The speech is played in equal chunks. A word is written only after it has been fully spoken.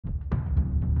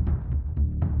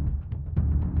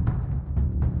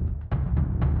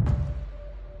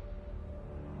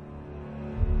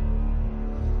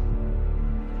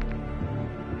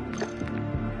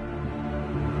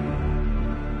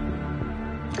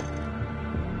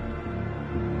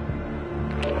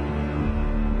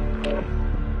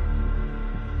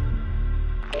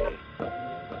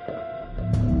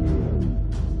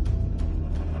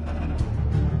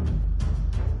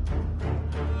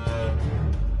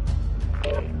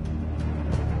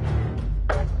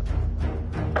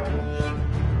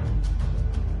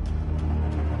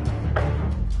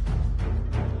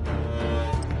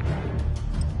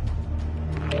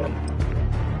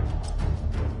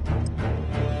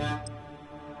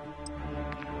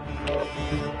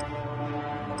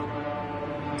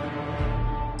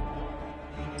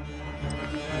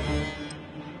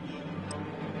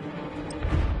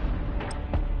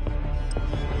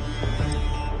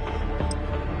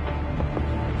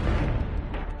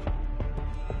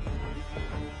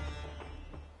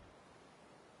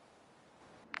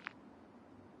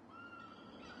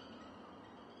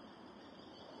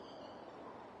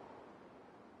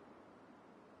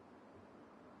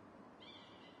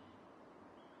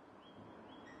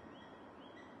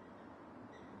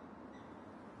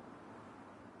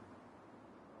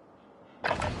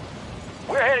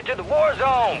We're headed to the war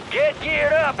zone. Get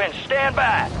geared up and stand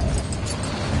by.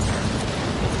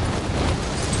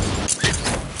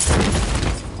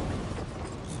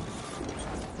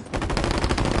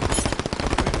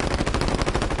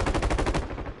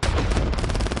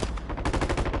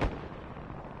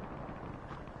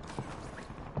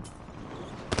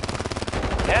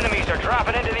 Enemies are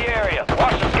dropping into the area.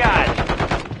 Watch the skies.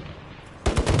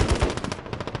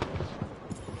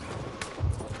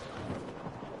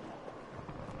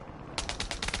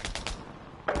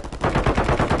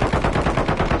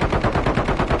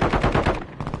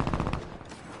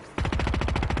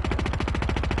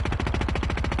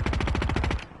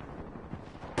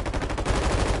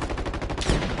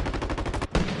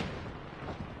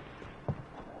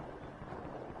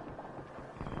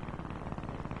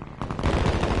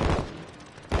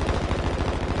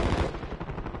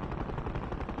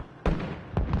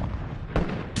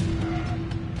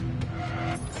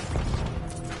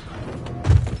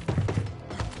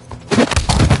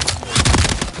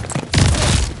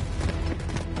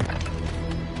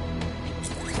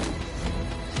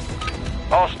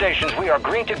 All stations, we are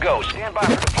green to go. Stand by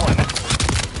for deployment.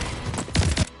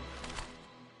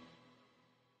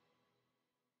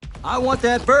 I want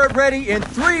that bird ready in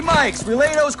 3 mics.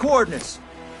 Relay those coordinates.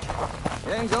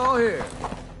 Gang's all here.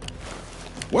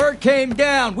 Word came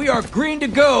down. We are green to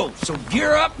go. So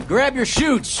gear up and grab your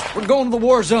chutes. We're going to the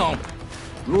war zone.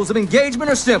 Rules of engagement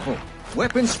are simple.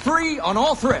 Weapons free on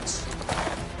all threats.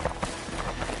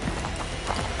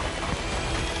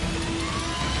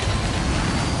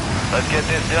 Let's get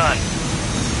this done.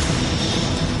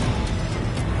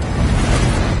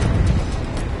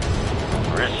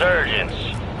 Resurgence.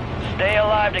 Stay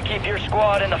alive to keep your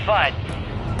squad in the fight.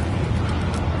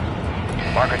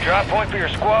 Mark a drop point for your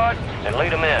squad and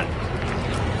lead them in.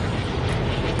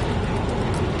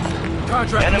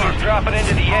 Contract Enemies mark. dropping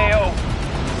into the AO.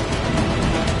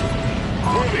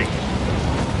 Moving.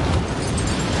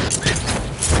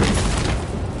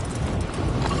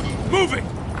 Moving.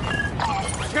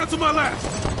 Cancel my last.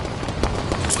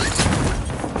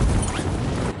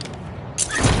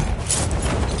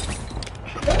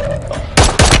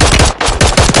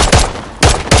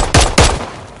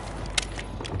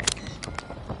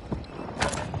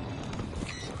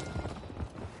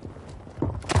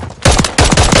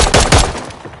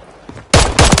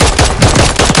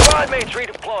 Squad mates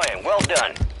redeploying. Well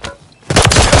done. Good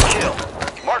kill.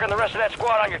 Marking the rest of that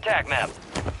squad on your TAC map.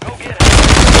 Go get it.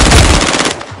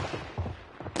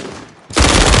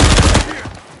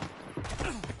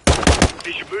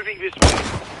 You're moving this way.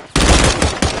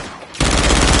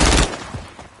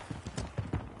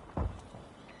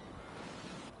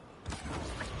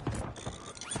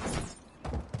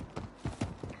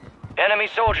 Enemy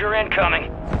soldier incoming.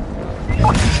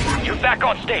 You're back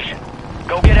on station.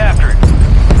 Go get after it.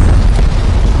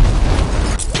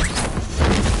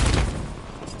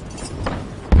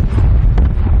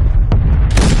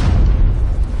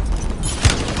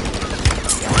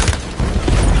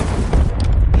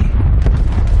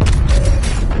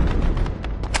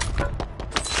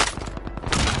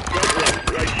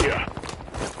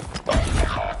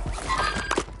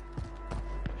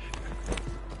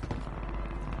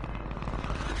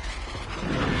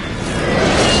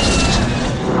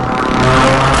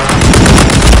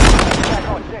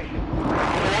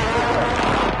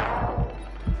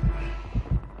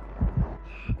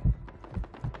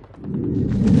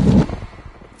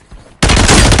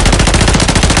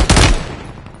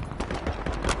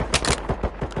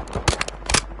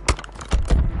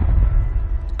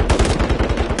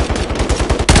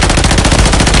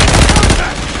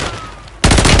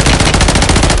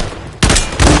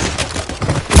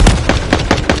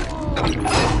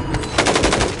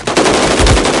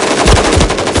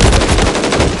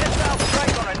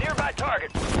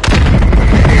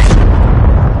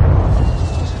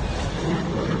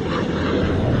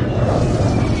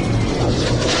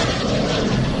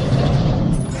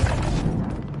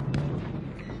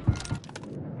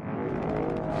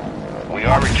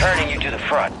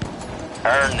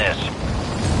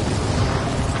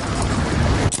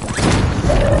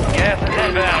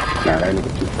 Nah, that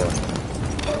nigga too far.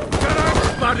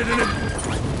 Spotted an enemy.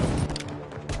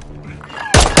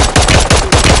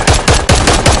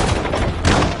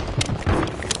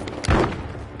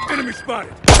 Enemy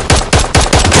spotted.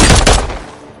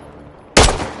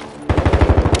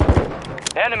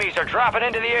 Enemies are dropping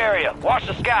into the area. Watch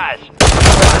the skies.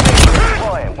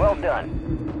 Deploying. Well done.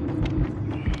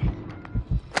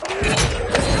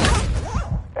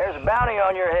 There's a bounty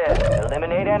on your head.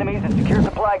 Eliminate enemies and secure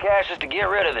supply caches to get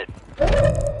rid of it.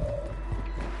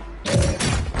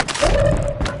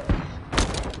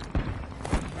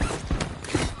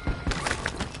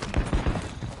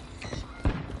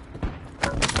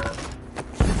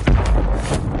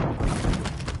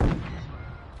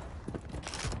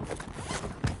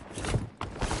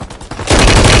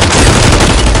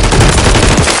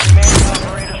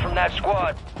 That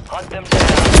squad. Hunt them down.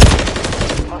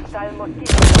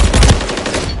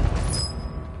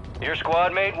 Your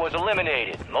squad mate was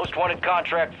eliminated. Most wanted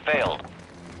contract failed.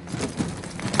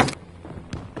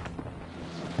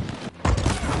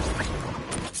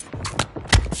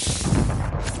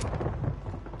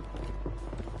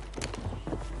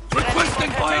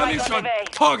 Requesting fire mission.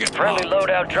 Target. Friendly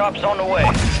loadout drops on the way.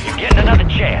 You're getting another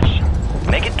chance.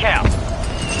 Make it count.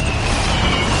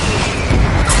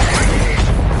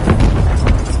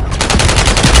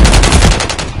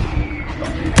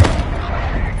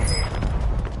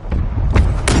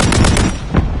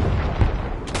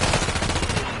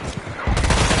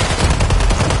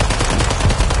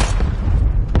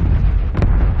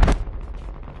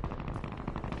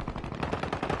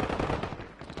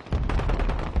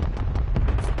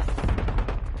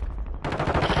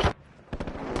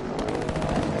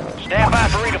 Stand by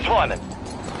for redeployment.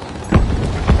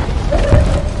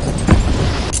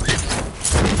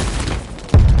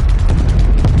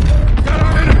 Got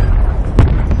our enemy.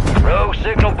 Rogue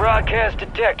signal broadcast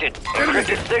detected.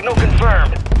 Encrypted signal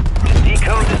confirmed. To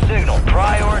decode the signal,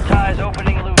 prioritize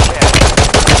opening loot cache.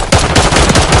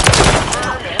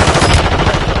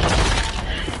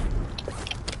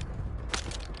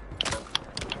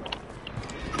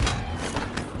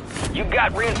 You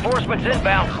got reinforcements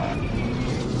inbound.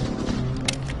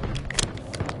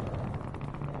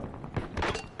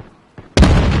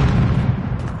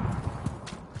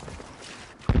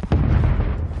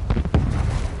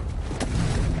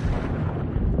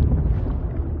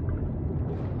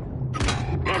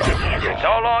 It's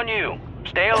all on you.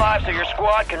 Stay alive so your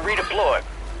squad can redeploy.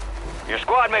 Your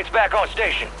squad mate's back on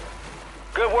station.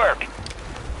 Good work.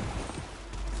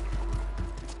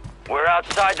 We're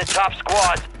outside the top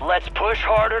squads. Let's push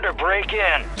harder to break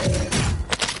in.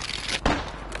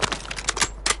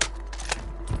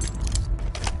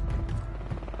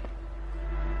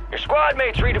 Your squad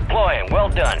mate's redeploying. Well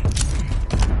done.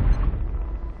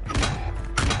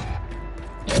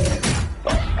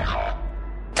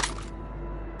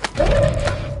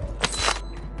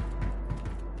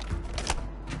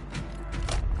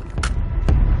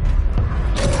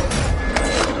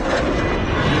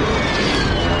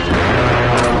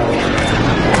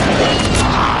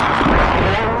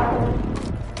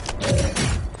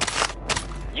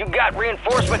 You got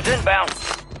reinforcements inbound.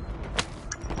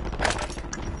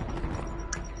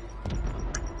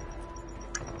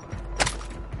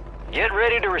 Get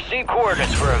ready to receive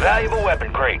coordinates for a valuable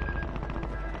weapon crate.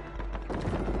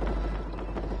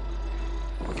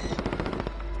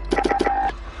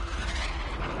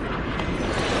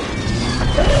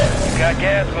 You got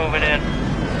gas moving in.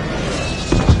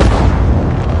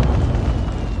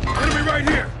 Enemy right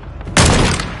here.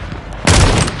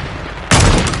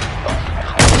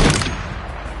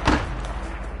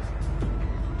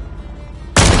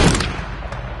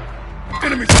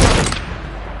 Enemy spotted.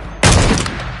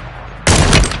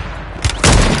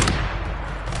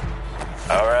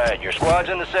 All right, your squad's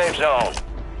in the safe zone.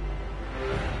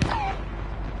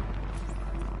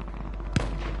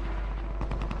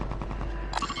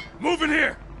 Moving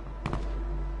here.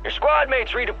 Your squad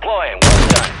mate's redeploying. Well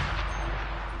done.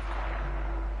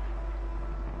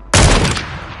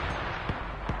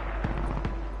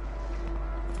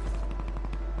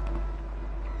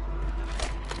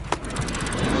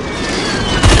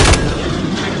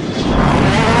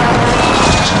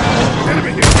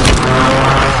 Enemy here.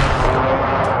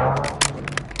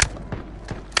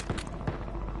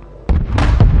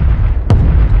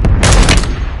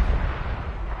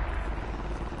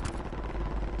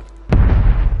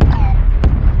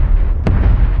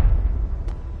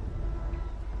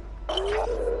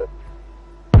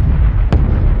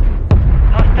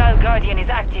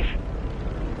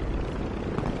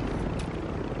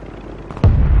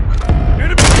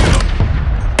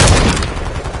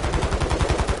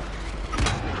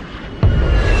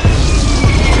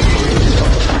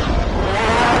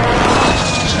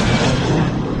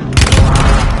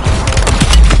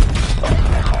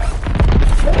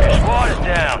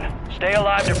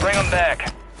 Bring them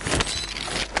back.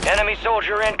 Enemy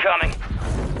soldier incoming.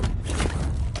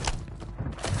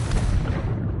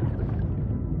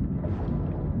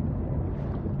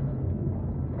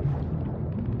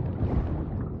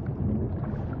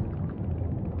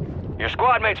 Your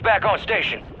squad mate's back on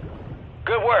station.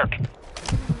 Good work.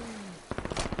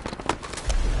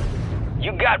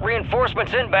 You got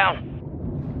reinforcements inbound.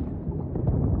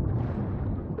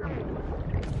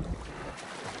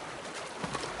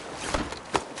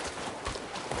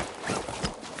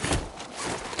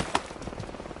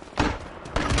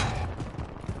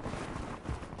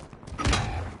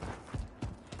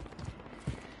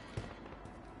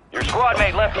 Your squad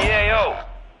mate left the AO.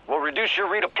 We'll reduce your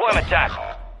redeployment time.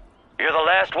 You're the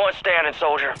last one standing,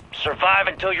 soldier. Survive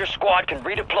until your squad can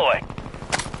redeploy.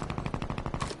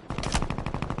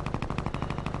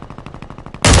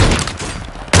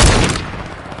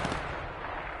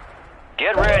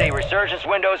 Get ready, resurgence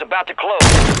window's about to close.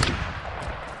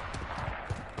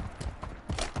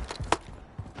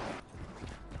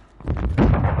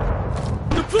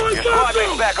 Deploy Your squad back!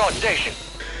 mate's back on station.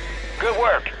 Good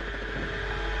work.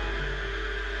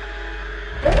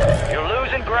 You're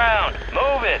losing ground.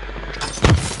 Move it.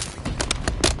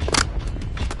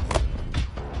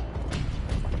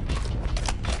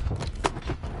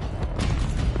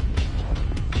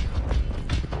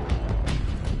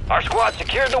 Our squad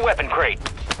secured the weapon crate.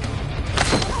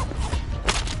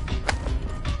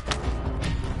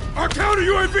 Our counter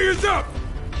UAV is up!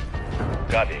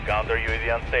 Copy. Counter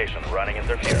UAV on station. Running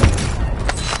interference.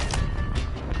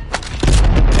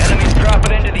 Enemies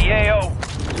dropping into the AO.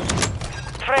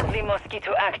 Friendly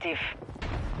Mosquito active.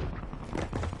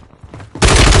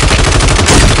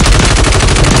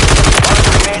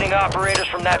 Mark remaining operators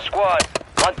from that squad.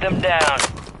 Hunt them down.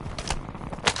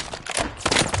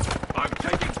 I'm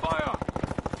taking fire!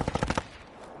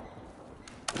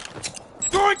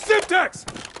 Throwing Simtex!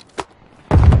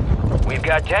 We've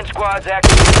got 10 squads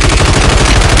active.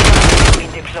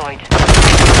 Been deployed.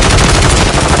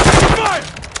 Fire!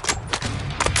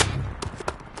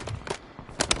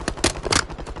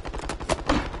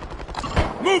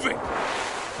 Moving!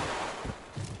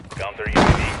 Counter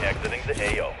UAV exiting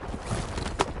the AO.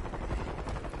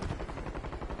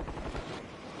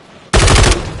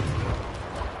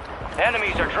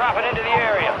 Enemies are dropping into the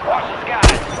area. Watch the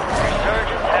skies.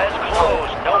 Resurgence has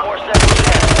closed. No more second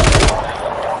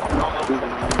chance.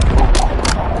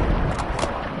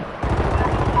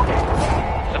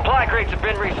 Supply crates have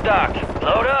been restocked.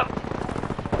 Load up.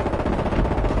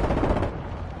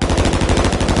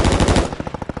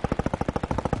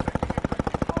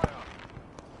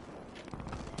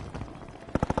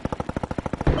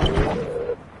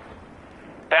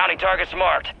 Bounty targets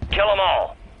marked. Kill them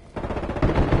all.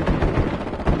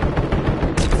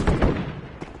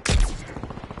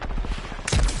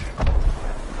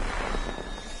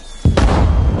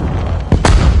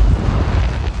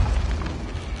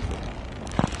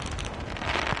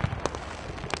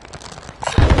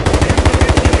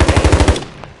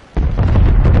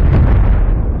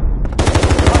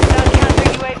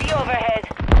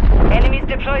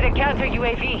 Counter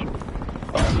UAV.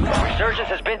 Resurgence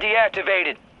has been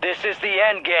deactivated. This is the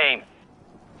end game.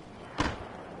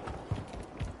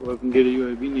 Well, I can get a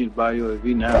UAV, need to buy a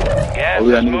UAV now. Gas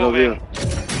We got is niggas over moving. here.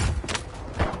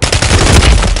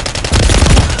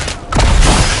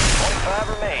 25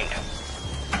 remain.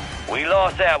 We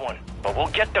lost that one, but we'll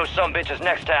get those sumbitches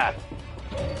next time.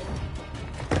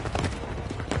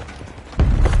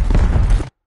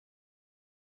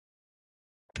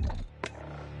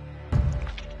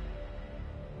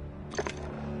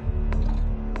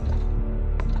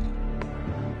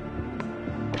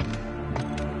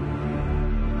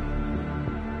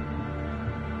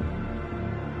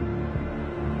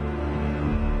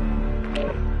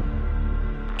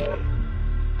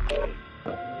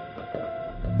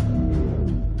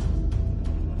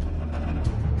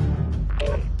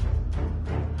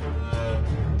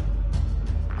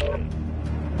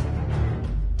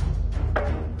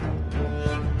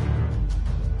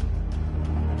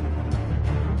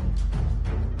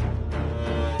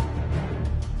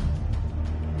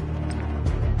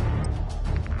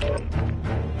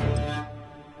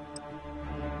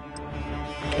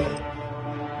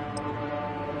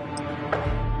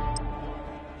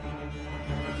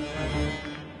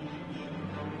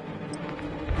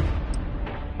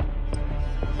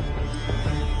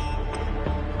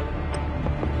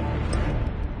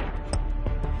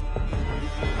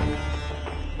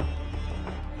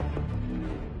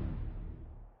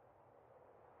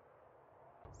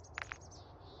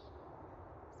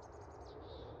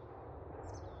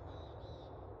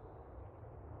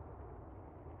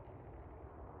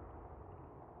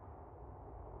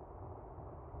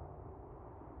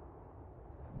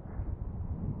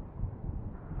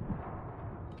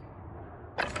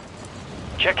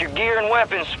 Check your gear and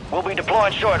weapons. We'll be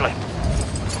deploying shortly.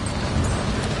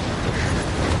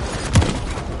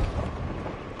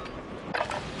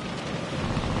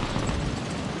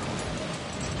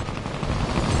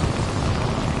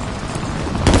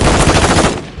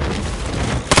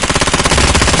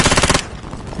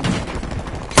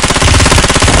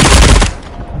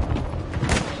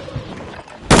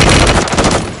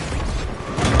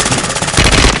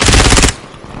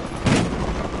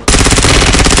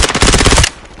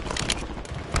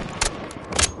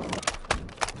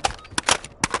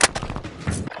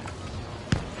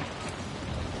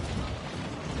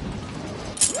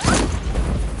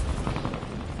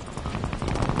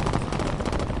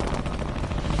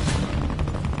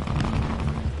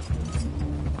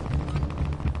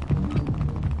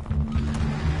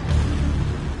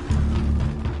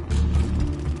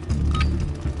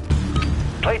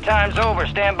 Playtime's over.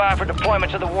 Stand by for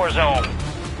deployment to the war zone.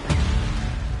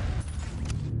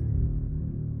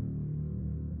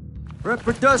 Prep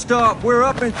for dust off. We're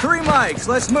up in 3 mics.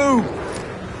 Let's move.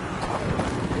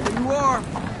 There you are.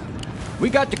 We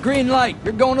got the green light.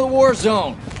 You're going to the war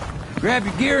zone. Grab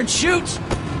your gear and shoot.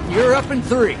 You're up in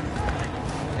 3.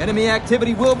 Enemy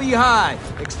activity will be high.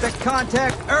 Expect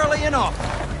contact early and often.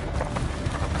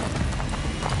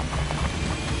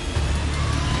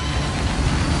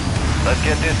 Let's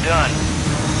get this done.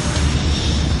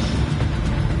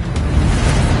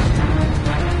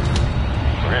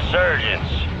 Resurgence.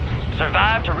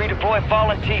 Survive to redeploy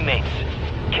fallen teammates.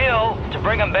 Kill to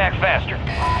bring them back faster.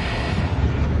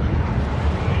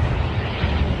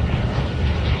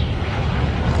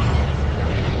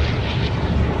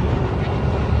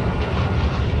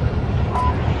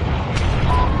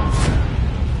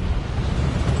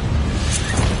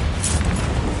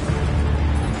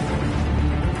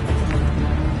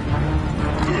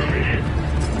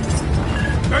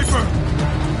 Sniper!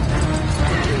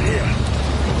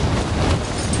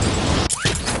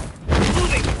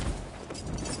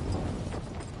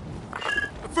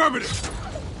 Affirmative!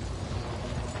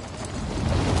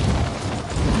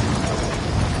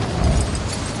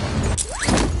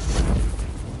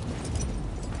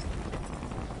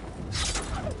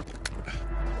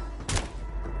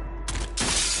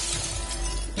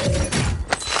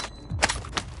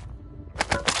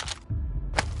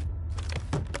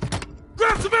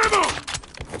 Grab some ammo!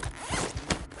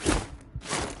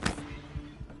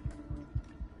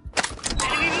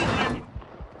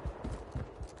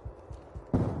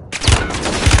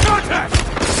 Contact!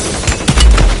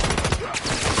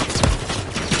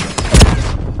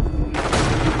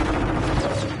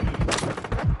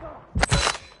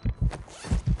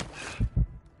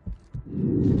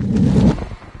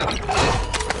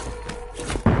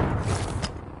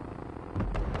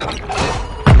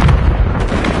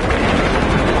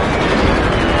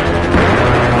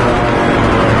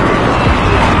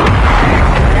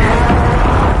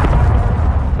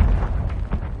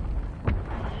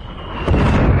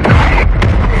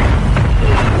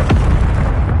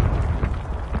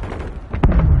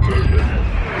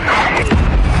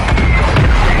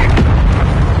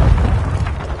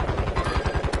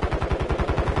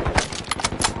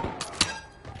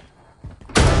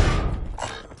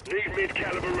 Need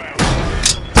mid-caliber rounds.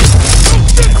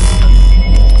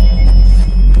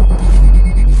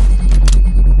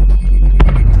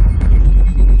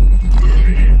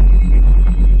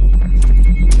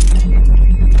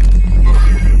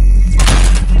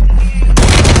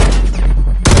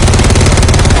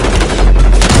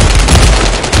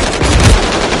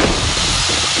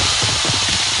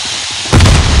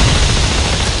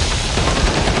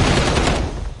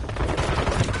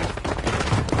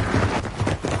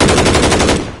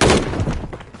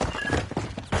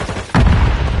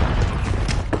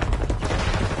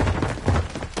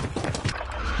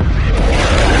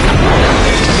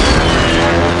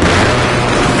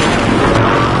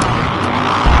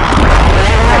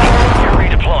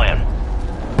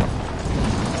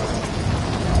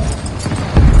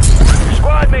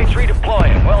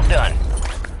 Redeploying. Well done.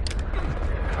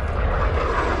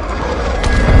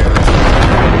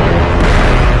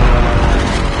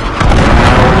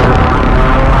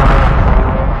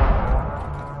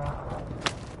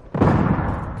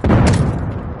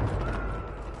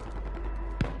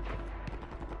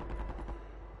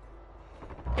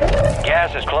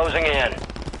 Gas is closing in.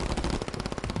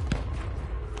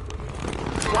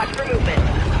 Watch for movement.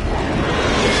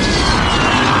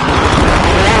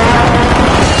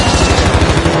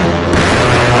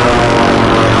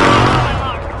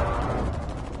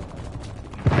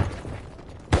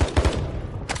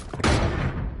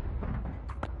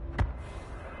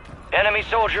 Enemy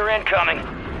soldier incoming.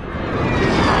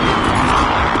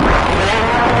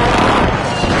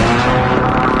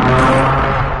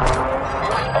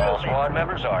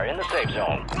 members are in the safe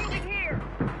zone. Moving here.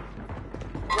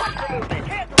 Watch for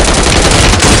movement.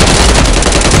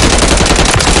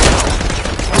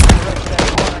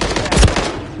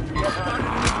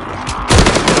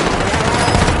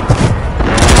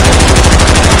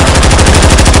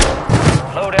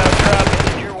 Loadout drop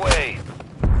headed your way.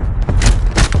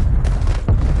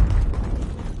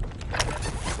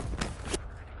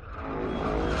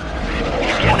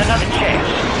 You're getting another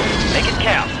chance. Make it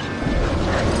count.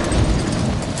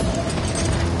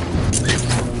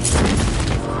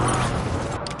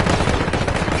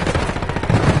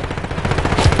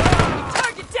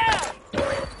 Target down.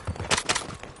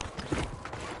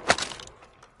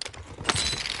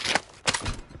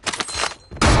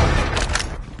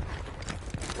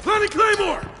 Planting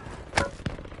Claymore!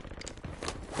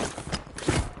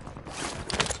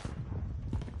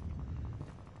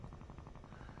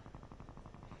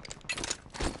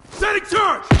 Setting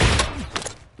charge!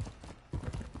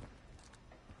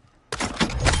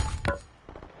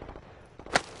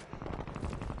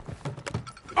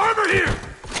 Armor here!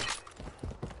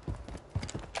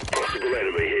 Possible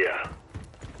enemy here.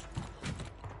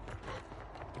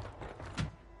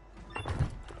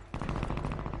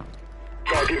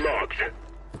 Target marked.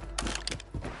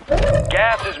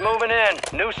 Gas is moving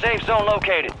in. New safe zone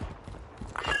located.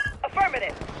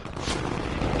 Affirmative.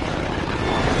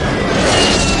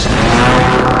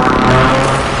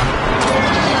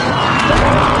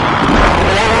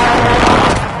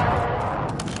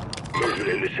 Movement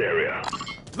in this area.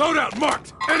 Loadout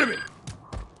marked! Enemy!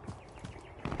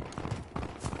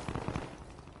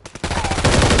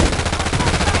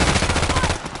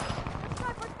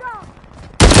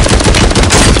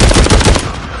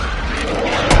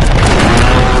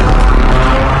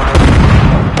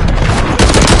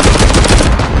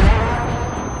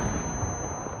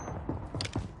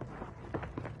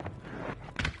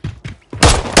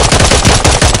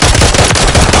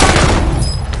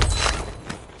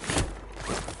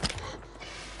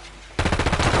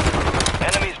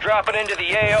 Enemies dropping into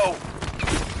the AO.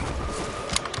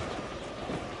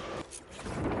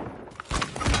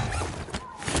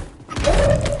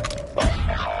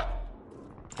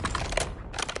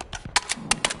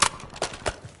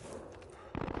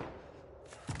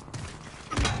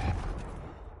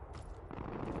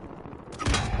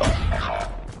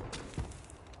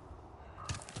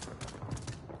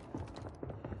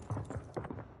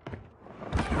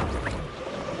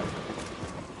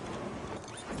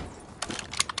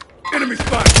 Enemy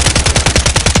spotted!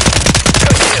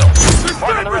 Good kill. There's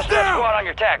Marking the rest snipers of that down! squad on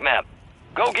your attack map.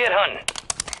 Go get hunting.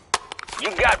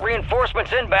 You got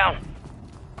reinforcements inbound.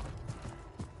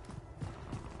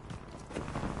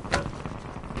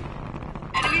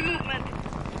 Enemy movement.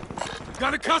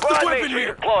 Got a custom Squad weapon mates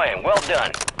here! redeploying. Well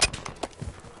done.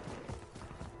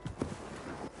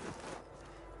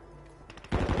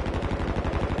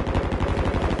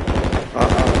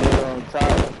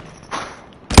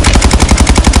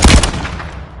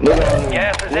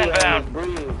 Gas is inbound.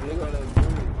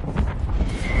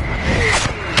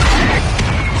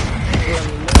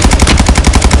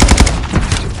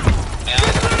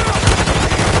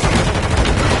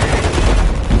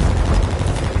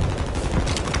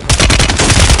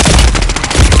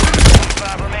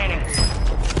 Five remaining.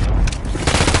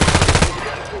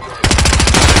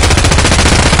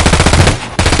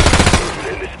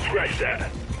 Scratch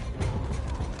that.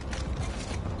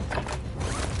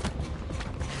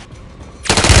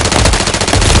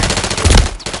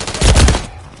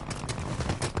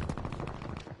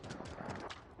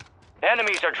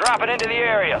 Enemies are dropping into the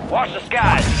area. Watch the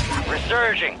skies.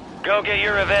 Resurging. Go get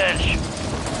your revenge.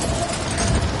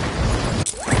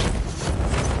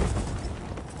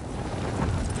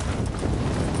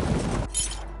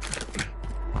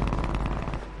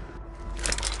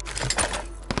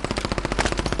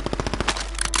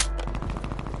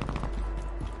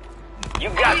 You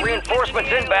got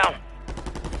reinforcements inbound.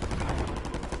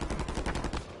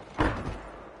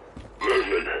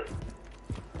 Movement.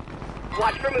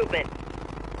 Watch for movement.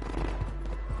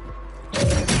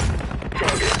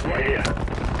 Target right here.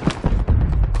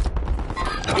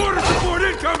 Border support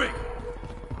incoming!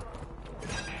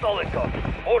 Solid copy.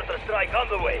 Mortar strike on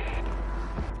the way.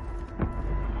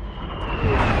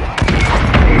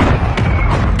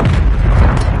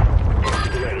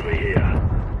 Possible enemy here.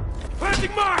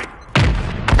 Planting mine!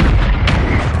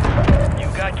 You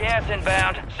got gas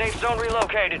inbound. Safe zone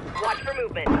relocated. Watch for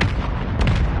movement.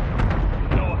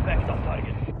 No effect on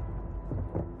target.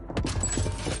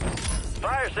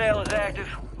 Fire sale is active.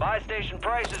 Buy station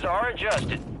prices are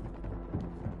adjusted.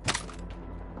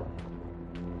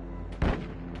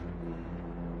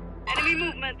 Enemy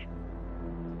movement.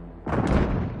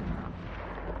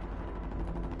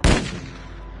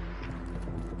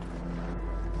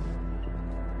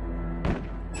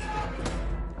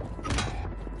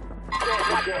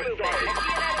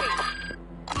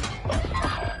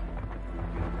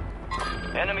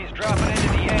 Enemies dropping into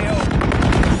the AO.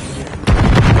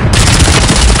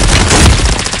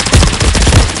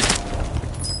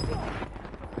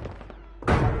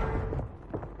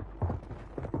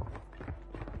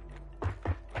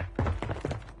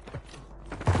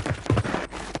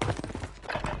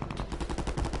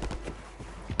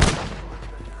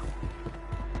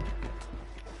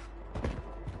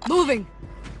 Moving!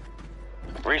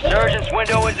 Resurgence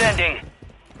window is ending.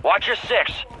 Watch your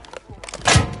 6.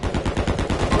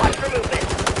 Watch for movement.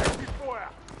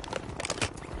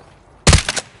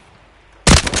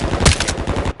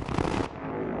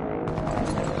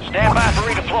 Stand by for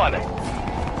redeployment.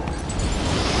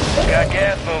 Got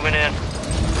gas moving in.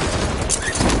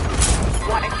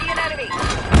 I see an enemy.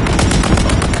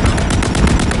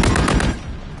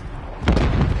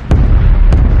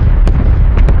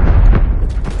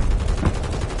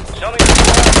 Some of your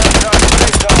squad are in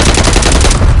safe zone.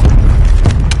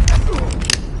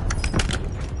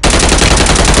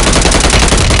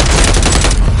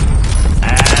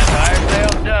 Fire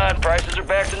sale's done. Prices are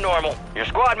back to normal. Your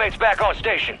squad mate's back on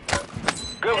station.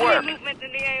 Good work. Enemy movement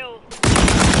in the AO.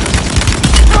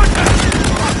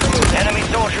 Enemy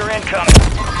soldier incoming.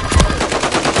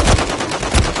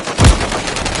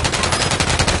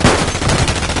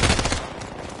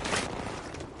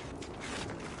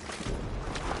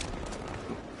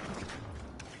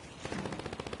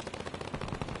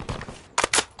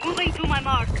 Moving to my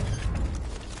mark.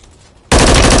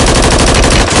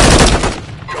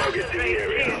 Targets in the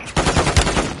area.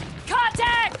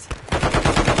 Contact!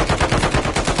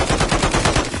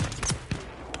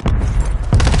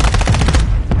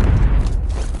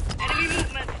 Enemy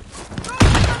movement.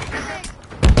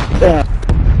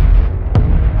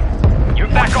 You're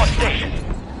back on station.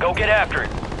 Go get after it.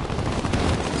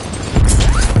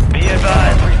 Be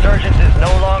advised, Resurgence is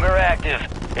no longer active.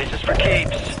 This is for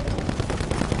keeps.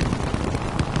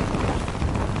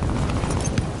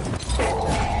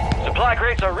 Supply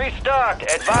crates are restocked.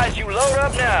 Advise you load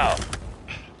up now.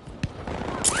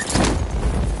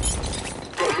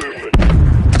 Got movement.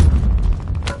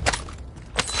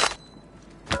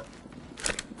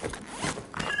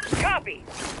 Copy.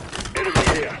 Enemy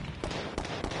here.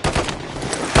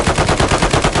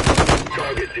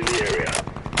 Targets in the area.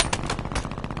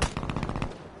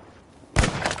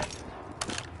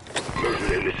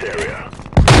 Movement in this area.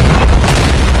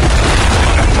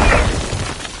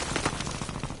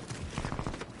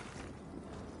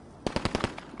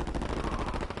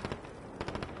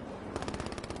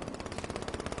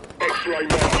 X-ray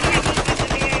mark. Enemy movement in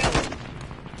the AO.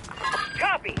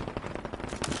 Copy.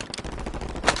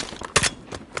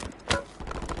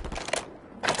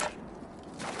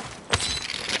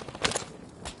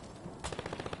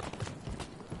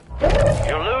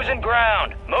 You're losing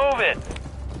ground. Move it.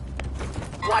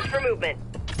 Watch for movement.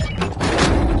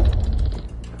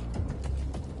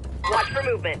 Watch for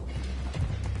movement.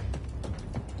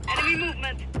 Enemy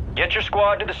movement. Get your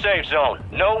squad to the safe zone.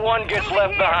 No one gets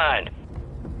left behind.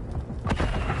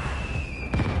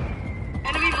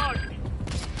 Enemy marked.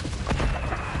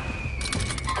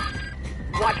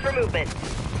 Watch for movement.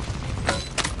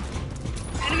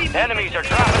 Enemy movement. Enemies are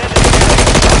dropping into the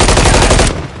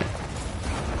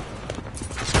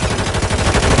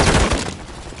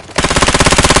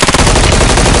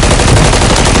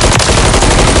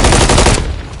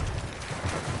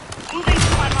Moving to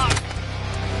my mark.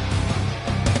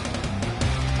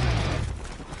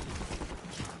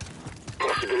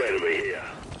 Possible enemy here.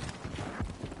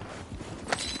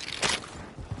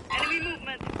 Enemy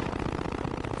movement.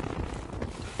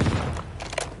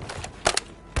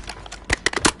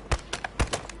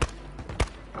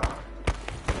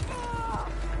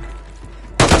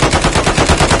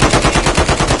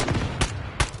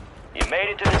 You made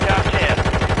it to the top 10.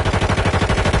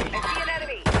 I see an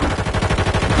enemy.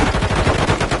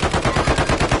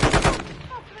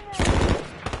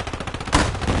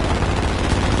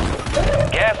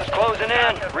 Gas is closing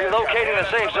in. Relocating the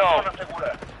safe zone.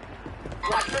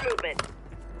 Watch for movement.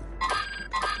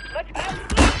 Let's go.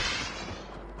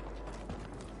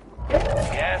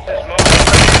 Gas is moving.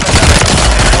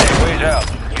 Ways out.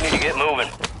 You need to get moving.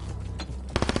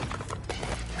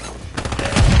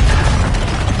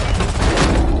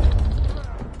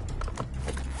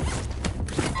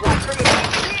 Watch for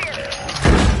movement. Clear.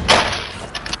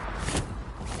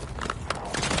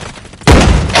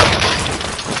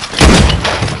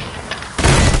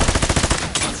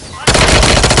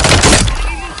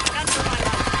 Enemy movement.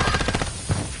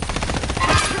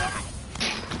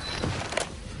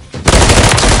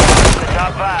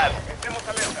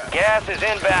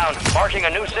 is inbound, marking a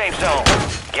new safe zone.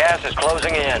 Gas is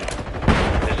closing in.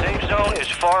 The safe zone is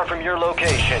far from your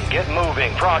location. Get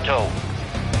moving, pronto.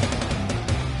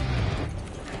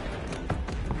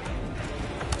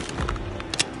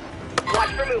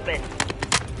 Watch for movement.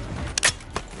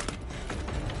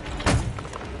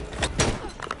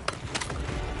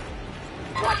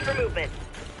 Watch for movement.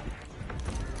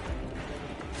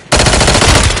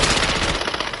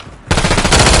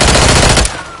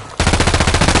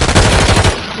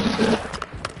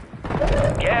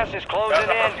 Gas is closing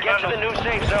in. Get to the new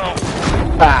safe zone.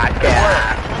 Ah, Good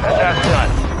work. That's how it's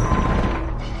done.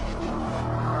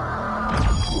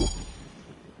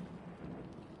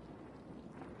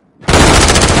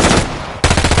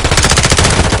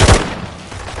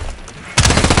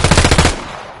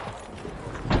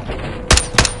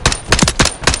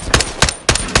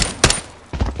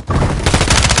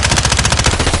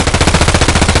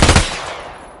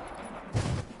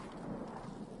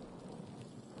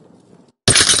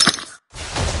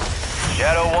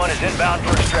 Shadow 1 is inbound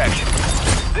for extraction.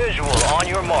 Visual on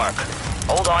your mark.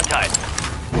 Hold on tight.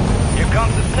 Here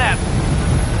comes the snap.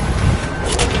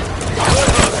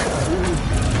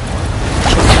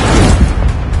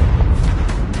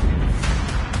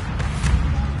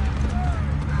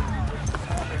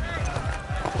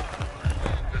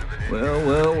 Well,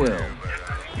 well, well.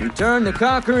 Return the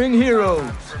conquering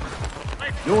heroes.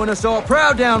 Doing us all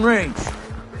proud downrange.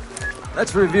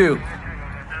 Let's review.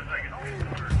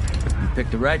 You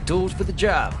picked the right tools for the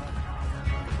job.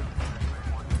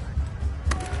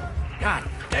 God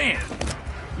damn!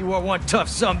 You are one tough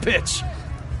sumbitch.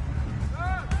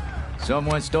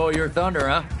 Someone stole your thunder,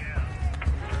 huh?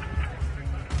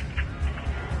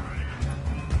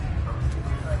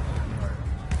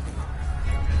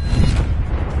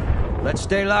 Let's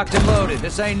stay locked and loaded.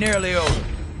 This ain't nearly over.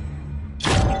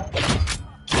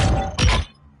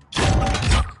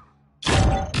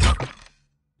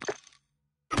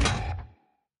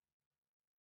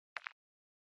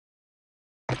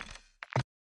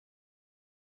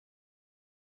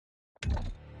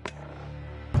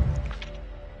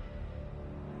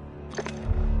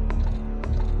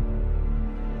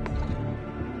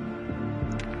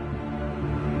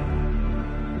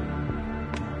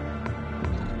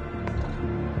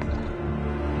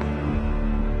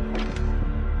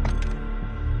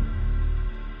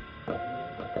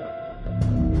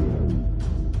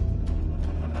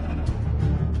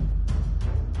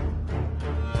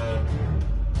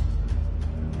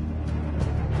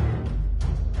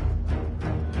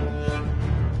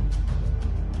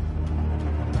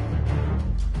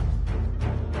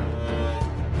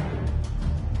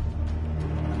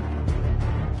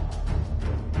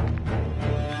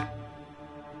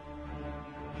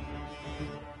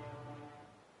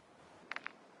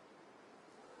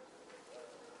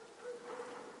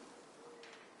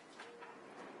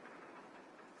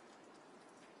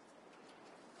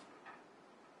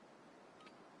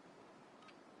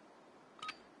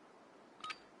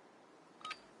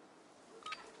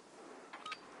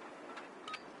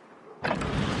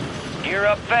 Gear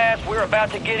up fast. We're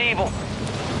about to get evil.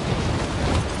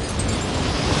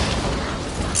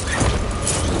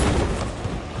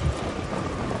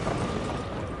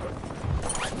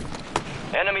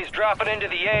 Enemies dropping into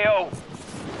the AO.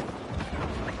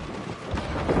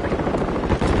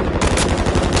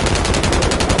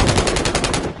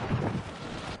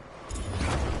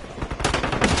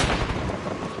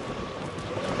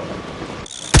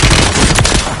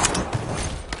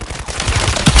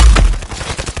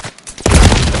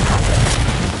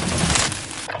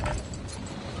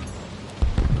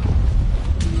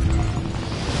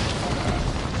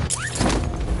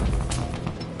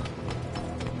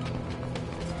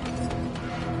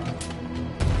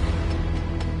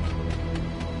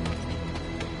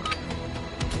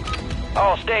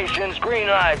 All stations, green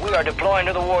light. We are deploying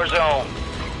to the war zone.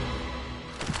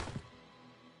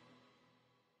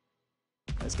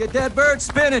 Let's get that bird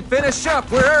spinning. Finish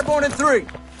up. We're airborne in 3.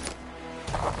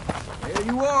 There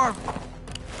you are.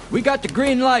 We got the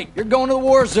green light. You're going to the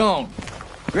war zone.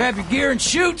 Grab your gear and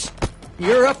shoot.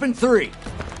 You're up in 3.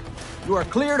 You are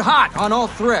cleared hot on all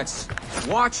threats.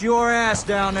 Watch your ass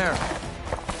down there.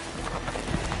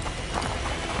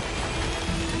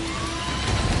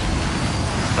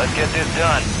 Let's get this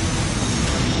done.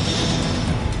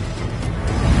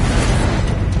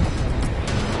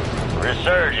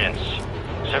 Resurgence.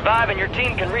 Survive and your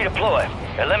team can redeploy.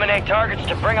 Eliminate targets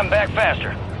to bring them back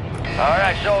faster. All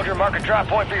right, soldier, mark a drop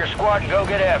point for your squad and go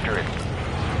get after it.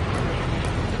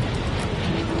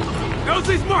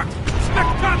 LZ's marked! Expect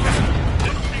contact!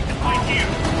 Let's take the point here.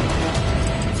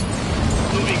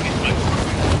 Moving this way.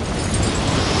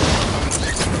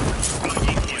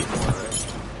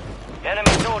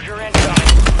 Soldier incoming.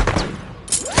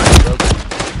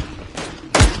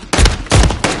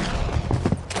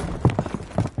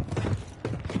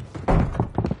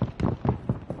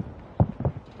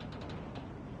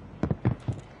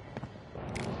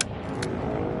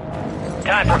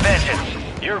 Time for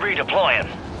vengeance. You're redeploying.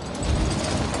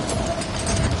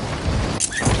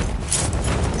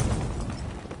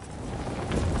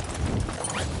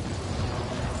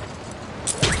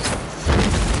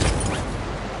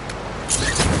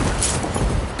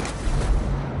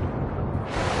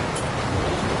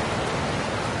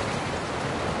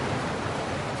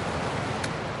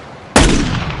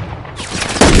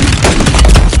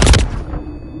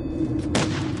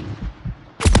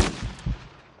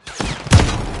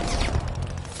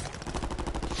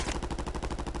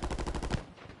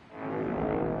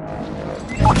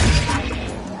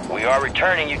 We are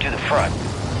returning you to the front.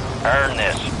 Earn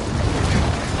this.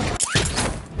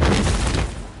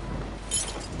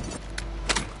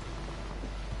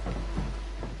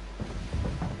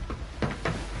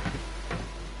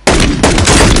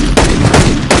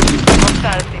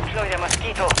 Hostiles deploy the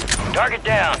Mosquito. Target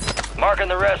down. Marking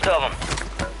the rest of them.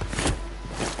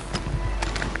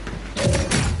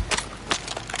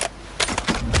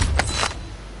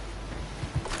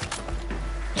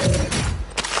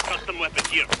 Custom weapon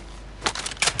here.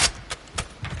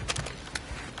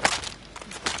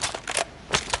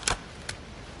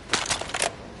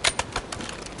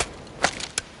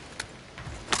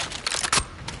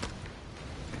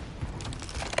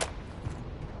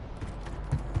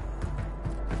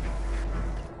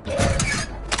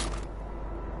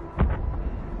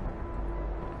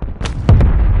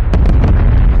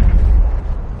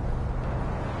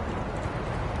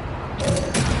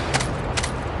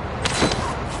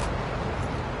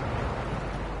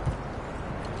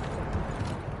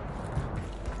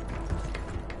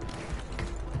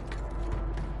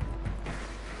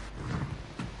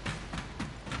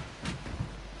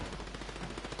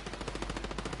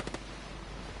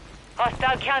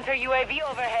 Hostile counter UAV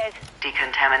overhead.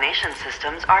 Decontamination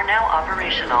systems are now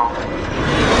operational.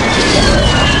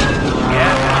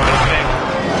 Gas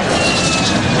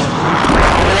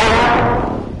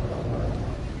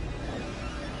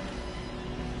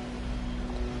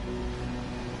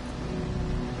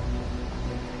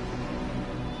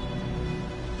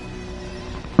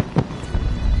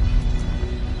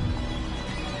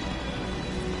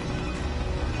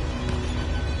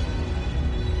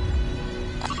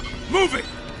Move it!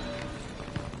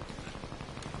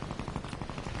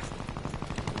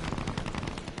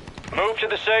 Move to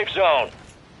the safe zone.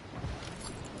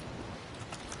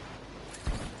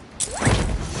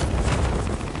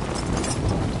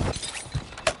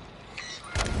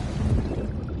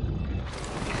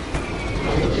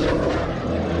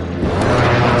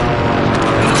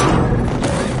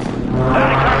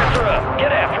 Bounty targets are up.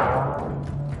 Get after 'em.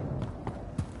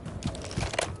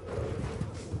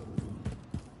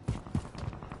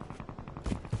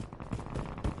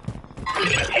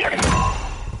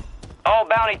 All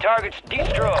bounty targets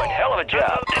destroyed. Hell of a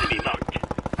job. Enemy marked.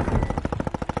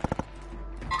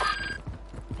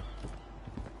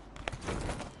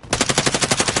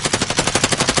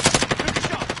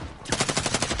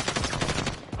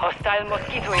 Hostile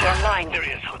Mosquito is online.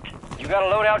 Area is hot. You got a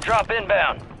loadout drop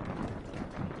inbound.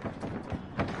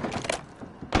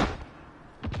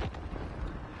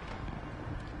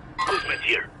 Movement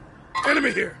here.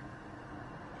 Enemy here.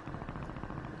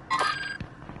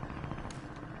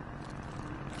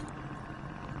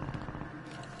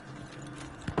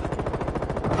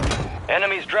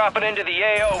 Enemies dropping into the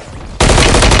AO.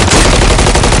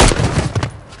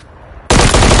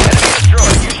 Enemy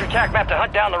destroyed. Use your TAC map to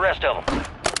hunt down the rest of them.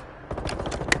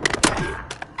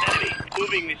 Enemy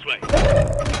moving this way.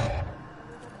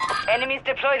 Enemies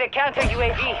deploy the counter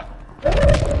UAV.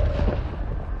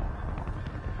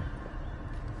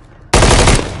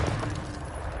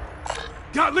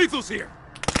 Got lethals here.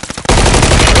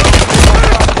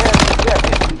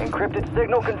 Encrypted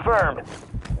signal confirmed.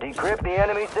 Decrypt the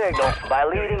enemy signal by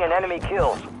leading an enemy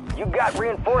kills. You got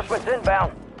reinforcements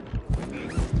inbound.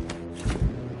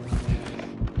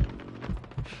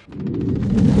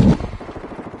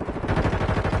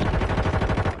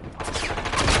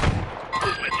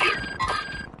 Movement here.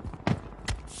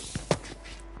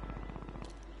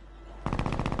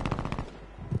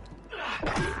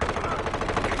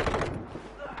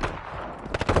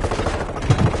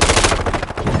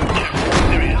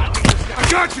 I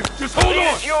got you. Just hold on.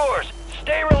 It's yours.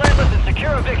 Stay relentless and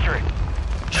secure a victory.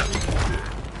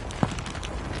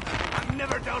 I'm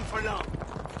never down for long.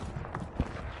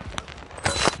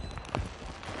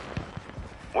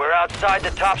 We're outside the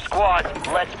top squad.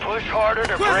 Let's push harder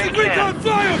to break Requesting recon in.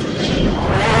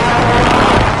 fire!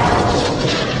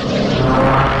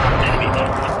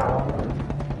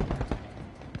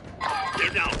 They're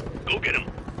down. Go get them.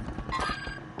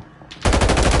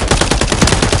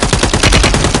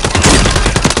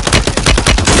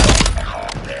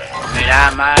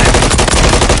 Mira, man.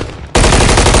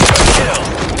 Kill.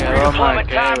 Oh my Redeployment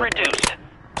time God. reduced.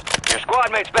 Your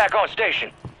squad mate's back on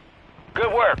station.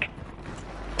 Good work.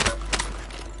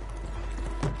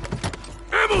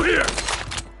 Ammo here!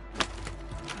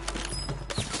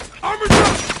 Armor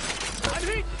drop! I'm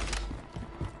hit!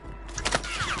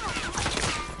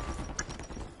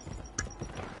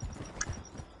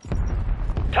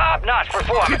 Top-notch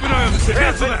performance. Keep an eye on this. Cancel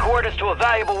Transmit that. coordinates to a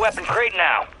valuable weapon crate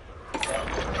now.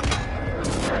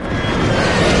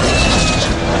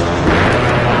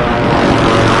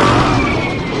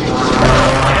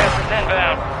 Gas is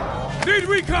inbound. Need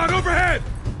recon overhead!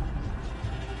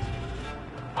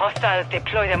 Hostiles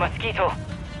deploy the Mosquito.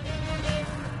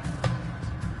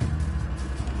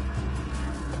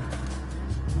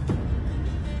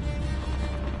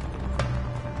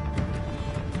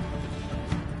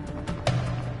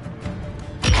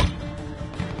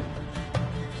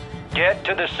 Get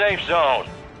to the safe zone.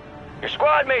 Your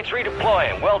squad mate's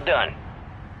redeploying. Well done.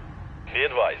 Be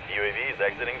advised, UAV is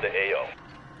exiting the AO.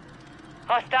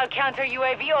 Hostile counter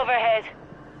UAV overhead.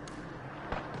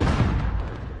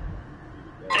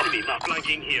 Enemy not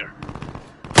flanking here.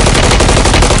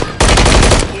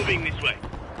 Moving this way.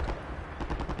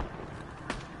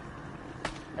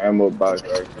 Ammo box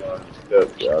right there on the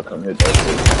steps. Y'all come hit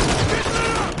that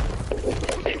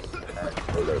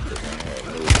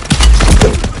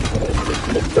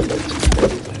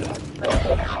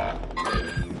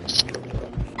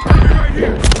Right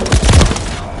here.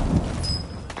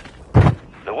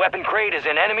 The weapon crate is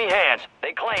in enemy hands.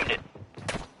 They claimed it.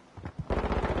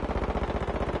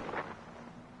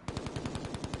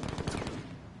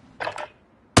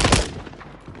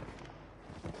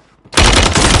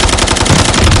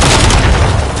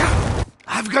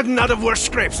 I've gotten out of worse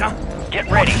scrapes, huh? Get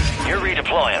ready. You're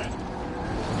redeploying.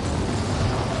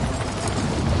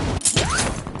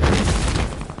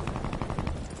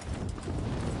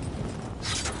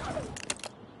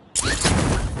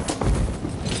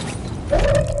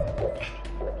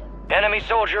 Enemy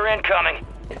soldier incoming.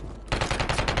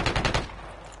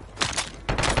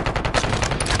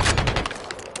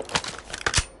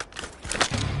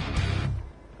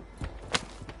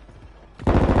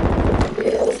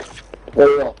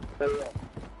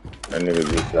 That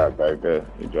nigga just dropped back there.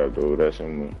 He dropped over there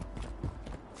somewhere.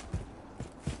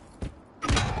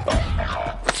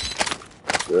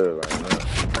 Good right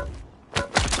now.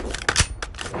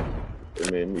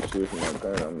 It made me switch my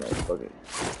gun. I'm like, fuck it.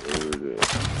 What is it?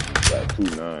 Got 2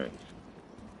 9s.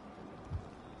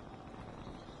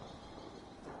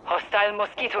 Hostile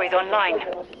Mosquito is online.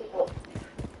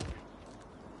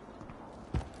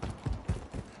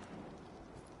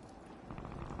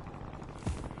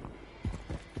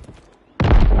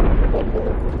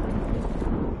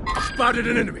 Spotted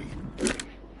an enemy.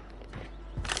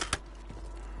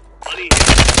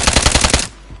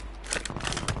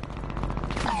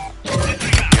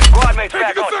 Squad mate's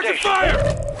back Taking on effective station.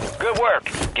 fire! Good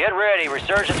work. Get ready.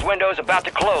 Resurgence window's about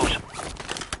to close.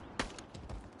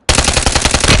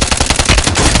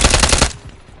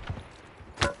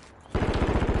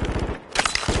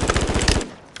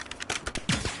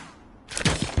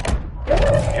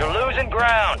 You're losing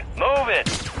ground. Move it.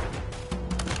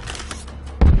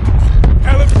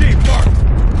 LMG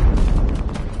marked.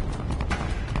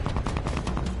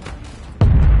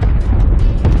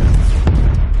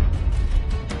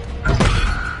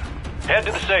 Head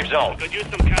to the safe zone. Could use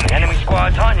some cash. Enemy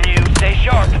squad's hunting you. Stay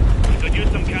sharp. Could use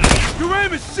some cash. Your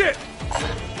aim is shit.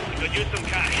 Could use some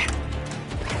cash.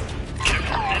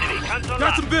 Enemy, cancel.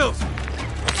 Got some bills.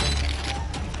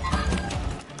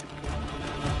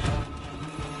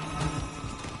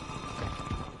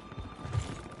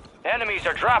 Enemies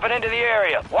are dropping into the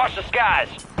area. Watch the skies.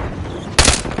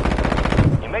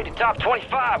 You made the top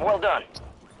 25. Well done.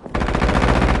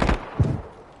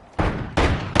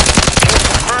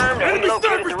 Confirmed, and we Enemy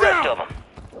located the snipers rest down. of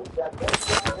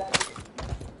them.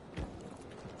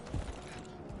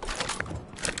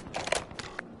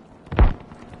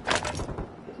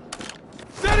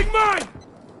 Setting mine.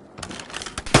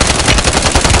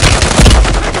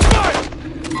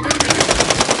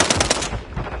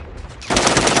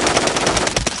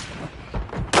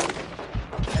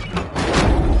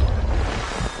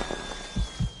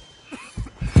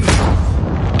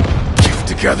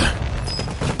 Together.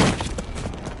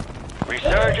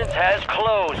 Resurgence has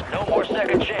closed. No more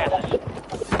second chances.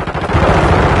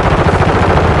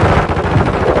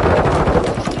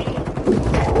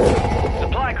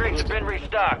 been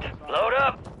restocked. Load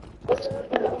up.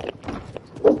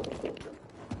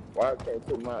 Why I can't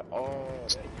put my arm? Oh,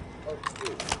 shit.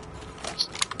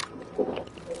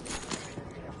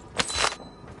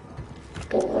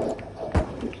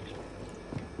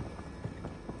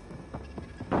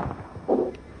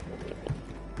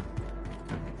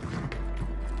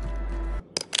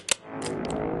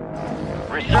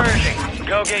 Resurging.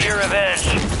 Go get your revenge.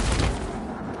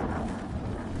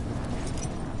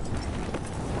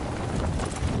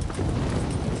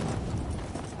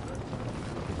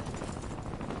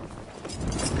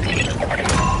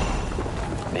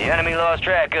 The enemy lost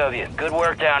track of you. Good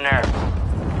work down there.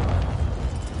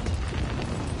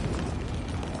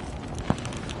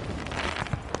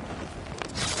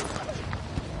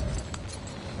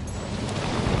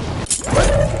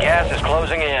 Gas is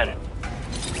closing in.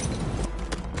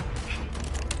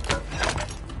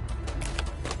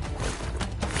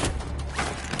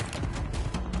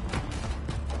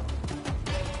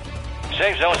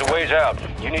 Safe zone's a ways out.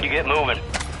 You need to get moving.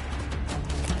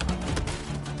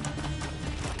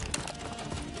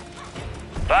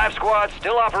 Five squads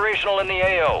still operational in the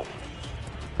AO.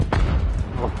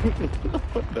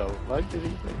 What the fuck did he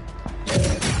say?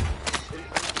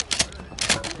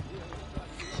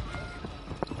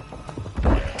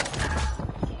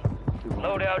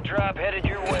 Loadout drop headed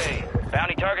your way.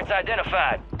 Bounty targets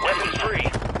identified. Weapons free.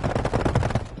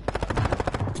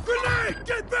 Grenade!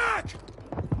 Get back!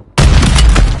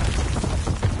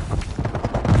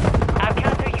 Our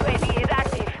counter UAV is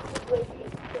active.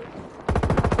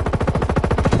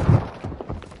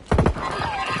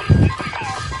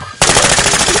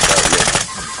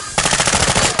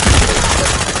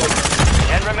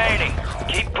 Ten remaining.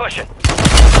 Keep pushing.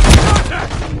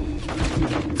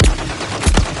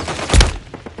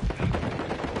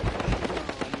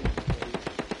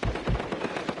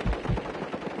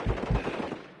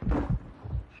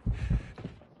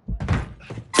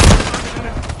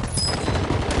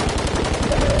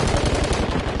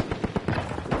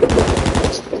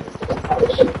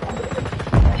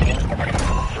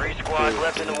 Three squads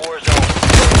left in the war zone.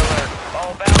 Alert.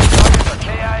 All bounty targets are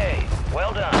KIA.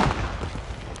 Well done.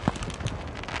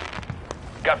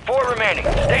 Got 4 remaining.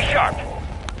 Stay sharp.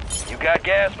 You got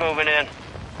gas moving in.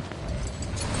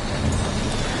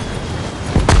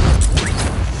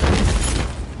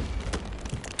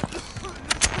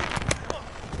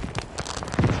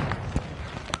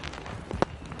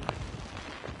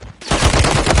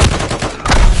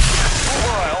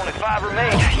 Boy, only 5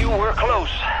 remain. You were close.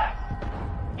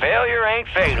 Failure ain't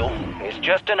fatal. It's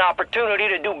just an opportunity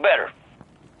to do better.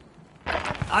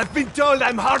 I've been told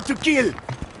I'm hard to kill.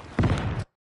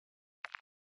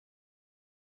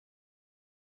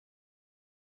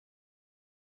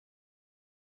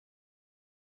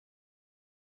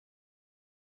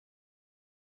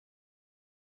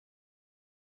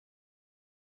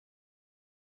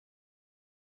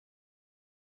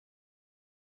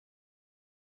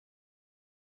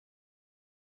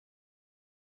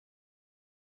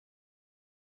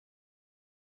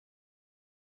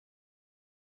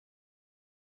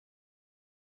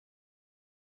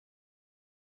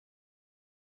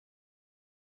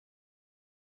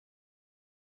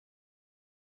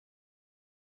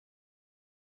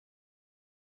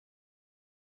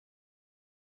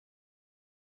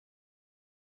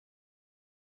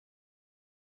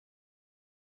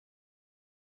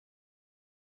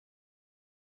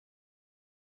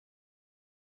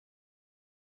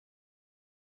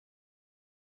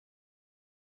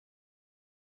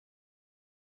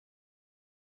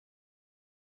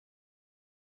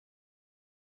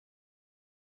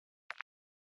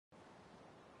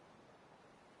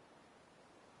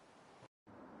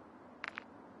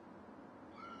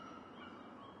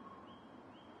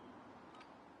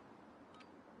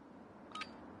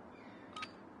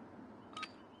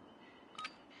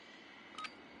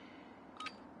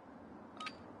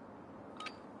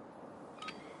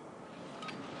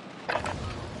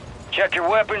 Check your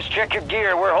weapons, check your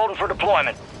gear. We're holding for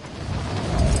deployment.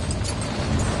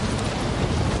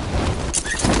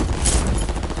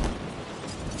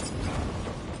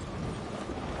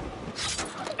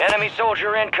 Enemy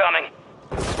soldier incoming.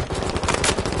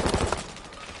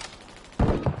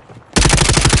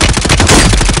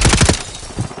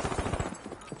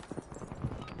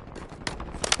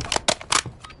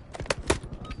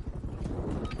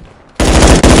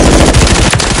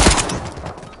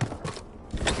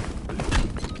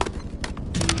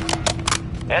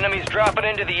 Enemies dropping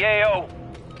into the AO.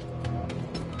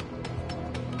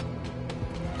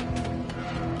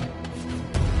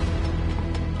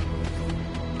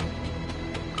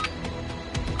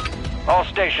 All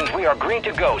stations, we are green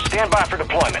to go. Stand by for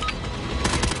deployment.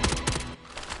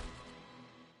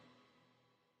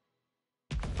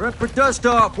 Prep for dust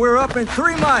off. We're up in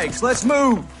 3 mics. Let's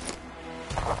move.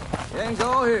 Gang's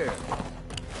all here.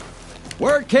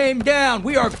 Word came down.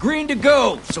 We are green to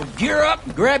go. So gear up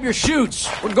and grab your chutes.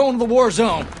 We're going to the war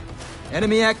zone.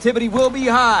 Enemy activity will be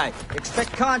high.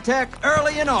 Expect contact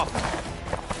early and often.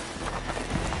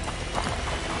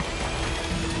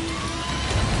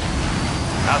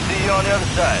 I'll see you on the other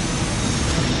side.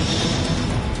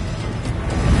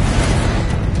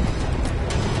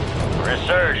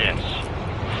 Resurgence.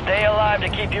 Stay alive to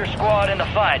keep your squad in the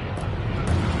fight.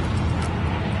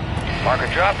 Mark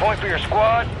a drop point for your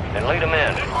squad and lead them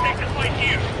in. Let's take the fight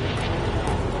here.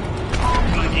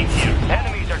 Flanking here.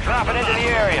 Enemies are dropping into the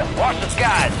area. Watch the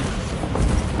skies.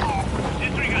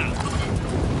 Disregard.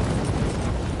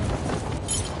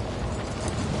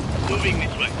 Moving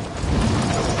this way.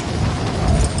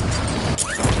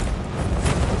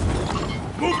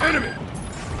 Move enemy!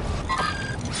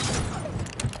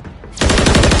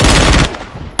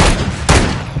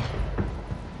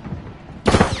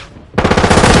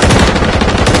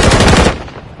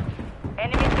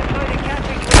 Enemies deploy the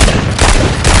counter UAV.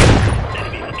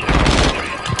 Enemies attacking.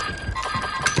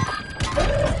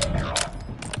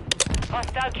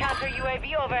 Hostile counter UAV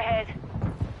overhead.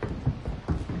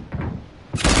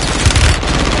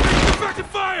 Back to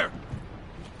fire!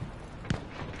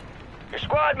 Your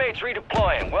squad mates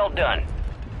redeploying. Well done.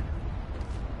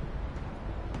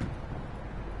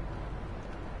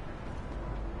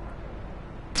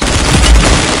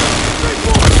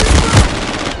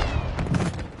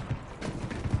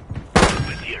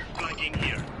 Movement here. Flanking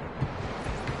here.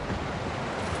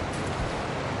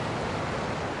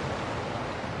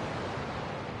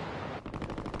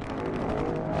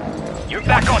 You're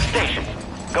back on station.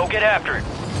 Go get after it.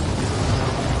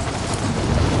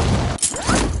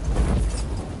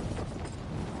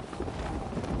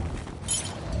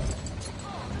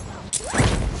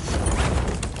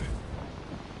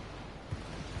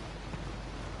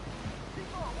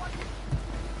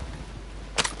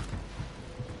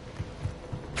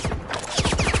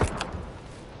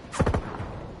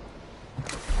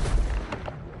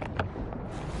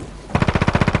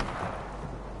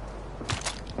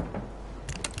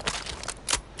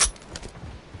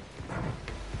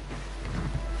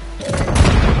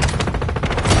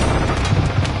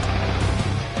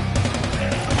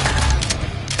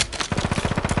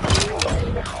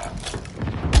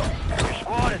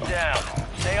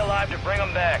 To bring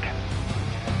them back.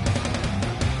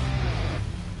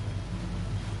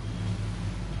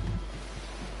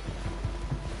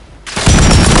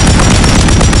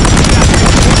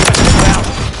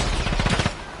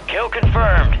 Kill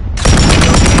confirmed.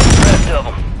 The rest of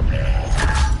them.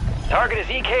 Target is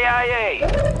EKIA.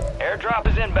 Airdrop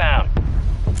is inbound.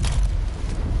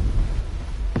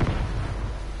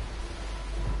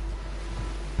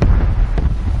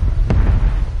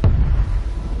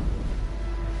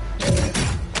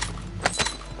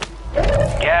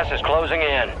 Gas is closing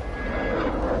in.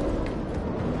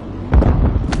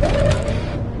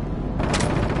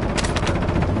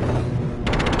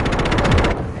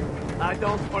 I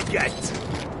don't forget.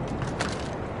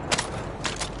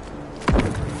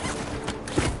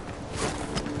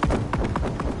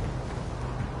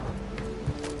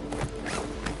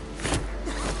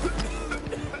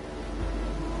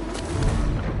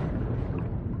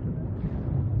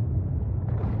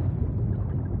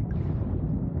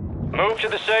 Move to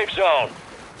the safe zone.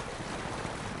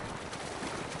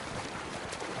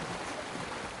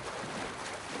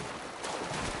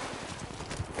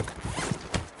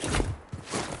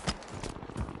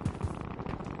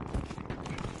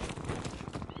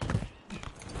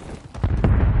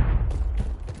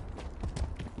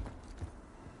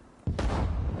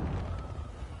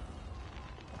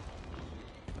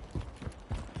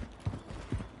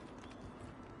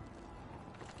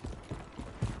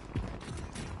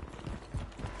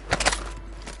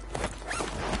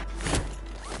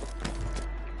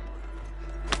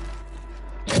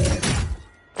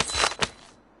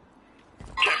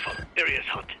 Area's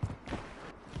hot.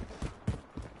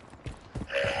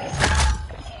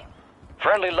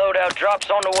 Friendly loadout drops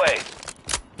on the way.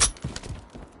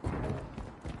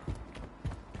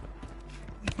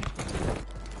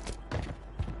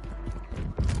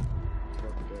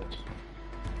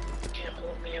 Can't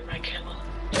hold me in my camo.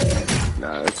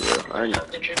 Nah, that's real. I ain't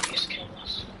The drippiest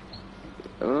camos.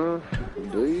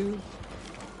 do you?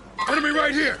 Enemy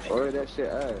right here! Or that shit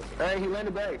ass. Hey, he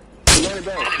landed back. He landed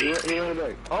back. He landed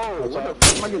back. Oh, what the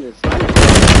fuck am I getting sniped?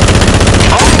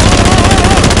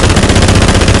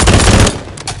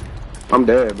 I'm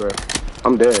dead, bro.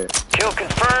 I'm dead. Kill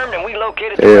confirmed, and we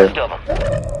located the rest of them.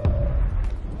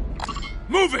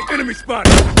 Moving! Enemy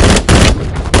spotted!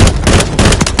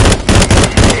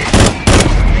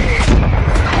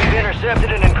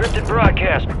 intercepted an encrypted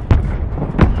broadcast. Collect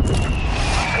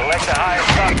the highest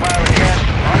stockpile of gas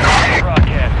on the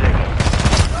broadcast signal.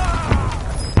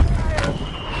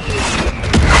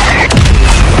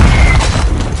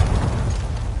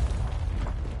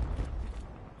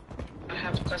 I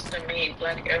have custom-made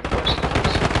black Air Force.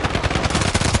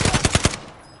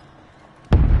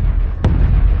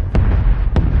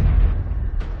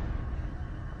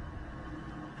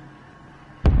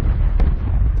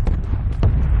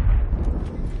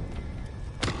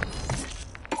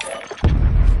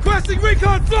 Requesting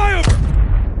recon flyover!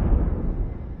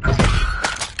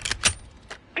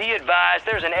 Be advised,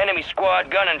 there's an enemy squad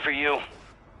gunning for you.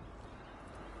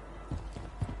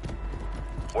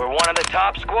 We're one of the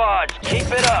top squads. Keep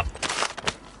it up.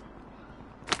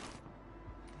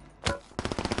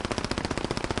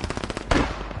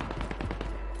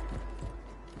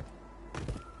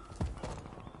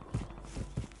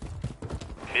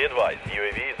 Be advised,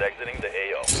 UAV is exiting the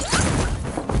AO.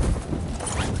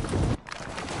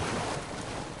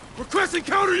 Requesting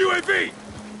counter UAV!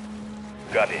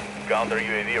 Copy. Counter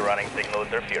UAV running signal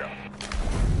interference.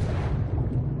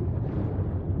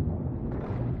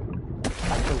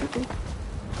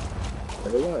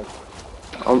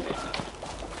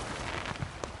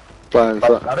 Fine.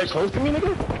 Are they close to me,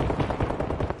 nigga?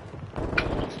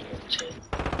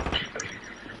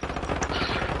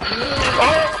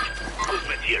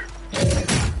 Movement here.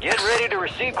 Get ready to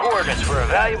receive coordinates for a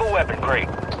valuable weapon crate.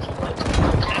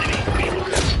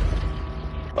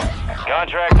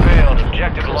 Contract failed.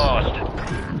 Objective lost.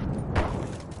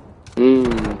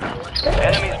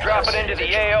 Enemies dropping into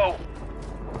the AO.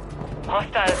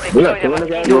 Hostiles We're not killing the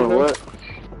guy doing what?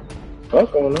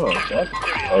 What's going on?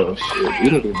 Oh shit, you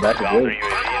niggas back Counter again.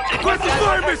 UAV. Requesting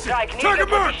fire mission! Target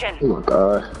mark! Oh my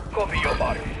god. Copy your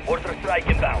mark. Order strike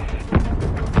inbound.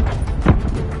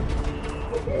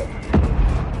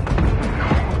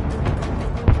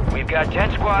 We've got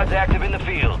 10 squads active in the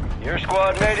field. Your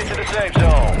squad made it to the safe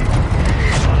zone.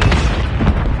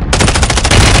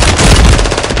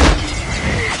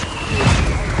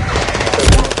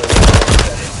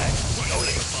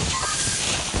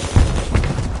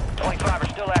 25 are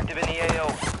still active in the AO.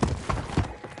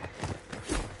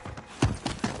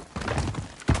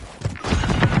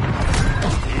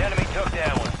 The enemy took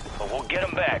that one, but we'll get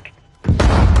them back.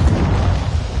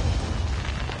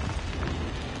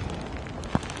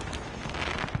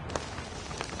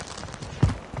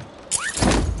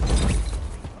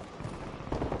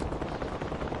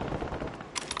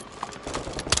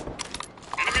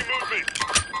 Enemy movement!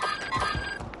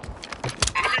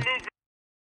 Enemy movement!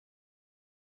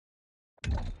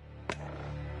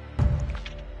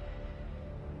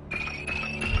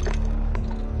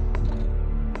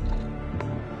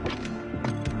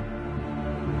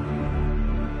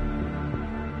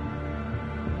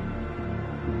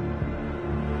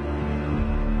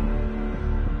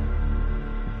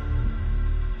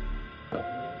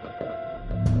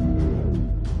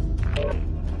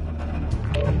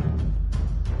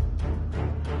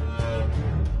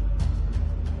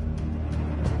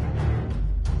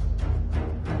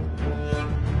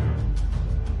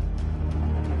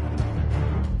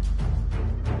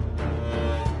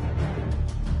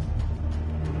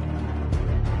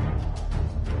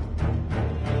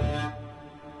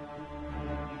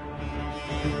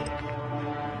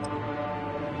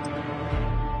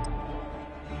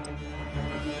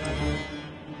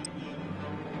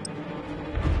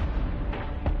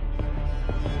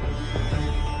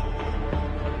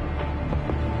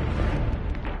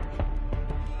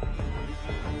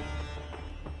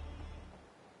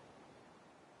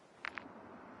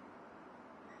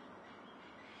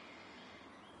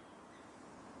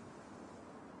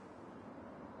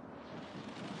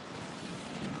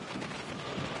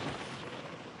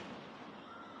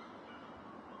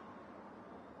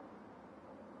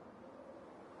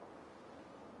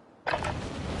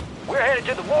 We're headed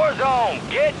to the war zone.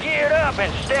 Get geared up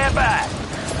and stand by.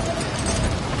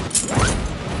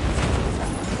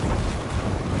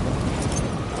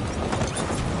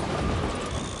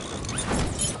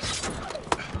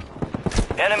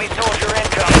 Enemy soldier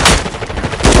incoming.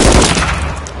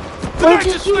 They're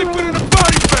just sleeping in a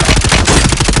body bag!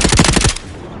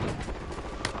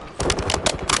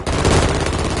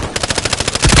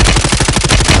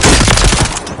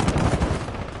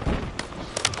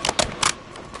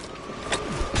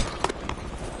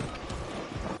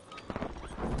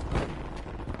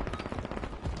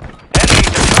 Enemies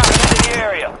are dropping into the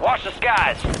area. Watch the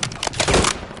skies.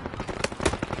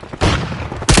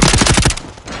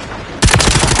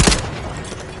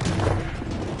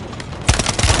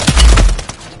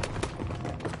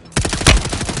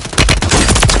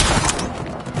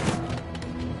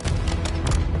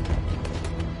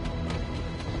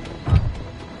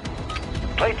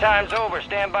 time's over.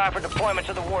 Stand by for deployment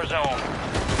to the war zone.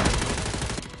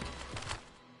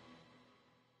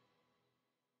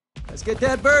 Let's get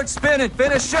that bird spinning.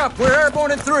 Finish up. We're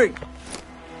airborne in 3.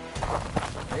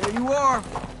 There you are.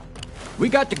 We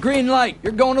got the green light.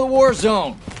 You're going to the war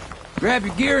zone. Grab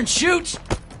your gear and shoot.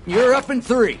 You're up in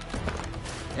 3.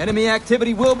 Enemy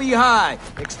activity will be high.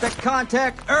 Expect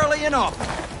contact early and often.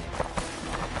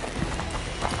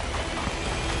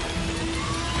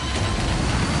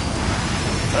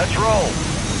 Let's roll.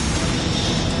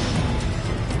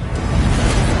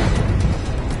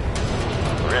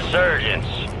 Resurgence.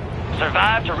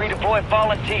 Survive to redeploy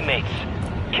fallen teammates.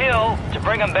 Kill to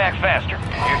bring them back faster.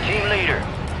 Your team leader.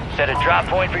 Set a drop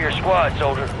point for your squad,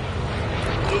 soldier.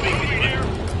 Moving here.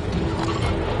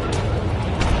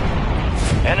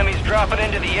 Enemies dropping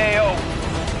into the AO.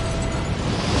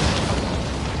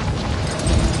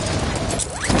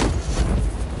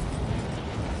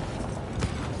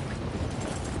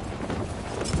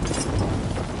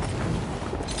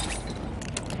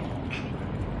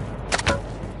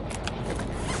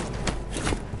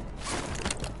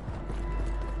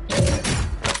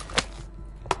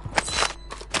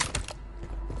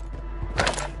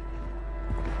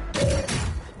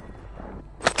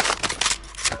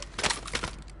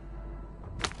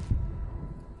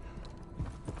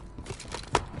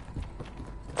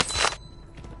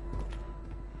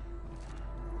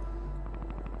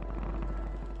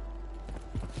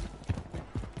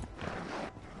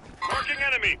 Marking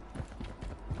enemy.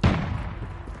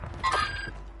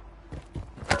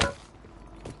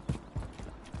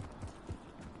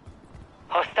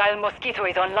 Hostile Mosquito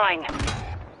is online.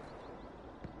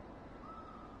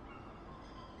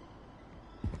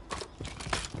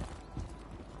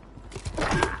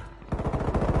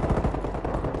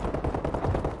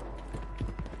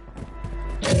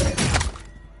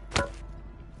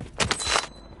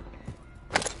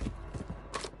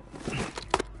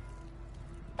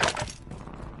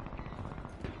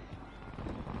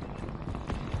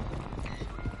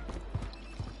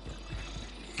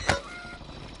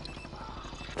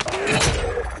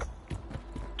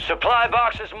 Supply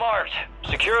boxes marked.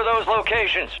 Secure those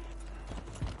locations.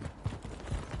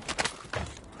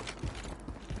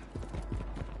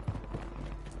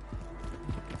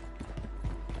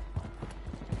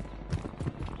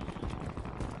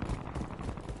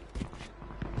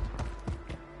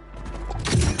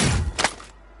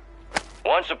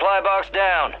 One supply box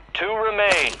down. 2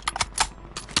 remain.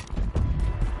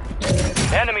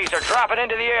 Enemies are dropping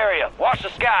into the area. Watch the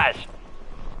skies.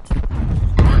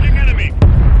 Marking enemy.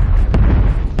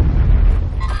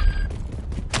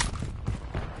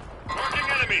 Marking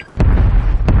enemy.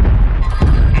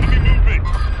 Enemy moving.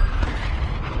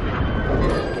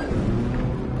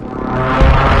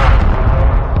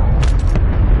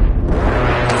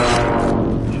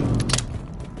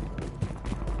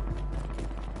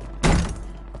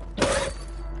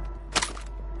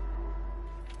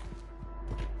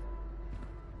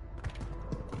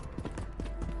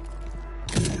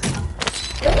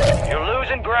 You're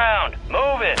losing ground.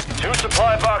 Move it. 2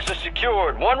 supply boxes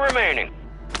secured. 1 remaining.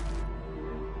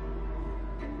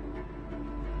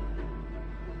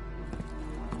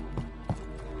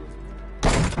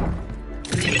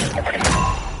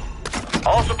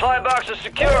 All supply boxes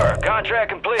secure. Contract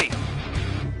complete.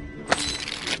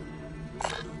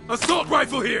 Assault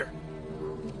rifle here.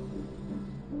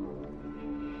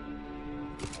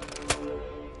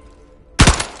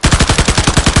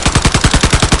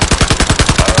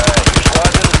 Alright, your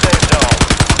squad's in the safe zone.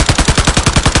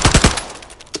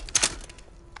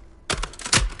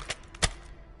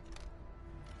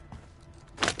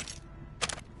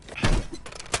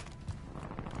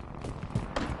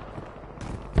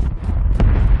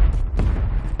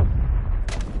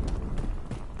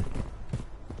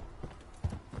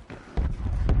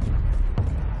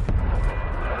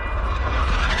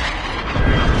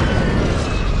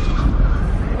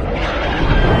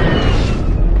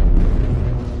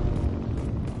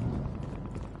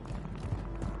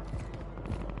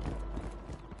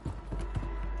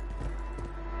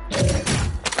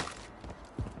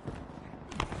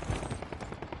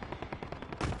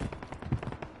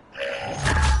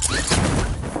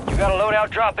 You got a loadout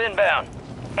drop inbound.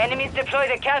 Enemies deploy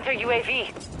the counter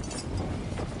UAV.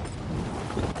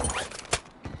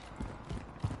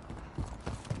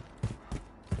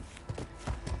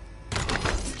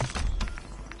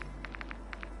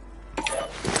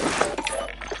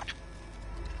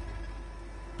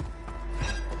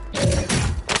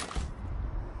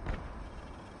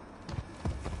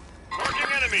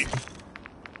 Marking enemy.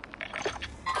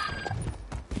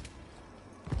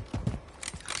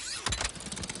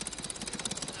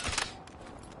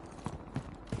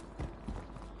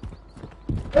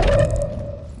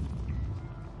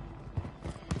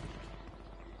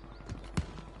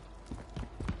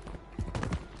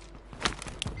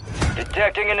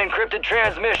 Detecting an encrypted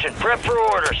transmission. Prep for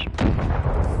orders.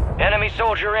 Enemy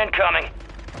soldier incoming.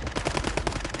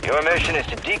 Your mission is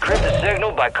to decrypt the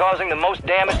signal by causing the most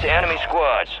damage to enemy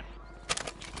squads.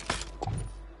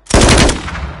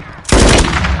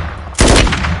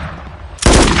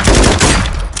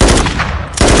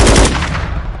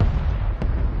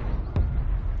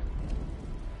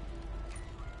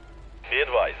 Be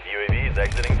advised, UAV is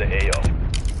exiting the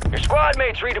AO. Your squad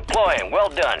mates redeploying. Well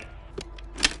done.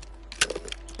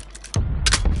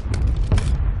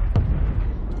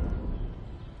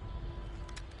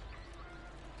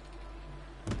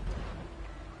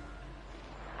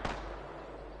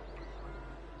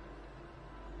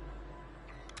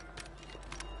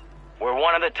 We're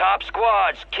one of the top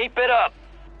squads. Keep it up.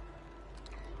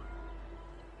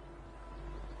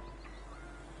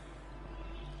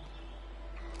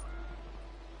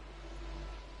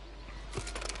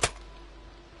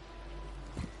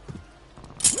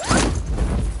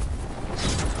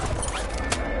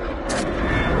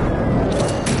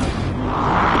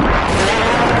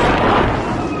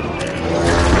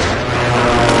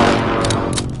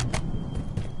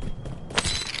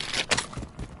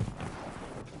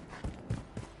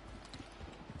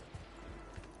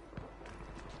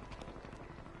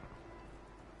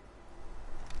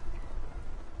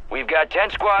 We've got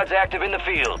 10 squads active in the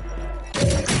field.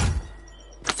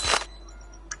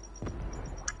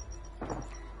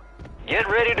 Get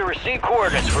ready to receive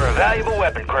coordinates for a valuable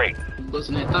weapon crate.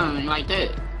 Listen to that thing like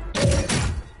that.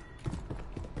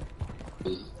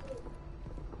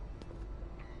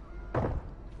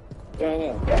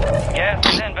 Gas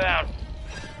is inbound.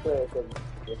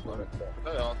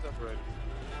 All separated.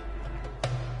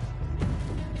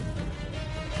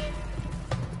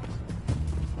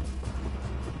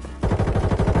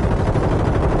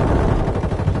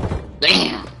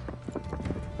 Damn.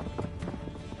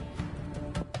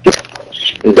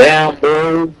 Down,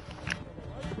 bro.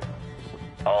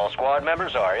 All squad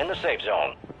members are in the safe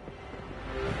zone.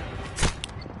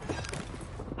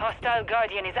 Hostile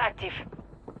Guardian is active.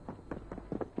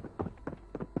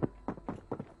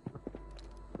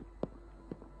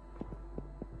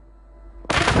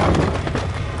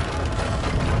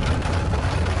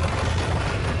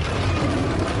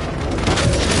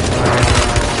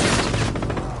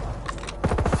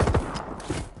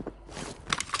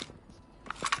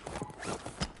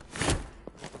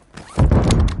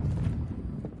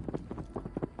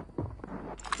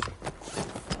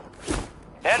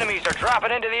 Enemies are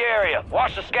dropping into the area.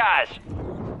 Watch the skies.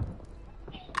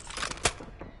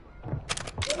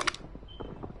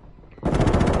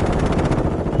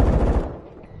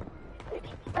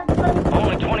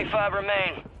 Only 25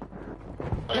 remain.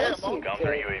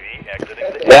 Counter UAV exiting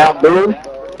the Down, bro.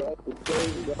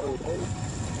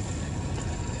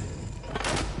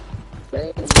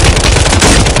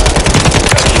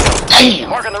 Damn.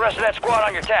 Marking the rest of that squad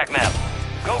on your TAC map.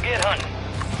 Go get hunting.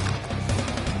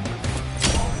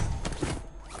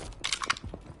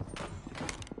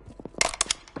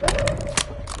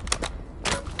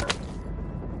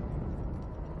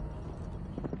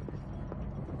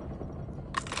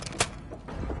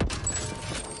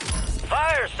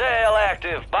 Fire sale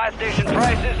active. Buy station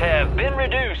prices have been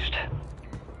reduced.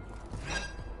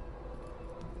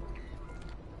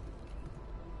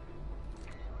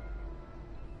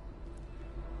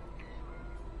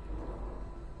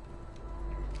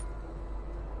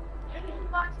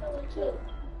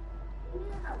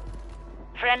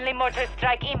 Friendly mortar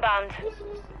strike inbound.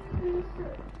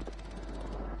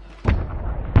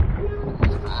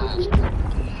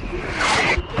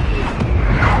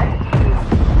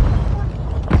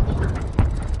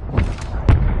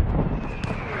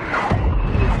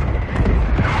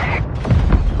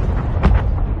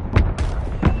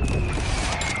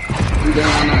 You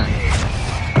down now?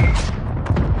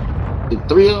 The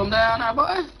three of them down now,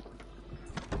 boy?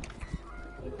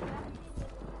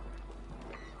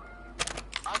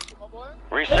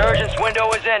 Resurgence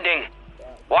window is ending.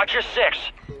 Watch your six.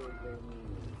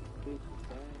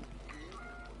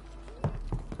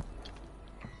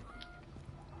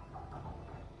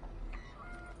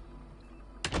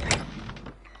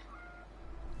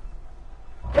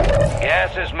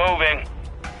 Gas is moving.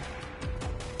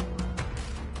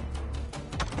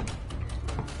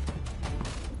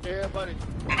 Yeah, buddy.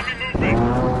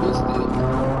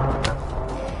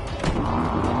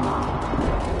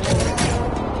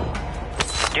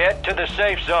 Get to the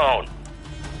safe zone.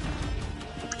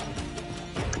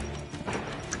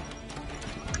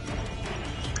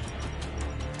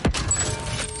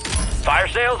 Fire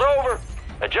sale's over.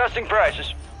 Adjusting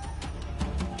prices.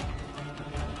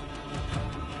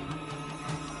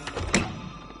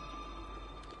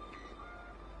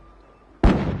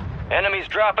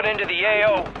 dropping into the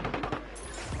AO.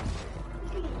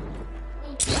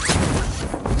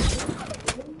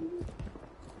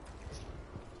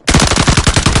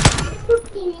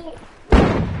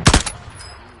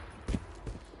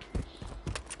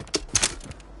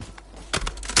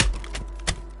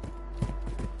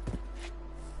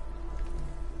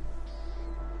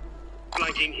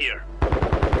 Flanking here.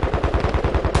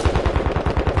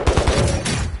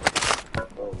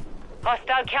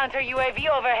 Hostile counter UAV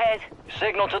overhead.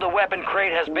 Signal to the weapon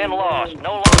crate has been lost.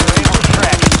 No longer able to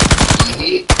track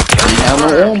it.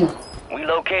 We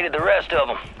located the rest of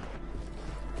them.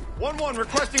 1-1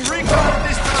 requesting recon at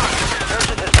this time.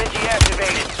 Surgeon has been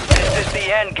deactivated. This is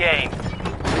the end game.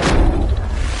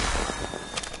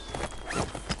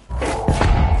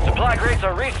 Supply crates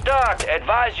are restocked.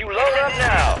 Advise you load up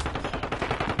now.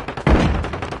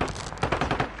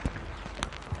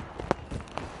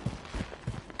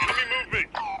 Enemy movement.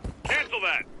 Cancel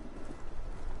that.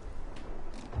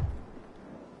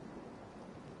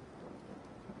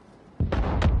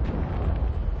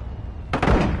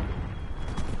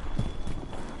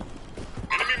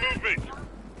 Enemy movement.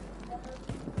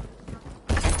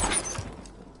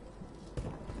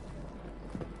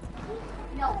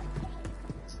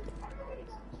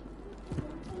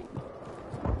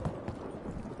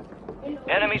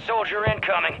 Enemy soldier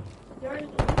incoming.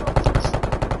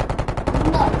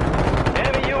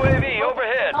 Enemy UAV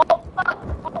overhead.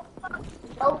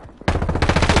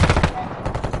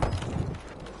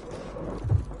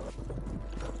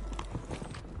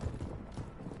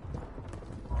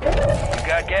 We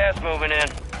got gas moving in.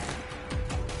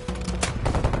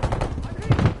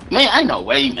 Man, ain't no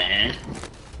way, man.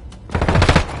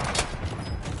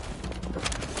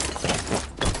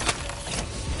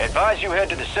 Advise you head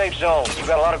to the safe zone. You've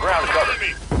got a lot of ground to cover.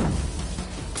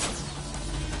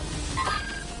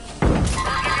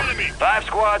 Enemy. 5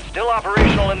 squads still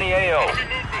operational in the AO.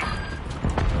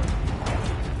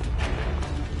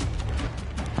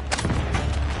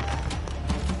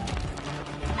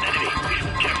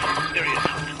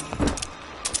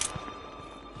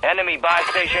 Enemy buy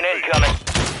station incoming.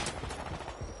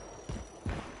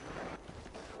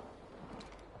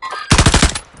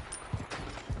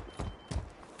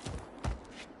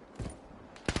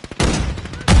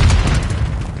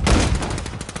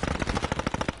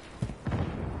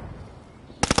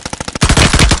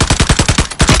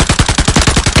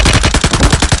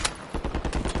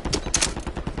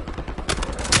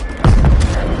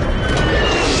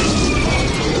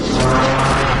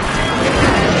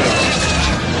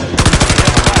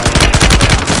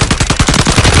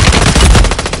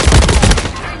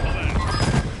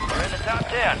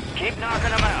 Keep knocking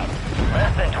them out.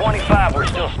 Less than 25 were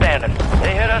still standing.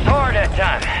 They hit us hard that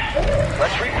time.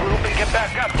 Let's regroup and get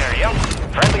back up there, yo.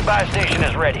 Friendly buy station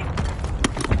is ready.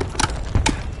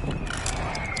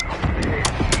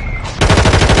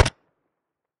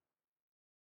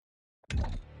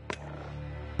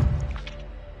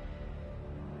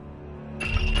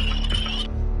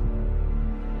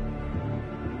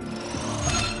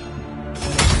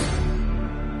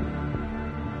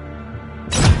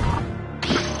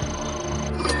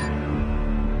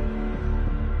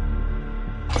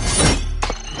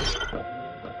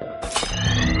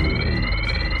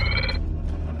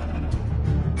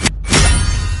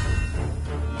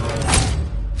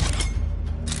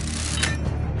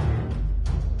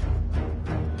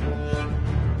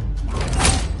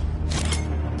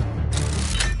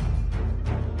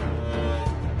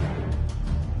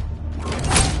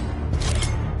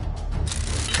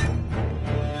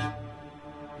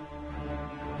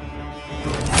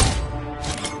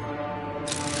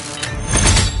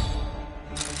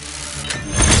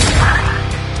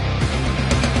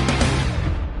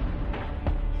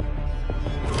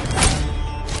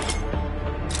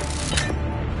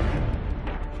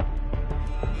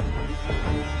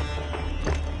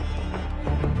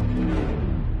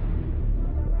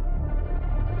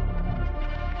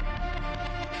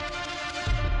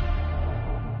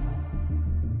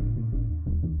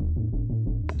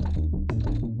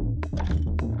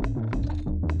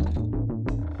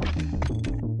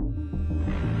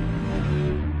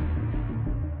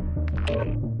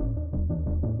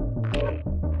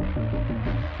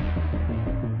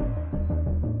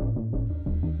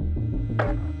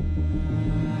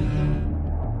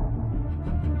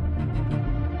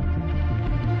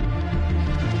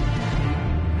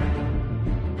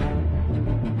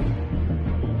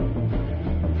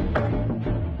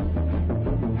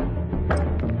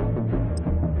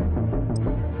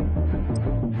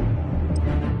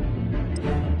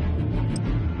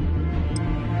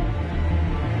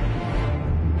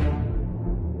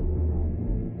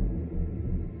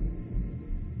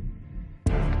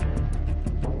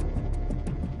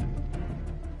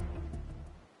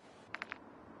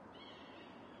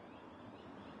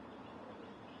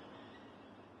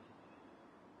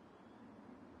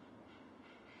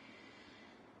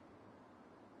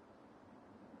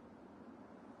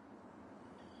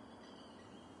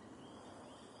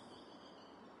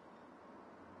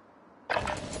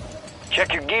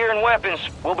 Check your gear and weapons.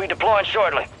 We'll be deploying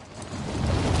shortly.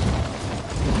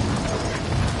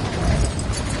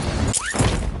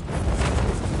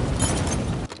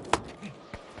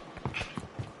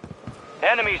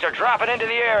 Enemies are dropping into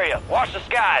the area. Watch the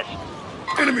skies.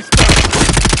 Enemy spotted!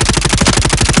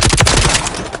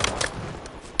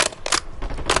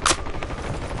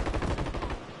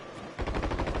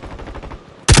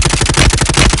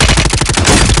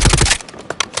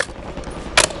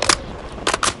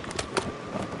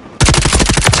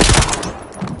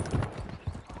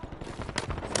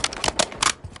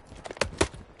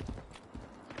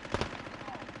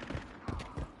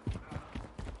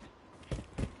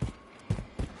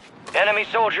 Enemy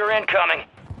soldier incoming.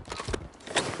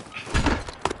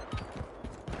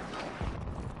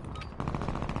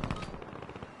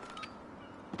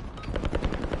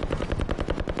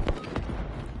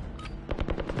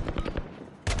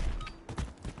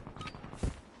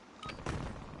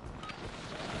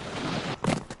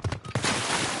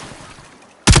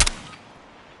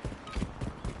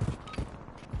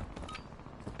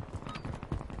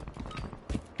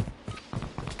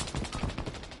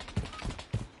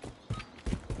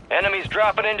 Enemies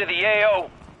dropping into the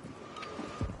AO.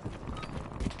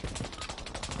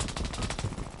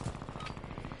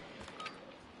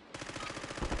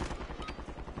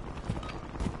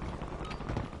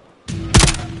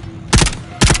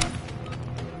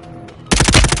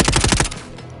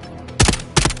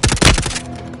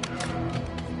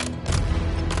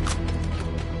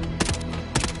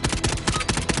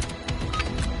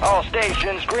 All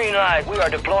stations, green light. We are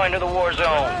deploying to the war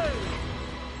zone.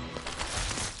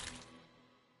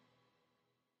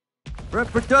 Prep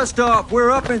for dust off.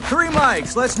 We're up in 3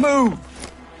 mics. Let's move.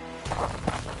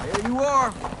 There you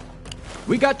are.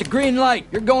 We got the green light.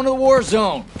 You're going to the war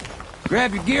zone.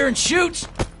 Grab your gear and shoot.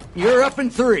 You're up in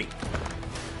 3.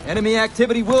 Enemy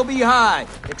activity will be high.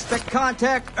 Expect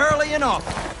contact early and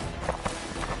often.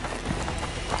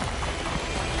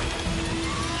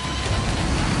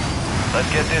 Let's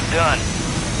get this done.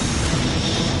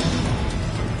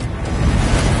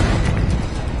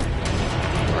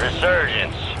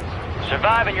 Resurgence.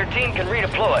 Survive and your team can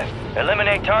redeploy.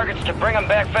 Eliminate targets to bring them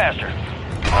back faster.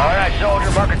 All right,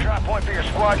 soldier, mark a drop point for your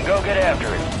squad and go get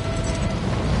after it.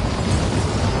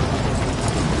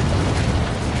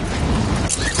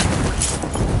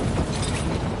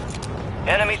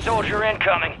 Enemy soldier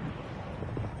incoming.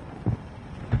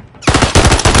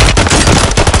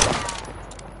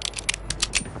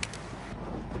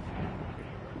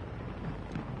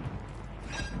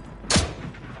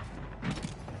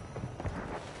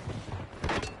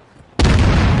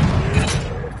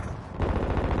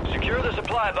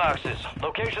 Supply boxes.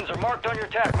 Locations are marked on your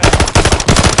TAC map.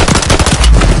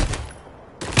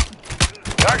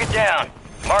 Target down.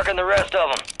 Marking the rest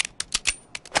of them.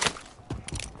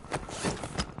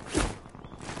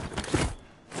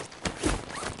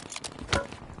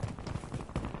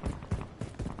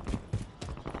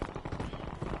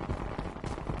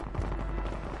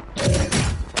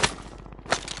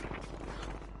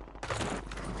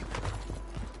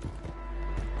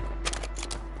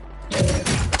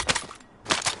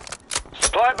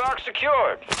 Supply box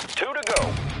secured. 2 to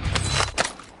go.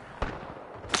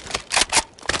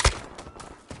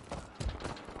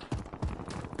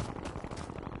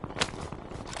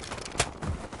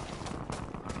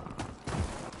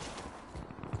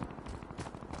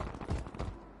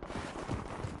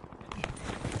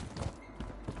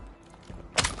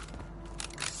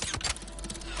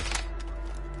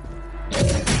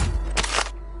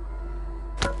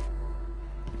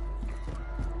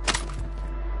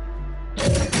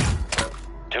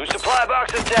 Supply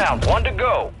boxes down. 1 to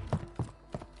go.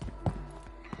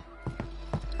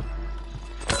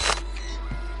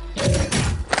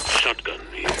 Shotgun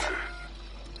here.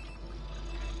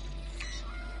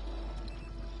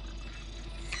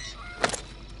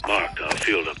 Marked our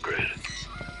field upgrade.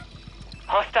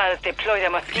 Hostiles deploy the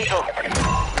Mosquito.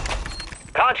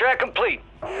 Contract complete.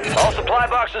 All supply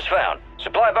boxes found.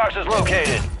 Supply boxes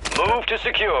located. Move to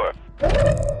secure.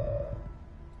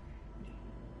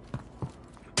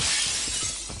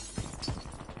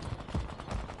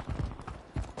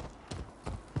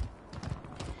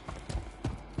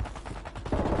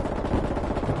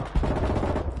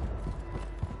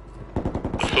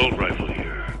 Assault rifle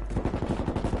here.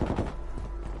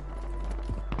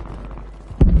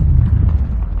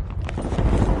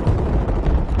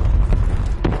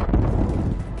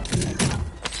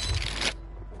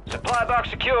 Supply box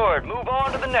secured. Move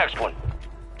on to the next one.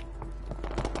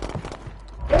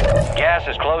 Gas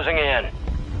is closing in.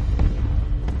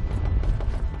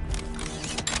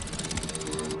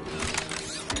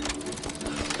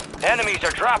 Enemies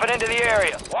are dropping into the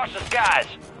area. Watch the skies.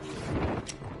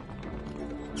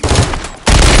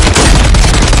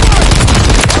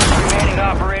 Remaining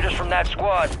operators from that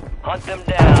squad. Hunt them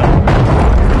down.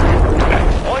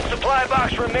 One supply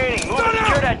box remaining. Move and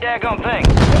secure that daggone thing.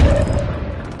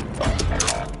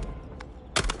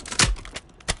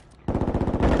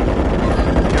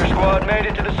 Your squad made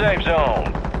it to the safe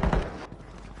zone.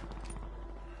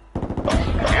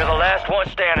 You're the last one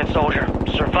standing, soldier.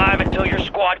 Survive until your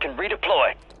squad can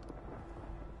redeploy.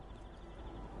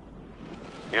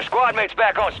 Your squad mate's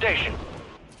back on station.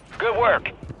 Good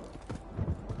work.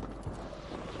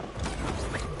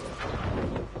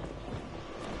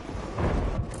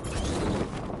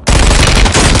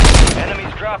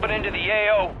 Enemies dropping into the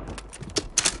AO.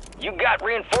 You got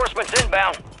reinforcements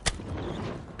inbound.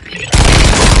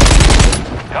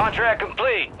 Contract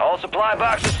complete. All supply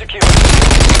boxes secure.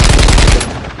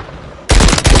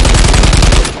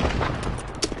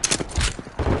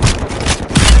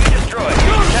 Destroyed.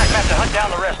 Attack map to hunt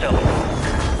down the rest of them.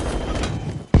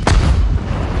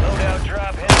 Loadout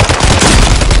drop hit.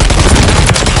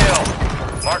 Kill.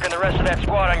 Marking the rest of that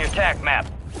squad on your attack map.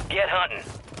 Get hunting.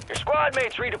 Your squad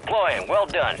mates redeploying. Well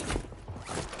done.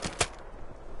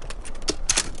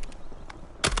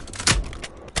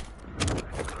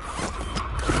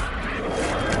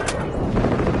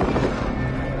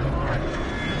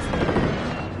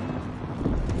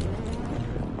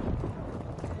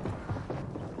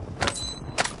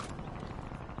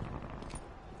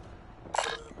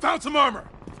 Found some armor!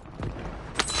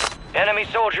 Enemy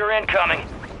soldier incoming.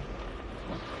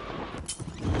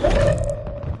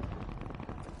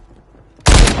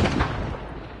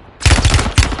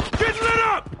 Get lit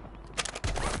up!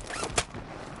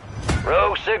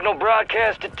 Rogue signal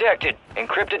broadcast detected.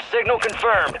 Encrypted signal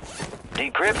confirmed.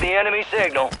 Decrypt the enemy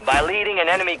signal by leading an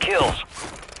enemy kills.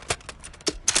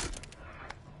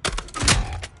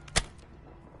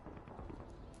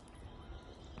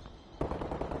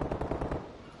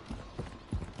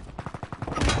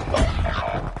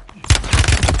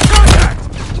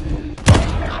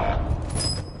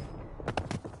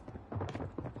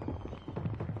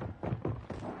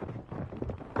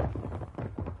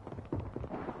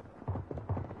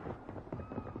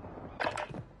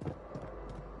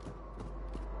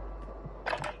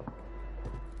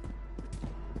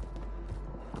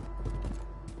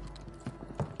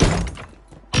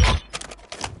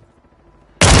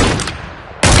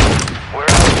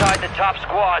 The top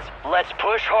squads, let's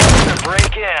push hard to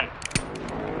break in.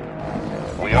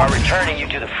 We are returning you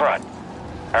to the front.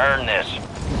 Earn this.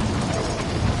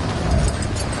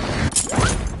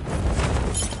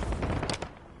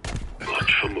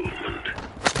 Watch for movement.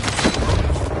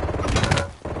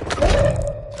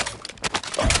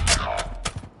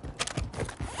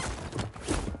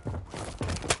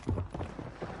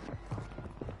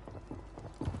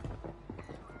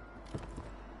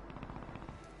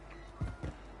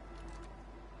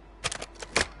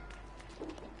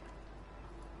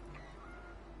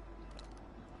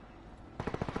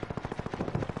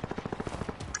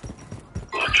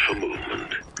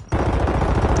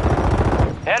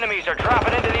 Enemies are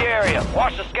dropping into the area.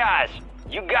 Watch the skies.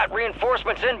 You got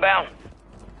reinforcements inbound.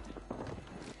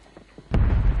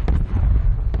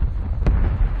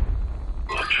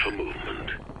 Watch for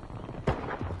movement.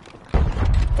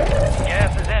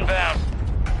 Gas is inbound.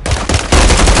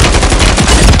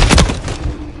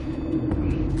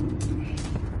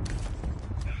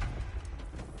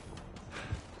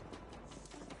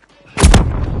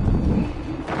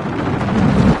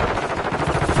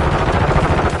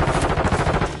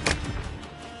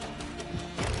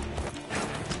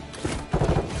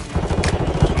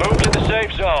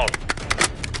 Safe zone.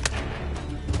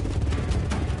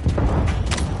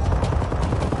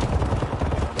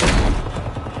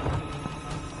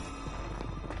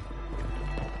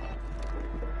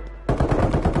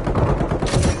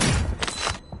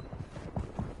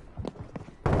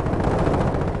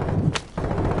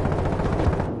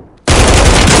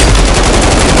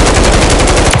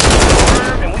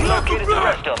 And we located the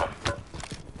rest of them.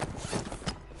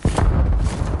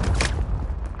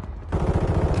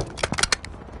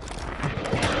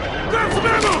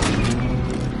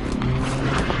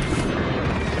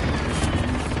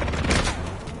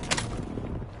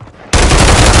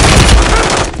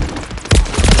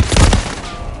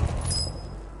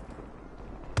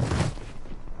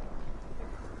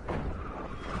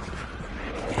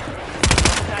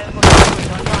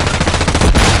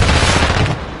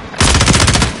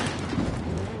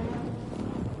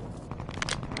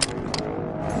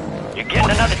 You're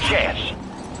getting another chance.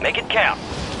 Make it count.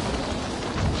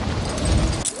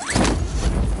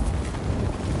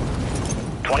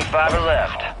 25 are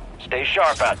left. Stay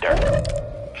sharp out there.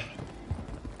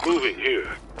 Moving here.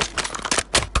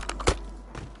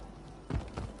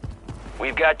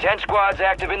 We've got 10 squads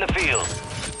active in the field.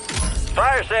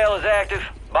 Fire sale is active.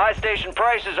 Buy station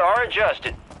prices are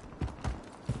adjusted.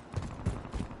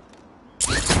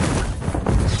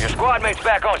 Your squad mate's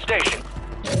back on station.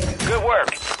 Good work.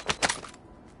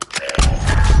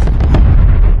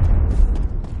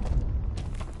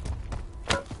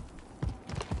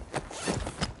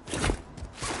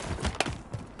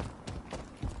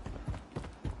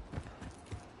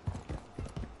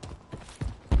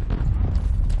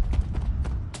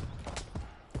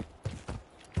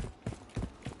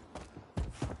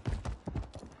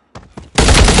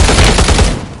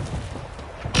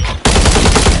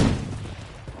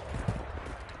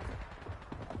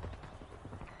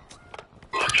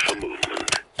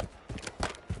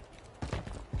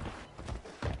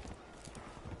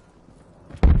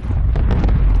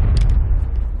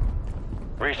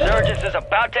 Resurgence is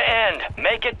about to end.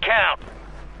 Make it count.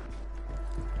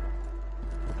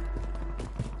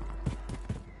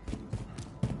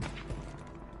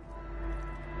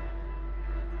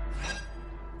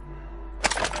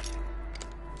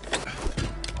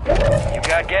 You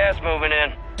got gas moving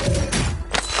in.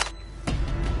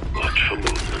 Watch for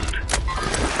movement.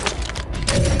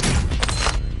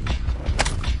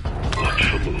 Watch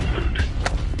for movement.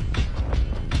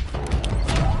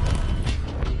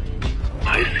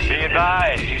 Be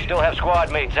advised, you still have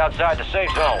squad mates outside the safe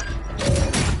zone.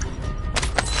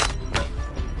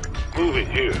 Moving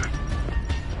here.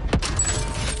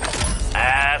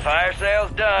 Fire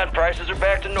sale's done. Prices are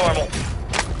back to normal.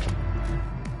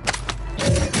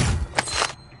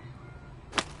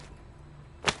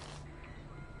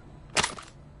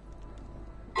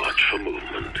 Watch for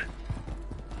movement.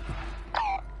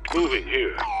 Moving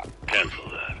here. Cancel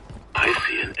that. I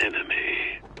see an enemy.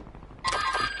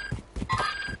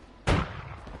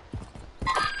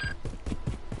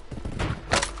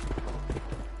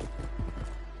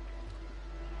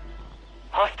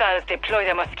 Hostiles deploy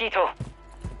the Mosquito.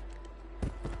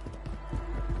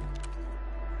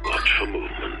 Watch for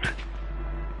movement.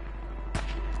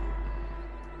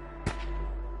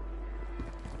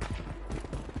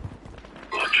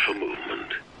 Watch for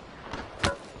movement.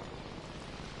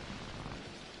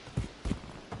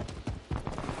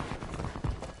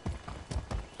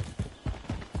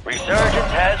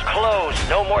 Resurgence has closed.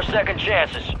 No more second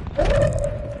chances.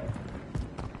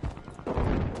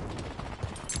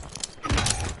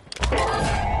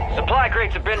 Supply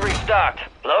crates have been restocked.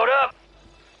 Load up.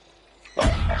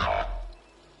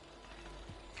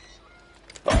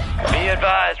 Be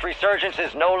advised, Resurgence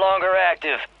is no longer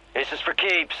active. This is for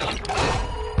keeps. This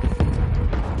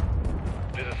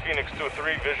is Phoenix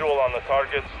 2-3, visual on the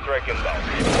target, strike inbound.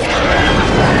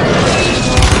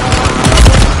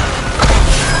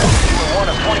 One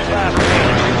of 25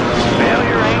 remaining.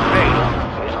 Failure ain't fatal.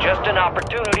 It's just an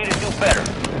opportunity to do better.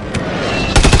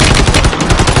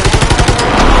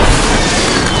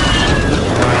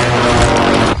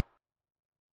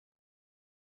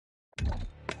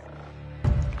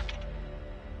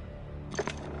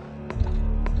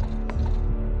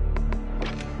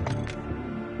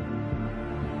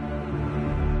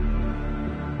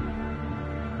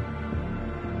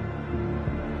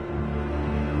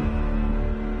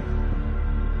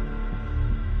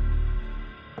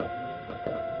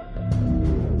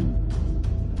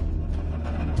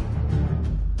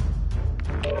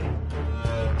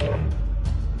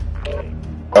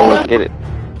 Oh, let's get it.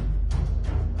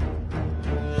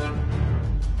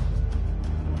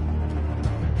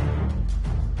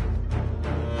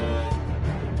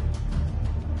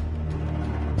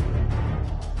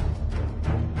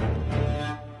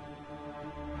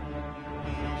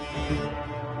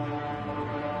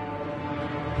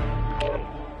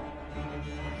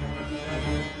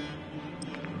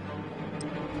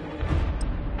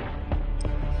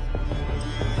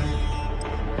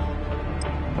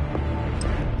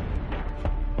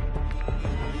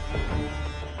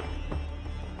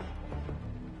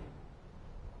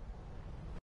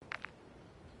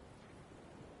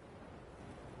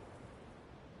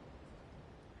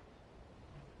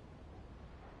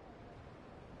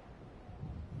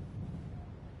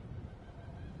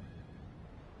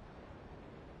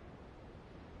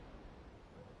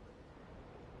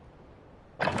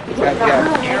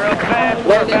 Hero fast,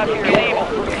 we're about to get able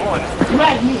for deployment.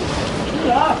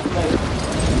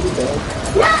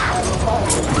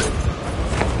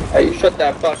 Hey, you shut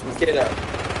that fucking kid up.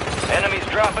 Enemies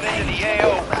dropping into the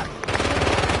AO.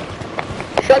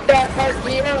 Shut that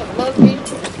fucking up, monkey.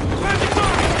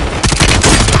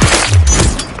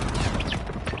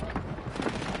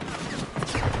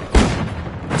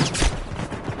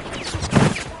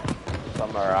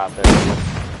 dropping.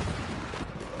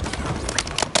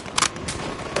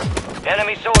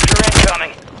 Enemy soldier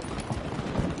incoming.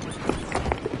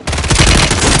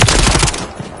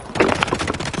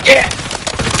 Yeah.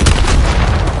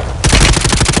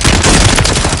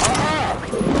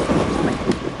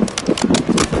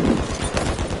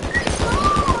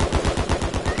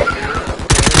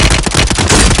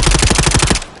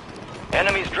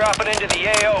 Enemies dropping into the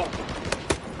AO.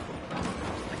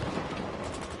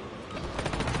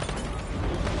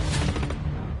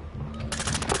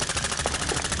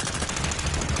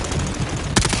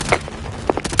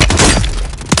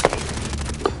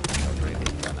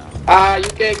 Ah, you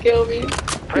can't kill me. You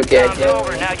Prep can't time's kill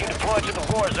over. me. Now you deploy to the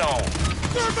war zone.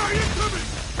 Thermite incoming!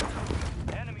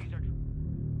 Enemies are...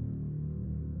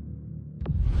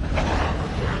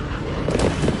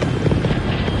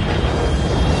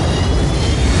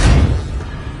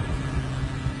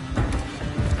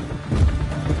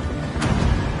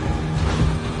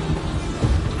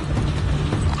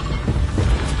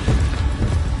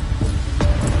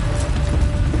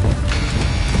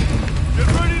 Get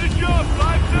ready to jump!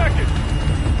 5 seconds!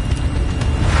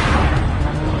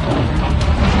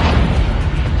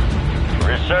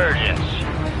 Resurgence.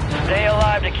 Stay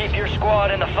alive to keep your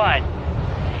squad in the fight.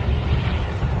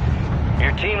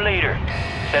 Your team leader.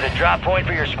 Set a drop point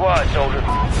for your squad, soldier.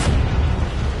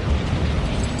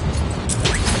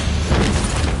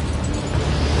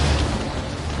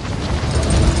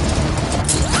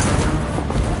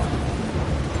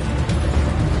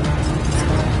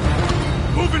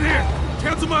 Moving here!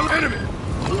 Cancel my enemy!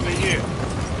 Moving here.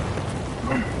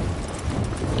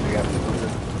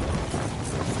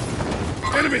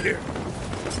 Enemy here!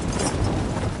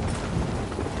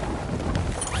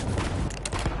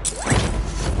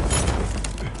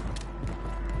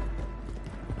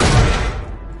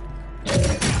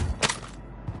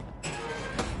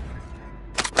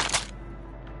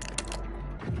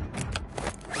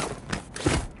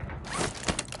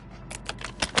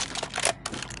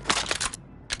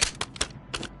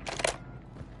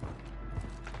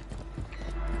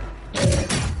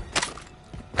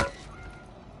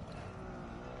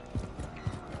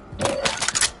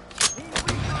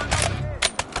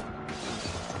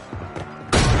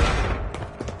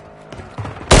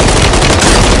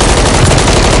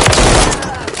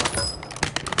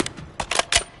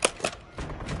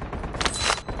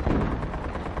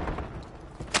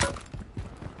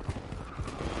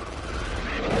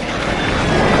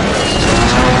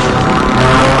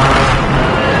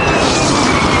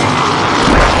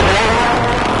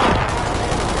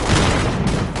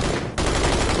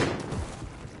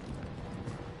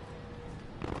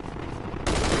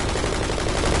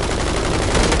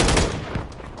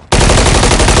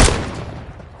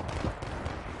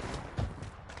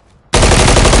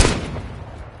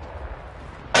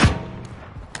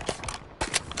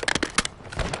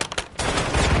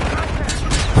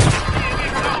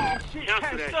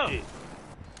 Cancel that shit.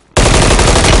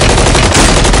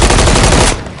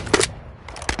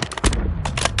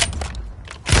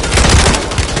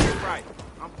 Right.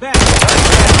 I'm back.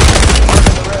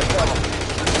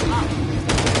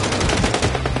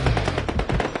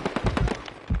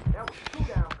 That was too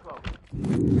down close.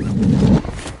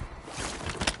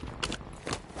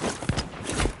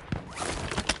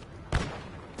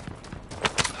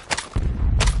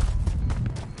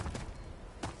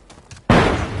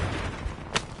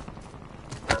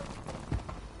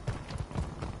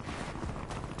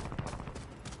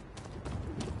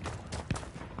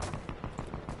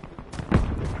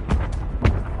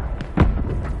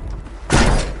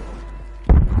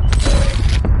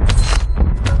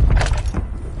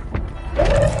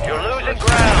 You're losing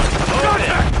ground. Move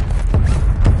it.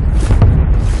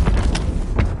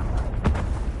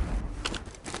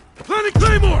 Planting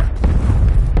Claymore!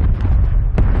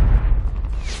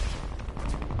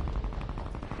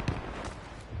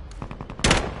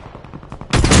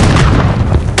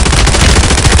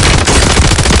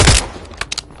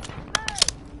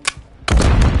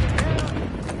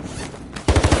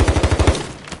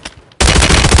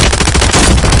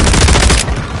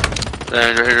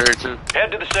 Head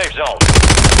to the safe zone.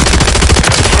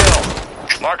 Kill.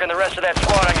 Marking the rest of that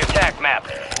squad on your TAC map.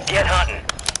 Get hunting.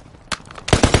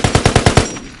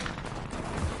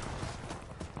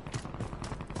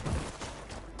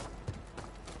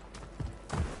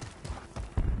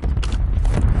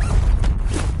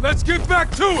 Let's get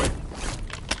back to it!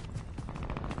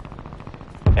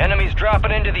 Enemies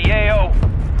dropping into the AO.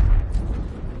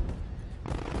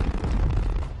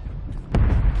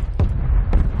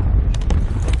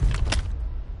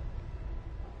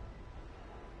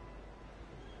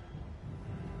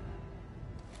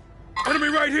 Enemy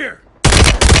right here!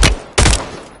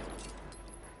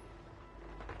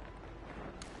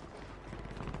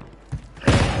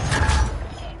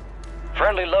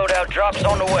 Friendly loadout drops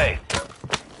on the way.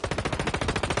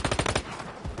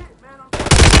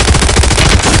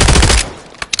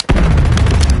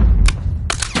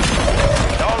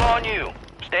 It's all on you.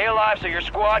 Stay alive so your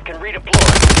squad can redeploy.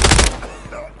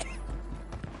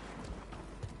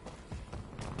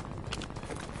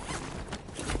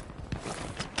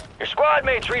 Your squad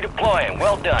mates redeploying.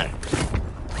 Well done.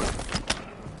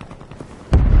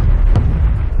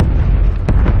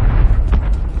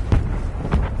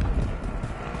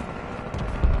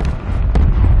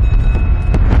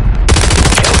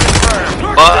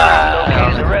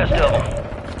 Locate the rest of them.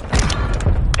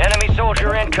 Enemy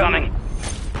soldier incoming.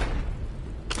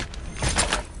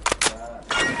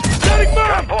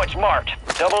 Drop points marked.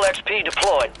 Double XP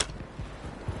deployed.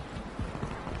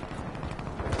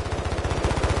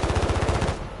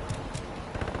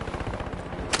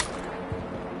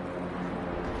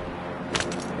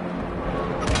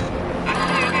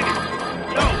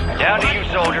 Down to you,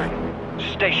 soldier.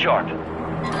 Stay sharp.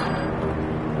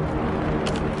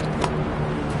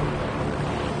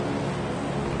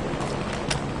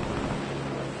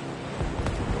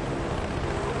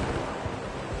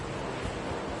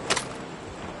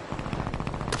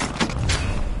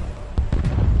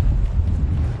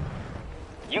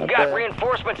 You got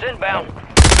reinforcements inbound.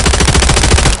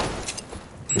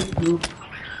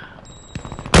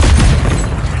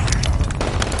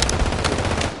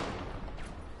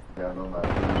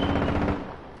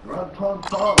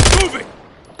 Moving!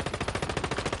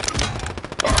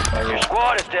 Your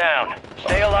squad is down.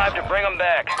 Stay alive to bring them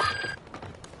back.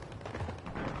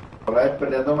 Vai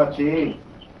perdendo machine.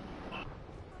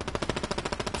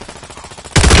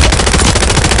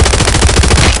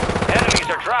 Enemies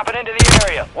are dropping into the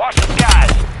area. Watch the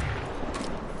skies.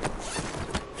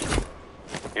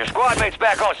 Your squad mate's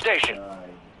back on station.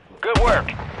 Good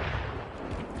work.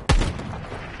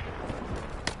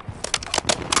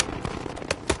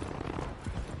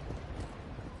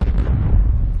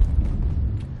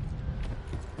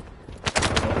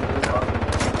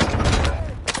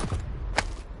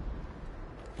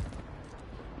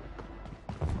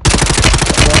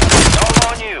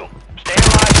 You. Stay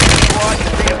alive so your squad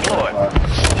can redeploy.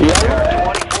 There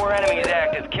are 24 enemies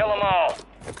active. Kill them all.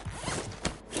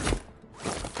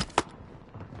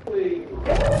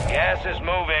 Gas is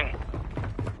moving.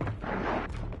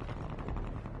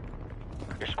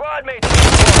 Your squad mates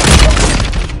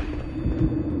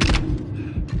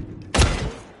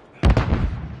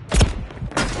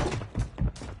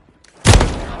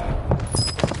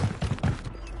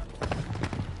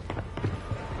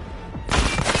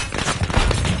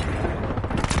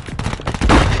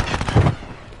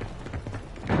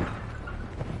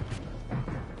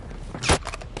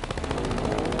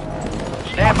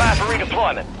stand by for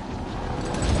redeployment.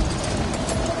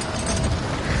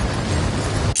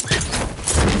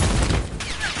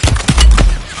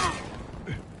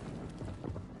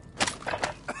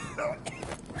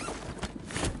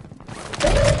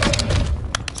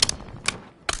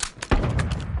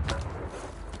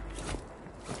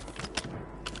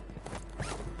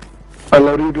 A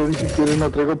la orilla, ni siquiera no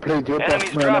traigo play, yo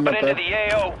Enemies me van a dropping into matar. the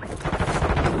AO.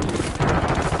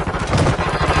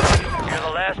 You're the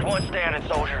last one standing,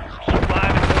 soldier.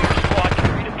 Survive until your squad can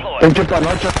redeploy. Pinche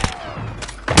panocha.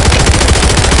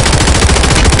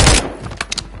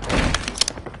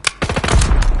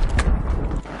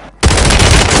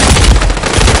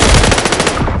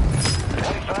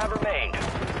 Remained.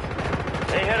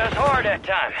 They hit us hard that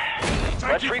time.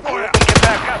 Let's regroup and get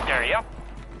back up there, yep.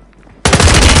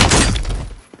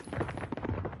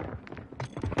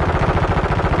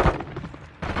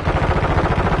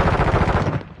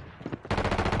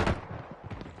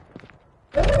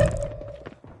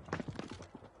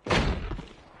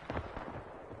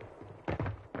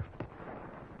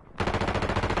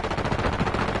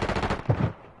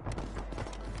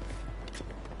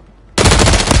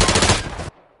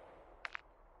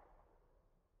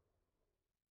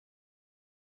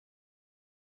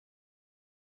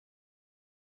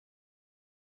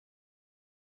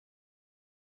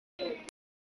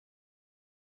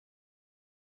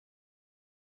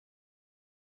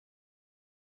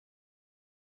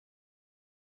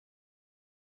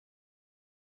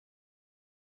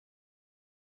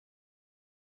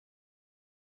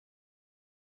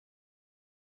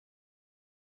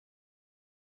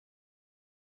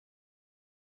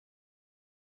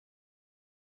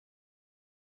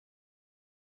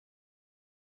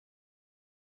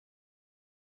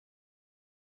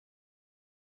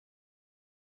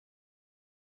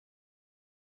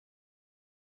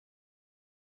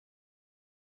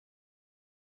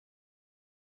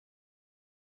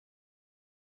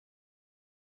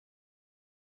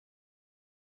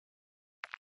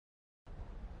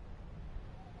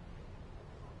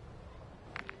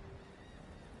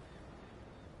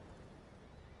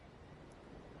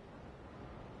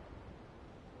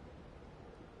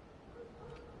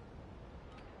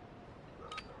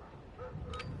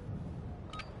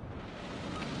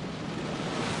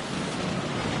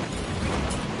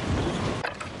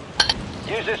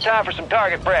 Use this time for some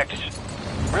target practice.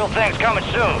 Real thing's coming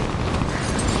soon.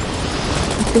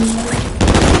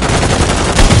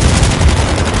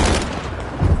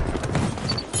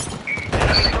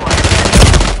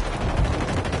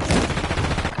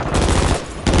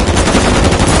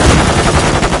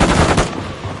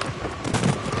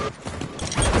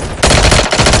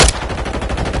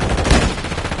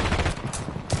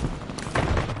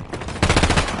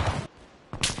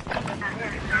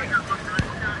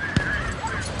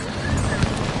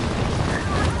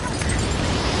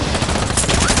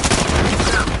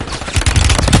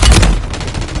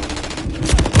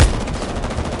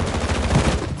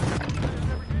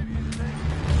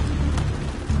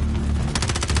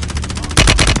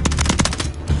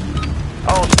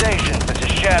 All stations, this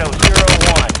is Shadow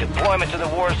 01. Deployment to the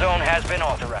war zone has been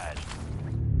authorized.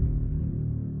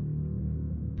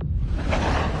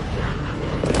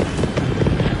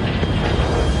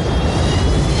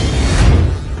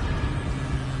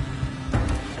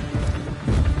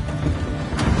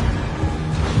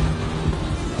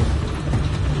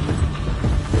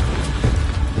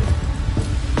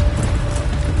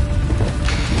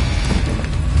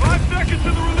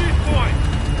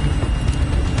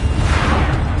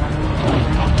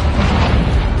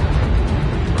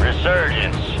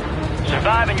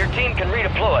 Survive and your team can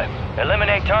redeploy.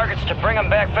 Eliminate targets to bring them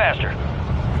back faster.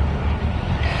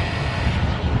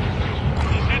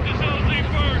 Hit the LZ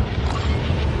first!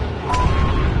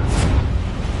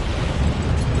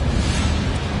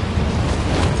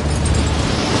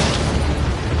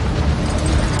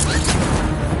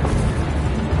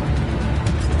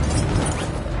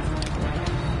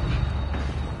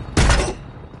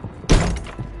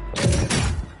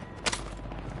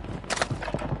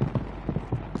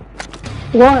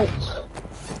 What?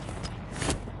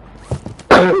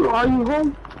 Are you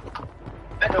home?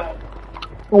 I don't.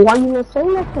 Well, why you not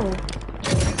saying nothing?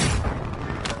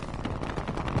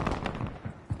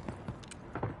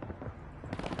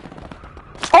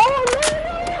 Oh no!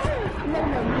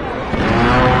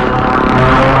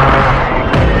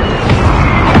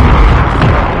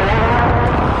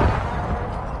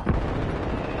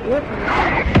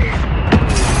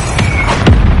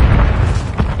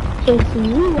 It's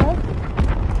you,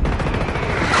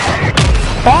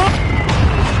 what?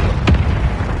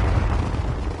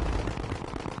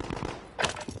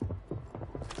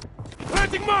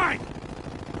 Planting mine!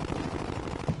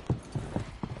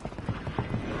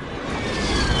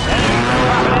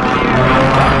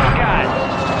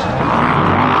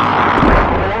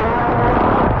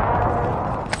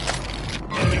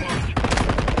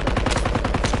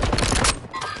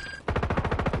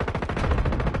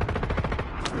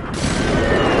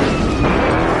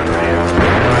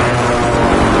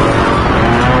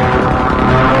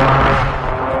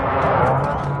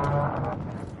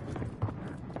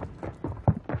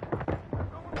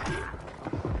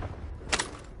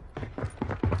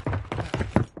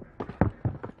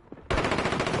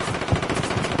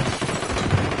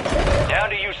 Down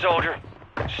to you, soldier.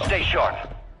 Stay sharp.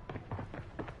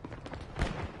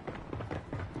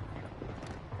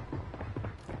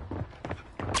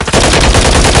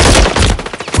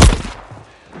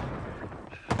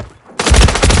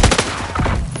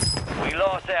 We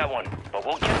lost that one, but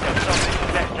we'll get them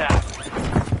something next time.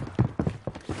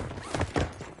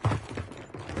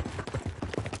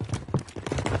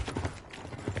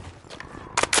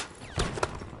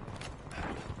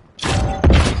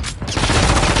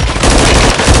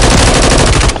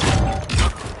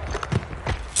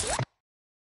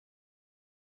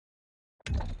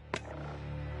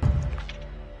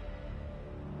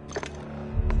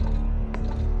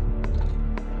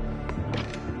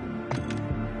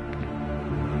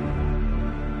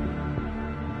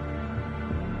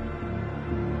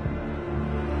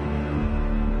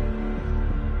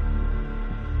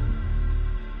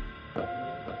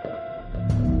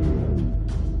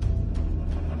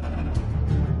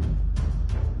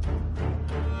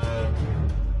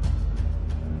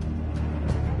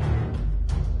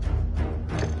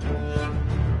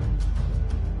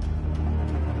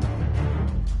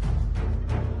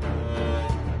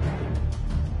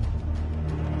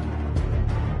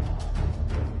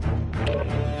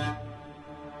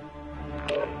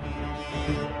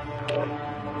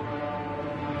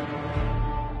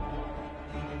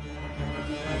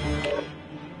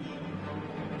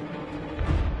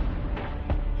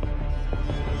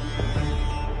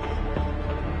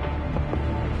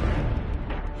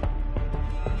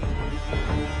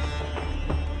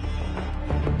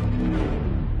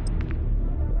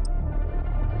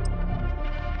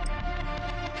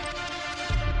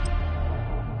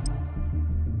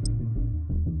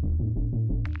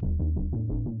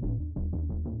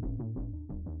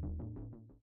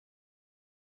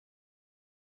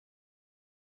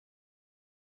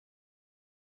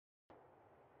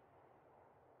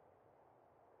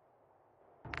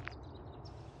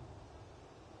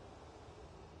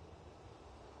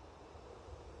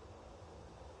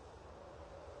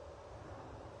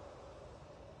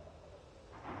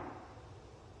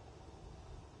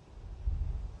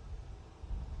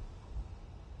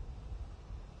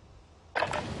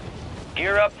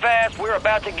 Gear up fast, we're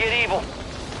about to get evil.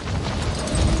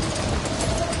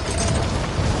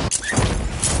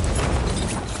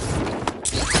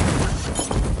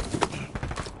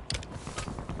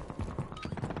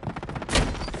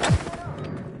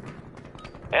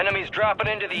 Enemies dropping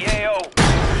into the AO.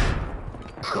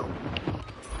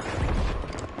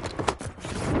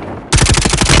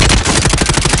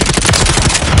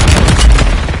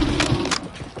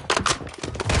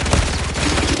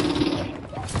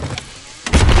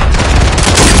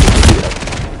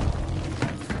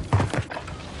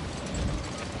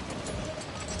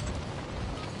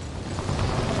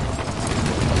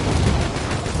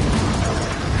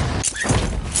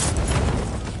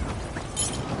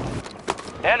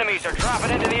 Enemies are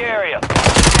dropping into the area.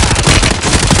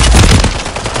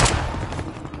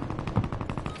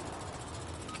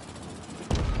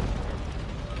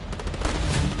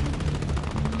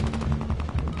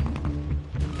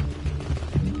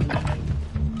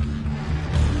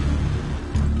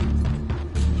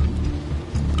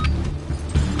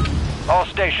 All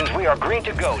stations, we are green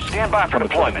to go. Stand by for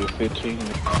deployment.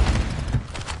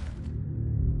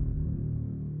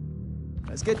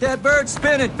 Let's get that bird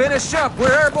spinning. Finish up.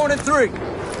 We're airborne in 3. There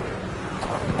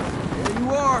you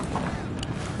are.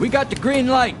 We got the green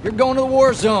light. You're going to the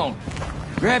war zone.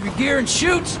 Grab your gear and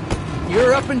shoot.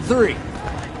 You're up in 3.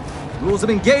 Rules of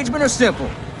engagement are simple.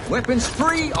 Weapons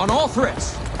free on all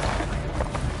threats.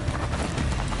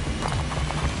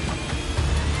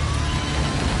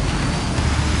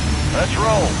 Let's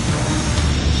roll.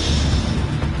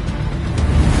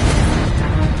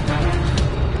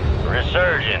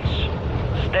 Resurgence.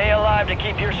 Stay alive to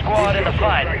keep your squad in the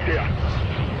fight.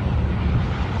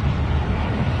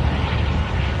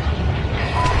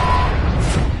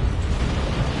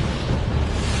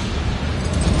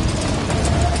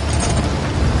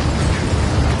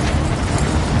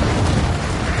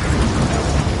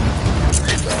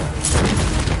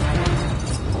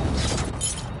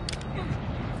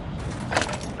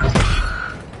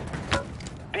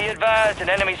 Be advised, an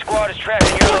enemy squad is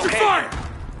tracking your location.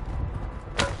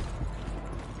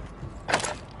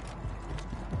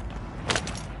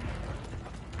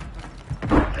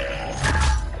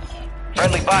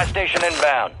 Friendly buy station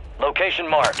inbound. Location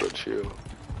marked.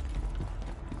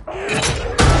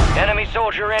 Enemy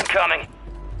soldier incoming.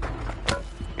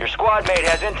 Your squad mate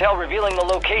has intel revealing the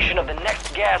location of the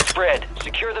next gas spread.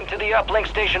 Secure them to the uplink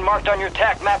station marked on your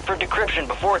TAC map for decryption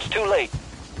before it's too late.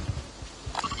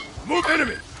 Move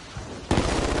enemy!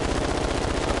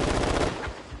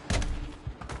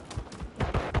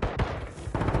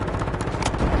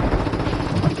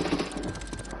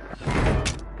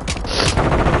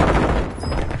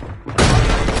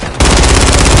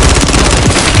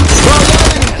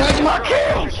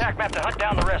 TAC map to hunt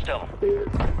down the rest of them.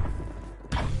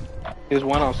 There's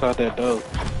one outside that door.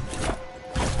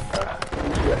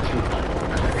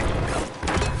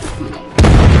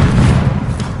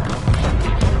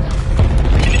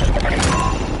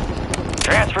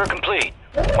 Transfer complete.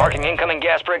 Marking incoming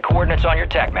gas spread coordinates on your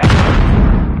TAC map.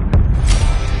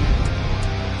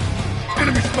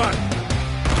 Enemy spotted!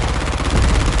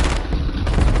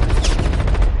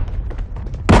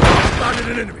 Spotted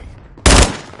an enemy.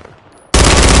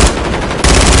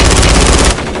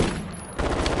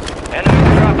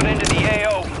 Enemies dropping into the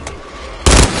AO.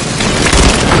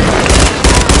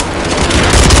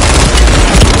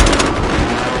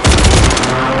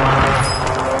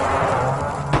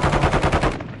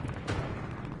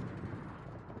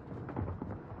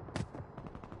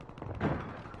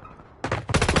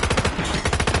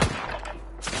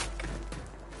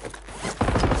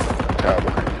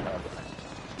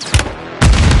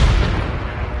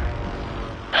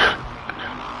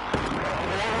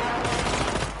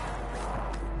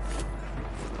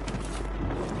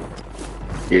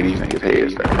 Yeah, these niggas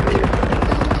heads back.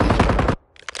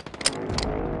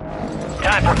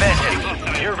 Time for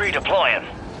vengeance. You're redeploying.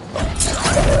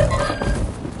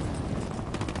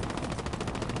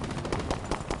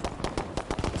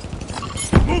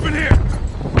 Moving here!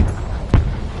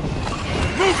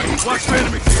 Moving! Watch for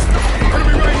enemies here!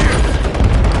 Enemy right here!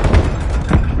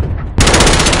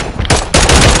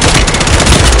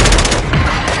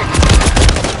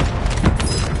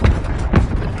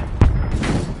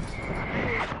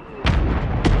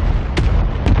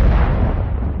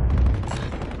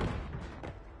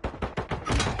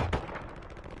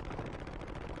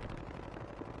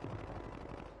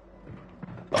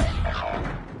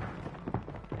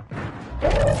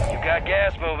 Got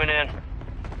gas moving in.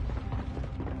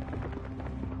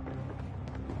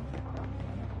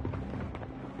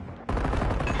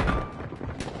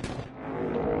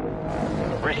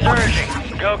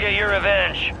 Resurging. Go get your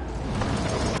revenge.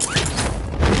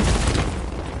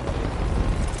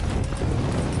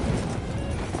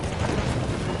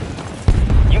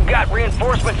 got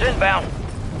reinforcements inbound.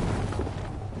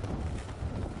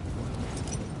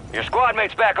 Your squad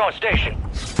mate's back on station.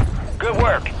 Good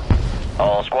work.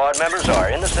 All squad members are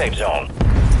in the safe zone.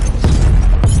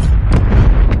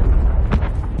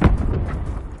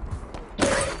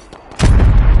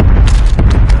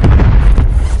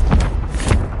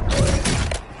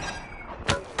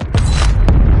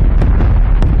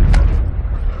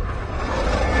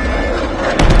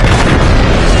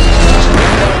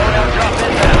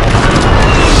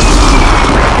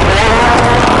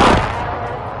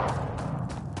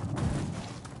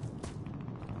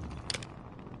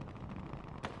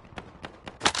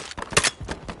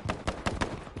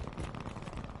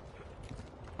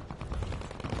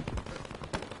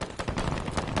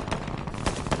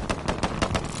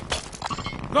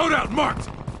 Loadout marked!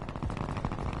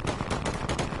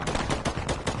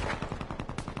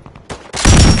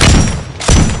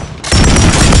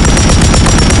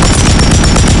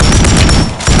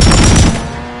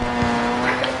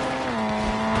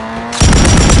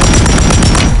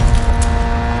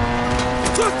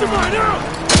 Cluster mine out!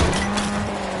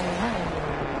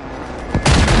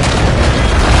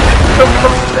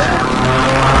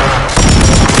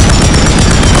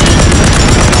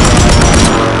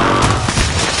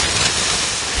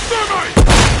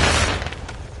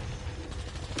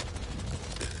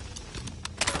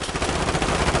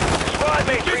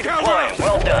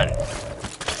 Well done.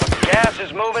 Gas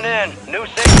is moving in. New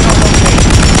safe zone location.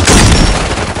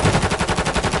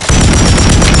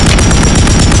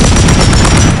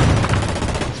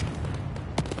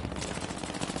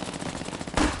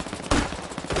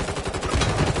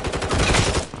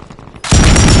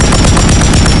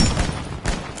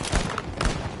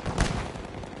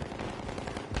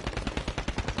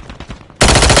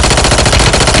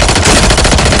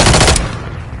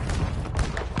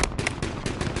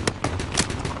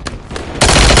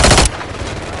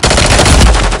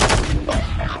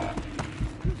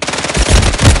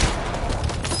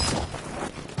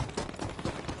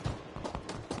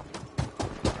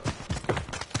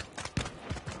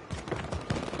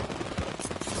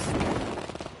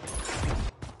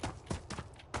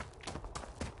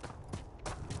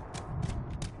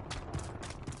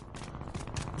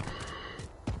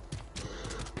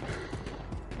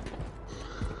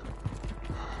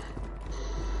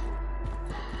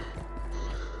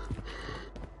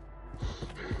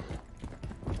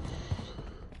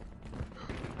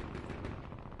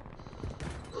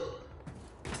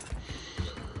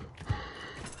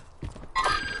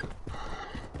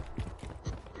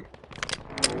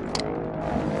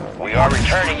 We are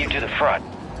returning you to the front.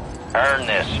 Earn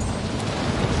this.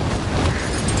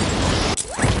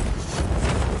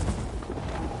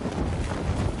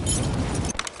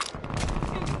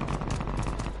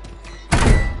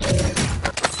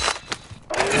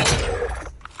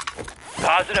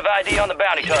 Positive ID on the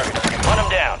bounty targets. Hunt them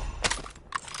down.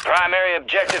 Primary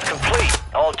objective complete.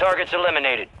 All targets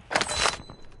eliminated.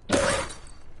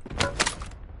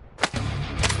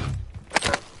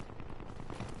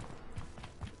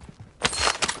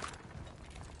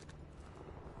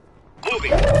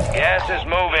 Moving. Gas is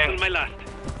moving. My last.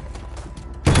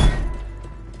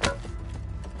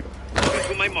 Moving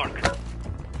to my mark.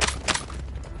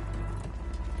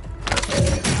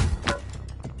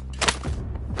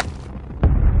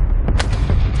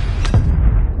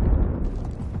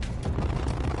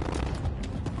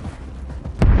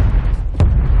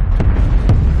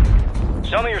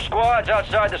 Some of your squad's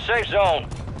outside the safe zone.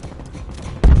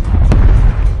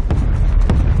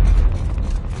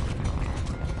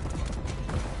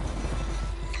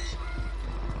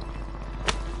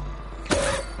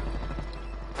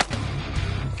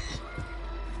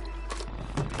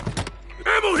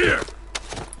 Ammo here!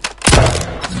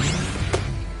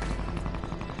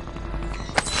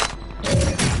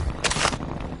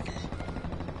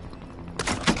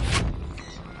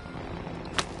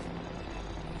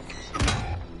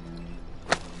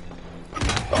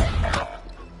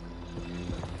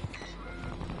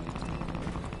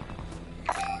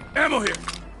 Ammo here!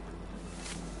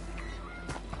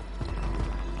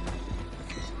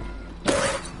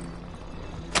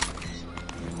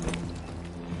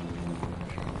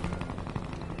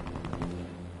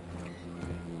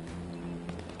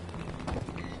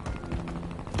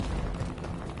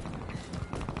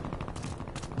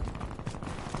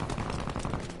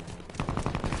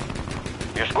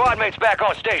 Your squad mate's back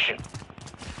on station.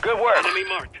 Good work. Enemy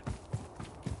marked.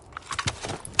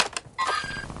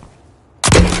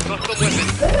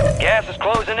 Gas is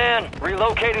closing in.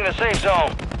 Relocating the safe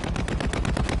zone.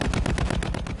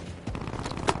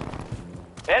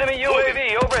 Enemy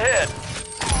UAV overhead.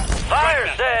 Fire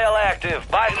sale active.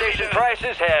 Buy station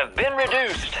prices have been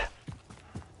reduced.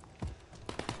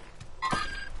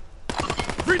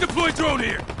 Redeploy drone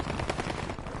here.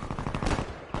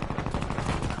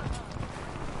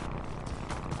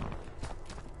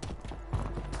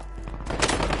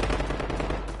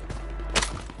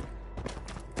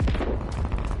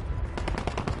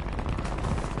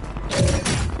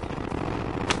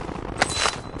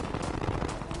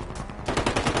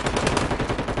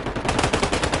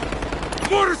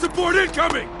 Mortar support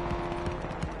incoming!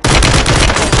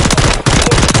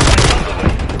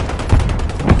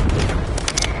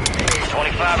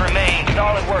 25 remain.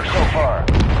 Solid work so far.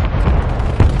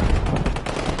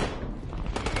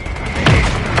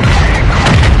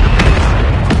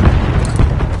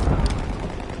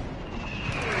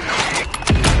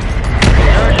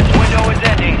 Resurgence window is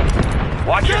ending.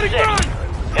 Watch your six.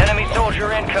 Enemy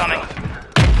soldier incoming.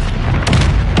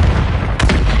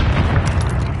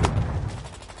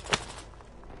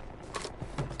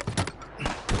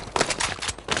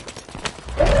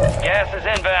 Gas is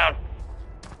inbound.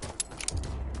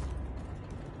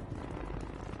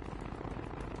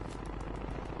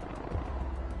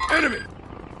 Enemy!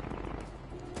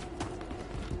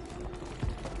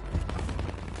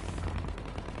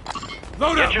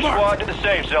 Load Get up, your Mark! squad to the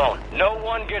safe zone. No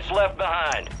one gets left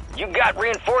behind. You got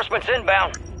reinforcements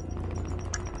inbound.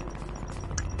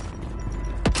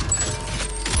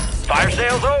 Fire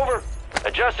sale's over.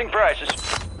 Adjusting prices.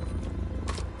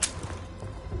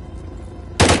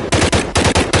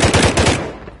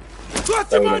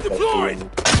 Cluster mine deployed!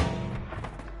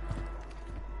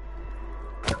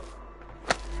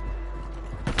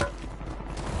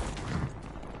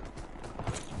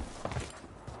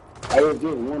 I was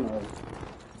getting one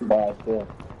of them by itself.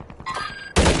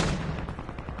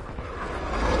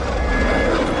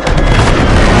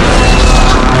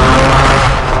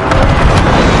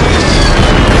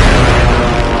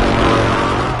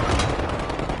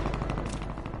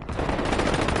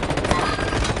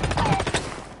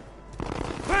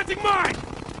 Planting mine!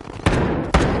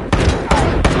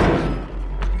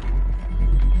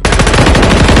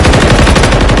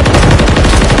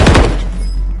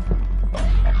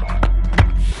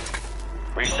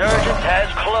 Resurgence has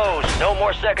closed. No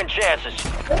more second chances.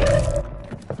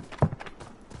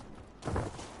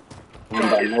 I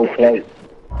got no place.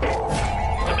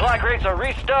 Supply crates are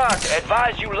restocked.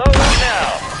 Advise you load up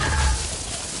now.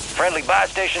 Friendly buy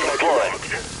station deployed.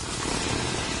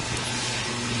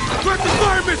 Collective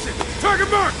fire mission! Target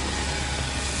mark!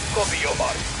 Copy your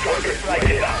mark. Target right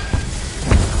here.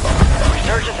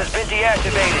 Resurgence has been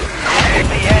deactivated. This is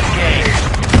the end game.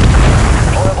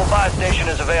 Deployable buy station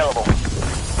is available.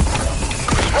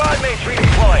 Squad mates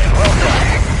redeploying. Well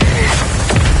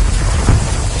done.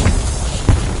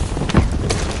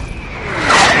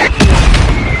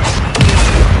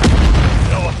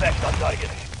 No effect on target.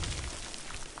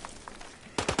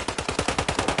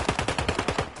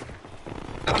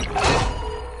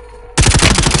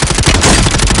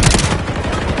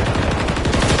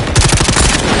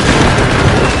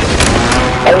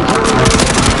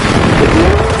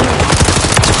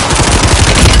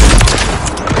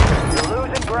 You're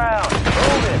losing ground.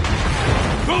 Move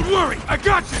it. Don't worry, I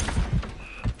got you!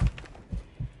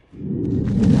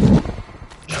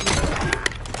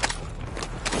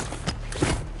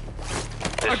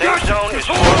 The safe zone is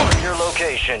far from your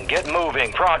location. Get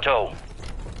moving. Pronto.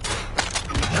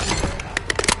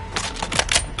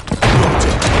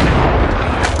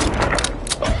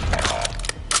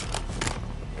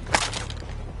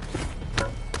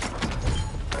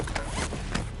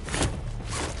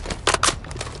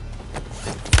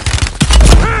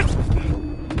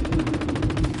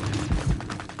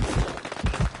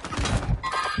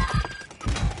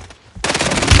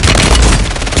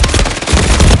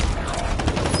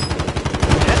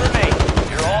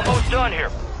 Done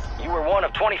here. You were one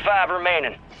of 25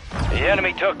 remaining. The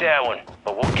enemy took that one,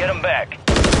 but we'll get them back.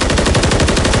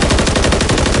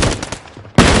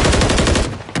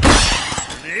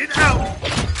 Grenade out!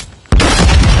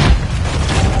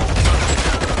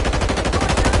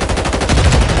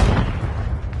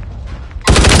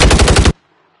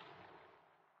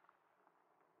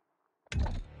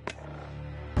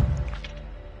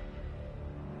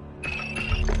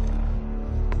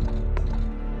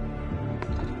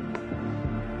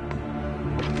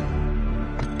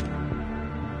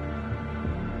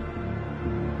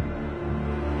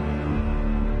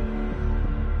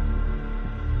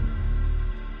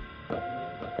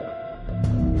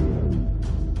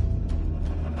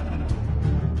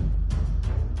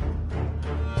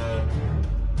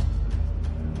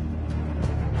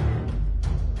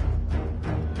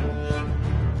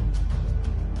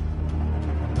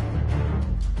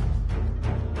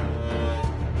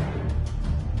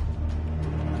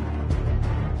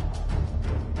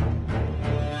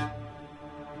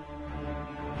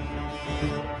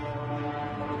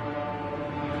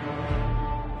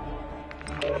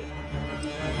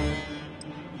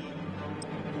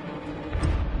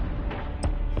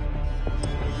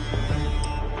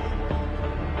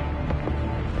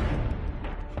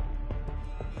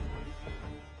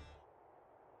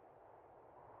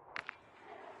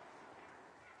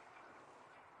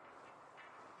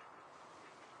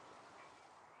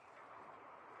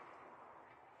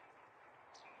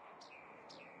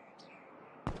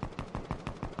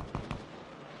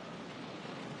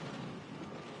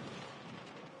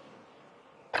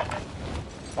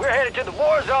 We're headed to the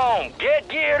war zone. Get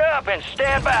geared up and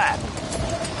stand by.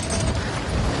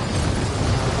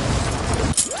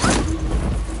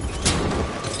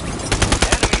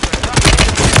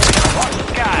 Watch the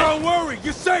sky. Don't worry,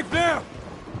 you're safe now.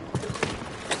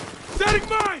 Setting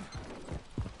mine.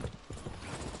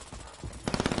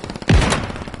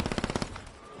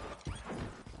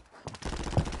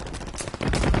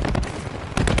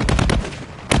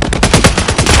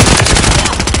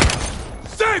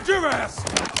 Saved your ass.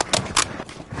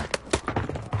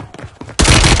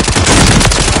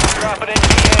 Drop it in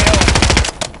TAO.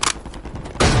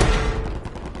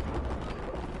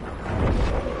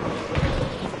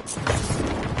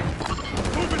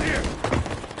 Move in here.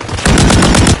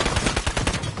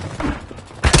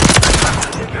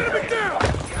 Enemy down.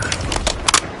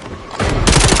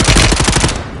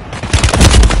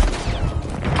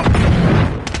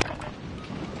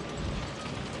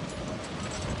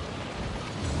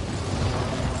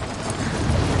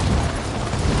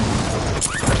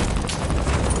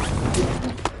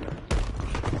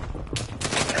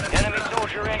 Enemy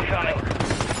soldier incoming.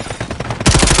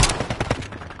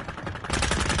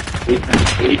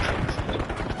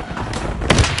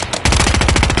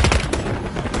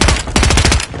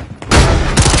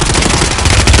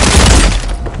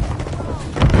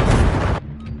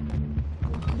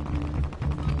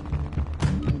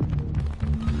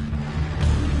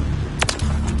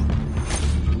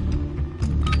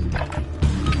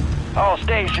 All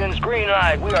stations, green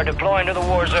light. We are deploying to the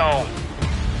war zone.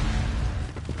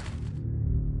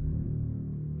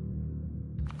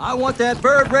 I want that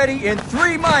bird ready in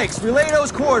 3 mics. Relay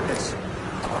those coordinates.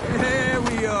 There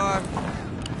we are.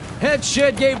 Head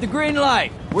shed gave the green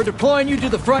light. We're deploying you to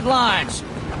the front lines.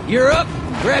 You're up.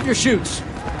 Grab your chutes.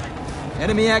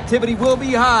 Enemy activity will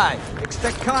be high.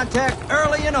 Expect contact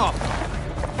early and often.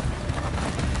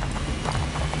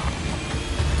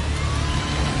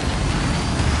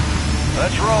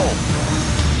 Let's roll.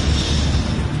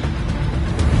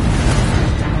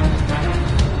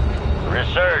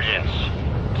 Resurgence.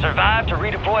 Survive to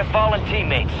redeploy fallen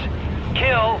teammates.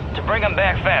 Kill to bring them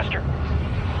back faster.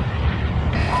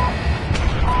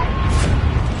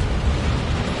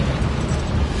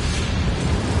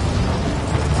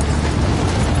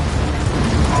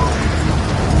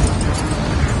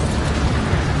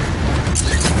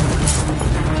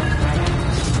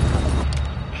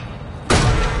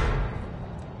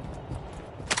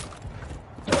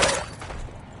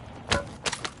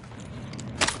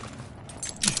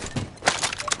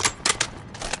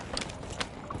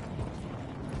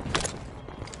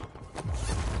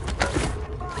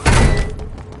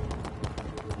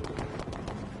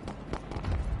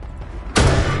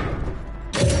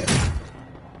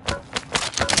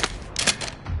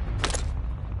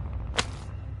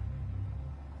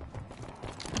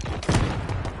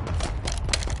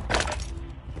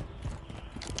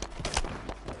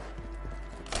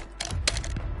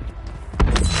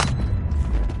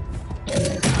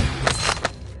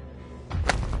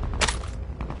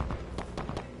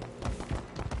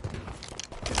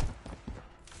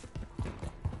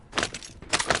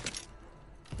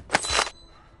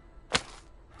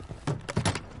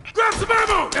 Grab some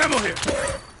ammo! Ammo here!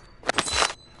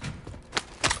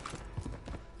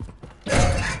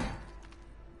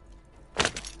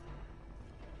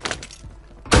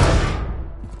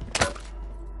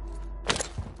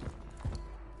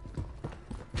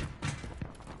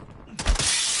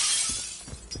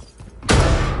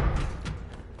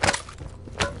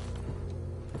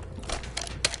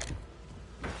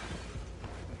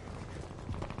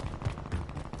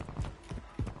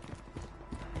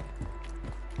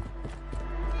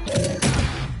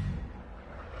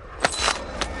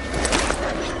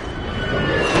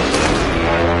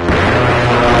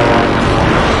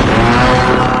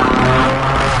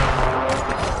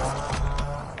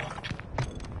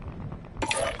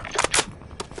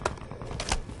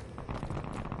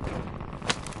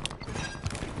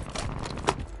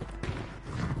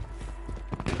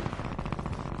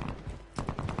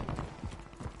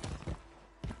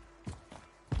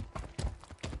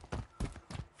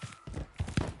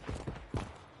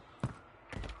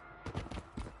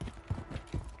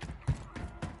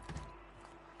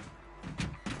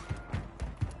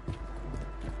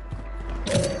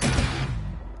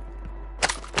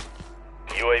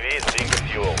 UAV is being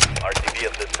refueled. RTB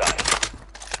at this time.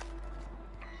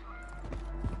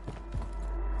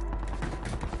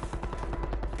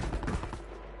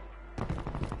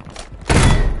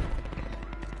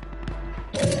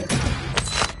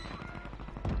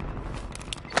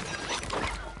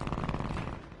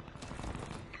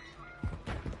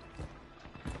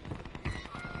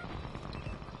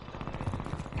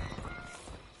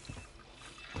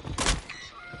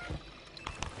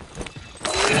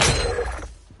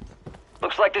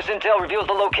 like this intel reveals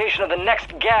the location of the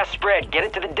next gas spread. Get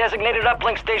it to the designated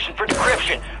uplink station for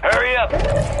decryption. Hurry up!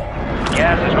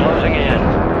 Gas is closing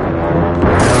in.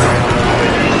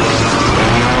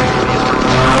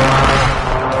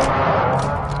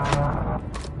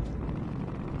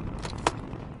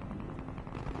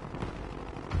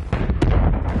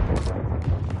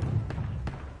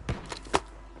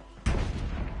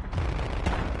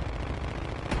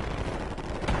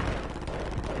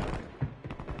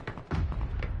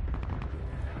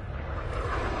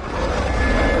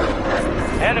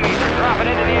 Enemies are dropping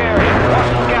into the area. Watch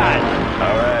the skies.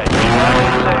 All right.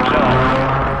 Safe zone.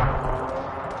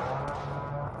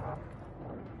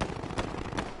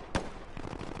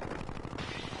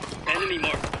 Enemy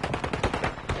marked.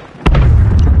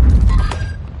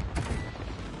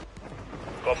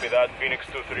 Copy that. Phoenix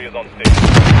 2-3 is on station.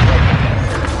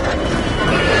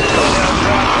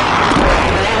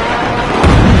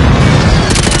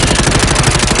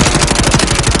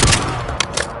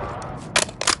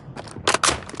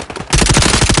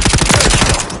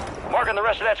 Marking the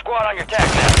rest of that squad on your tac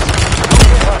map.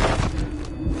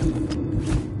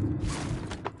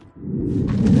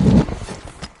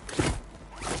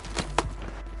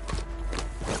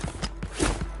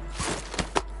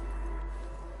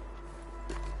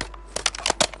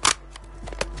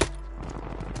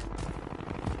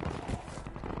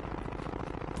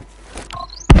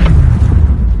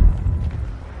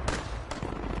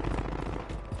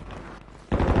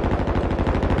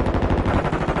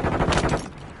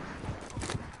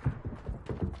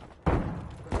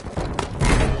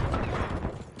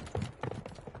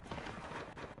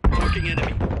 Marking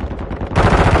enemy.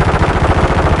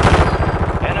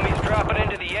 Enemies dropping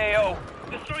into the AO.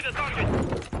 Destroy the target.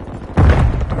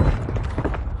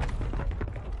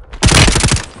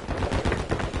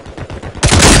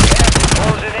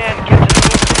 Closing in. Get to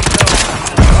the safe zone.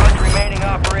 Hunt remaining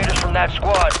operators from that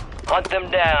squad. Hunt them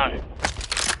down.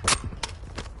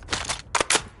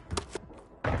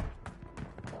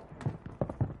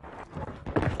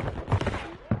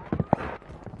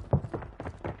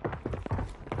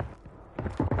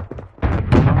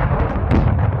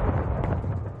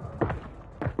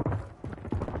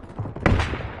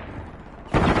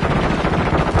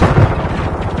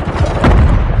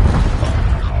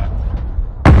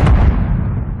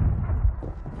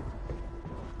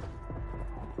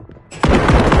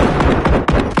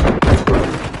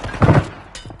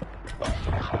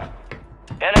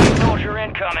 Enemy soldier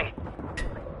incoming.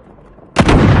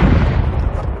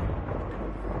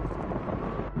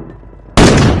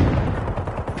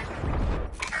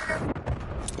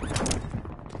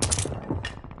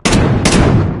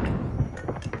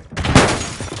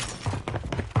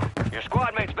 Your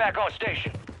squad mate's back on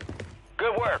station.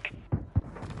 Good work.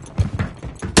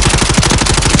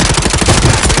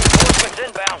 Reinforcements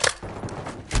inbound.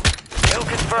 Kill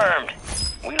confirmed.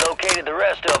 We located the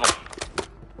rest of them.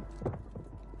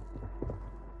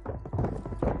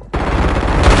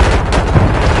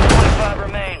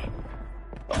 Remain.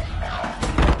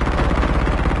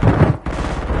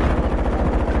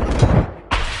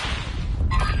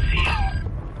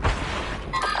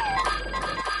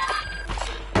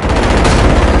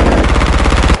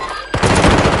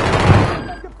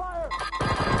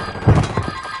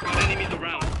 Good enemies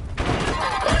around.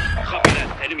 Copy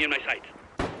that. Enemy in my sight.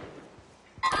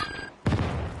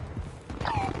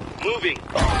 Moving.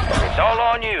 It's all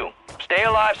on you. Stay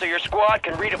alive so your squad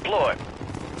can redeploy.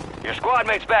 Your squad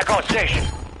mate's back on station.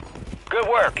 Good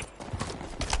work.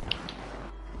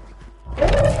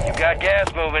 You got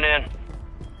gas moving in.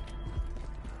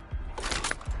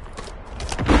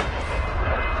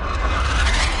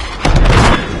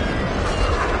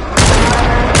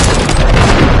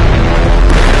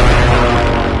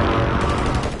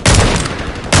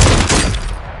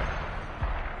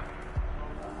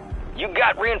 You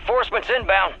got reinforcements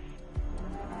inbound.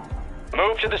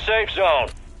 Move to the safe zone.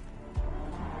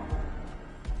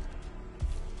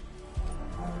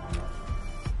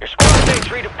 Your squad mate's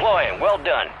redeploying. Well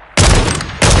done.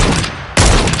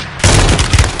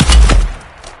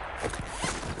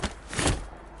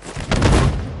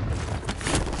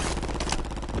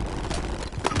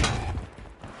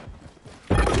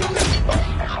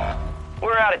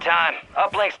 We're out of time.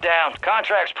 Uplink's down.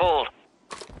 Contract's pulled.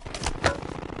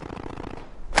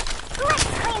 Let's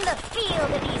clean the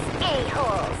field of these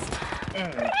a-holes.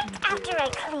 After I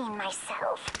clean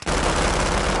myself.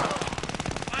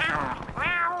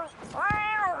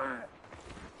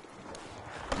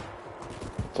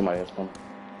 Somebody has one.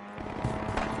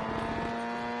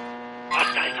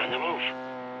 Hostiles on the move.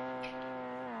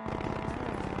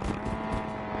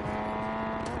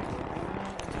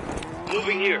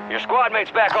 Moving here. Your squad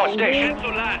mate's back on station.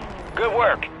 Cancel last. Good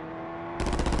work.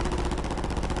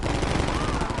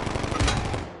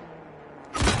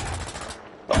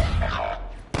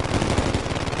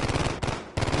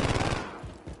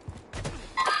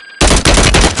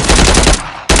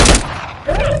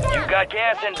 You've got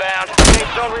gas inbound.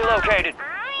 Safe zone relocated.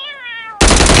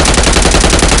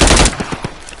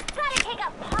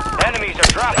 Enemies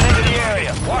are dropping into the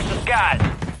area. Watch the skies.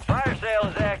 Fire sale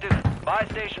is active. Buy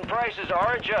station prices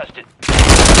are adjusted.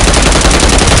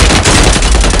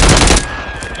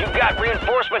 You've got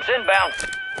reinforcements inbound.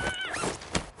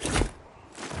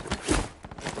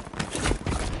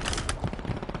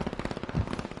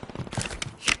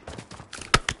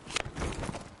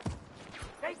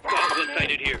 Goblin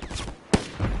sighted here.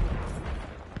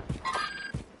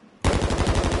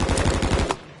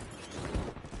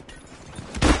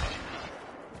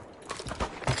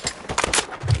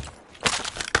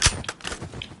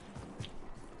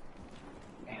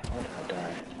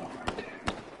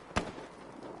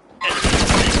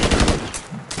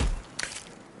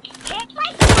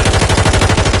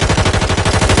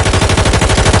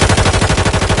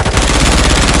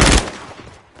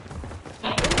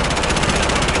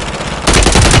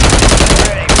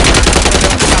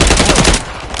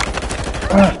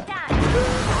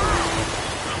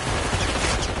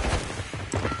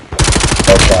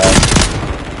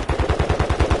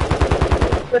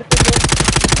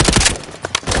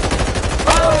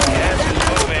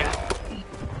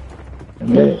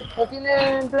 No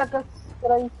tienen placas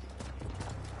por ahí.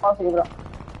 Ah, sí, bro.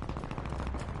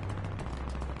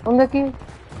 ¿Dónde aquí?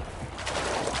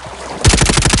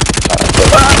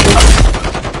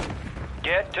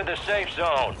 Get to the safe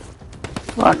zone.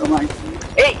 Bueno, man.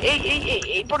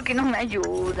 ¡Ey! ¿Por qué no me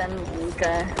ayudan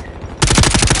nunca?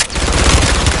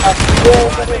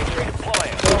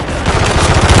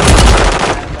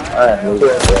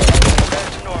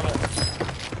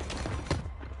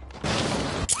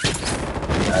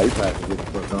 Ahí para que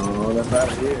no la está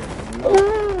bien.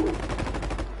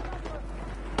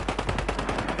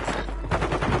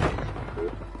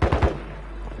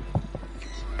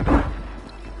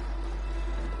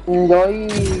 Doy...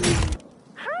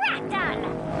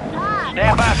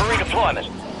 Stand by for redeployment.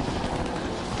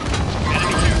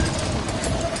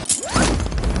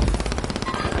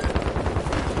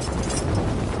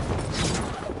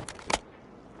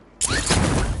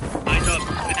 Eyes up.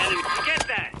 An enemy. Get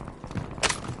that.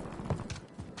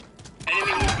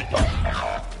 Enemy movement.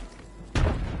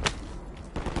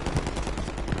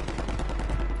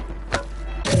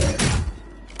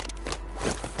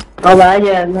 No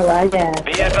vayas.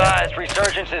 Be advised,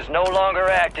 resurgence is no longer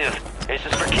active. This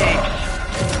is for keeps.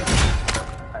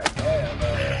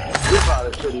 We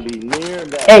probably shouldn't be near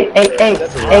that. Hey.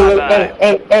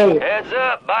 Heads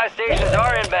up, buy stations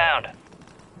are inbound.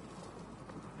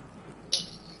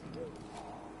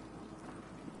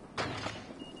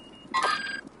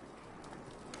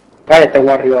 Cállate,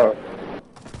 warrior.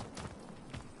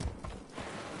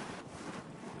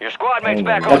 Your squad mate's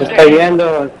back Ya on te estoy station.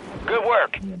 viendo. Good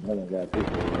work.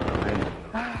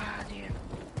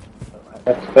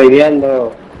 Ya te estoy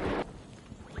viendo.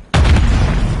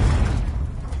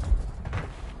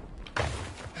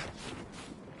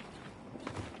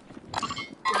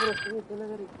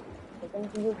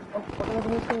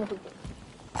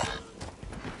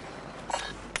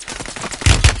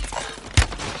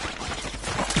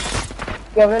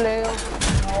 Ya ve, Leo.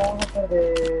 No vamos a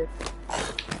perder.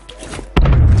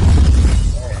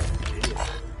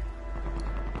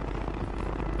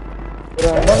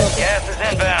 Gas is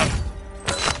inbound.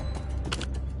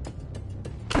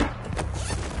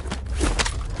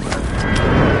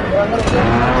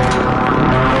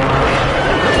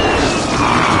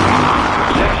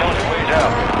 Safe zone's a ways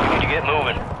out. We need to get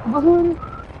moving.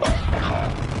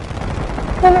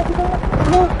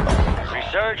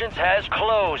 Resurgence has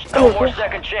closed. No more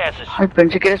second chances. Ay,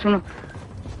 pensé que eres uno.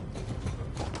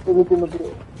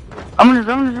 Vámonos.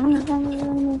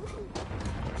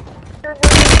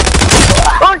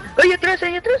 ¡Ay, atrás!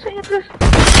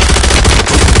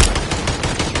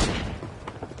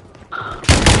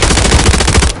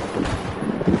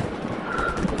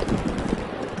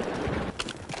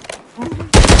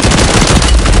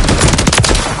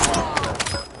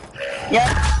 Ya.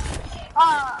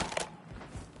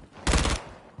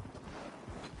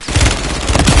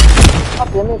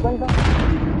 ¿Ya me cuenta?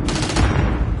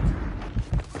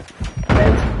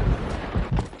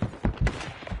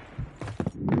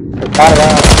 Carga.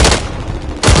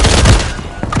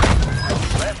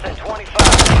 Less than 25.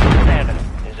 Standing.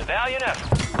 Is it valiant effort?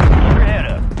 Keep your head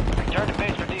up. Return to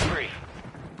base for debrief.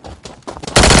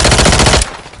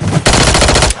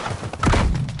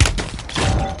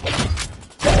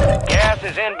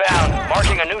 is inbound,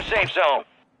 marking a new safe zone.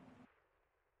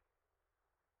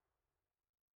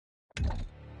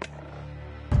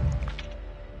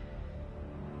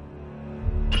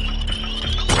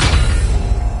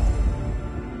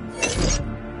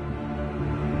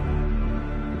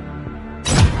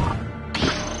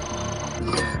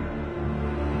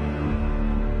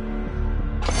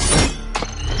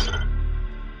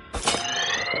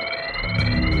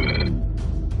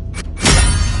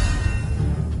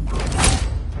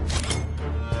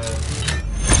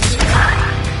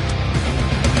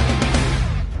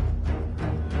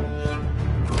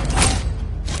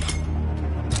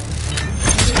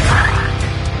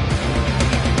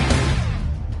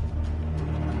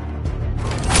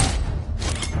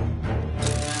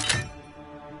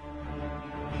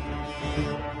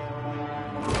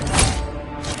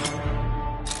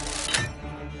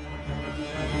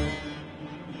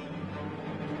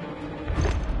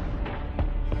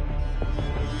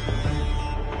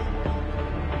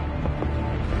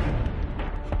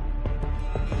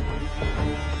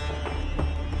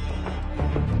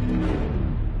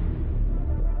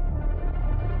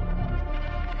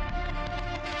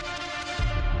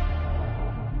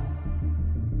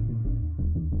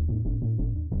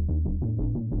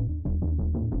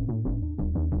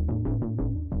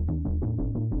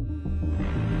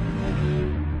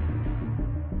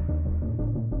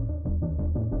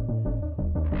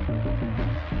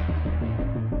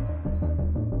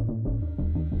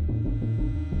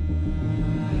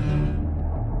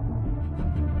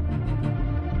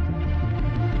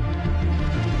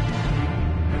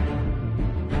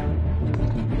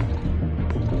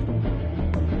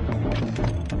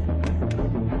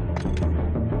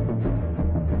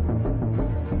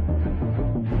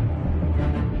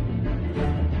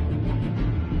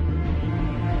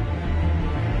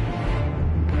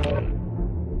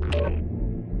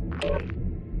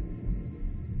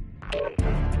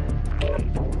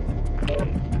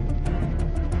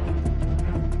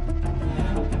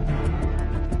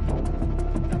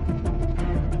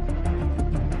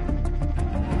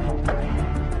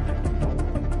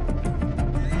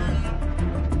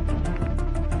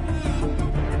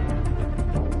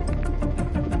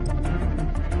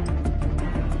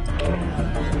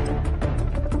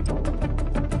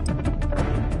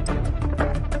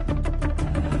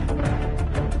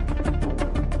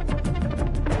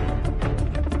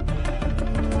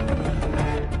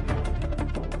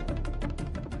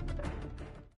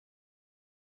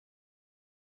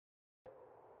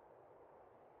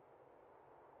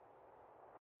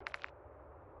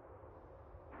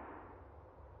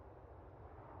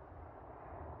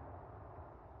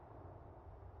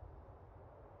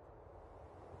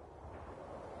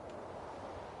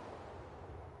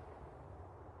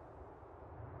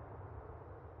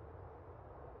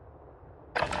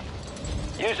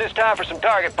 Use this time for some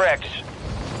target practice.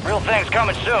 Real thing's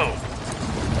coming soon.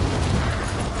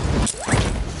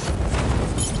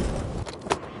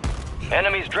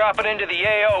 Enemies dropping into the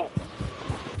AO.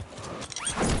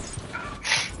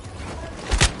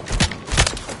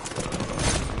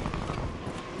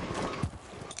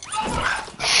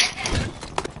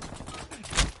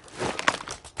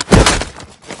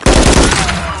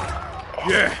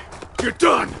 Yeah, you're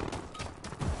done!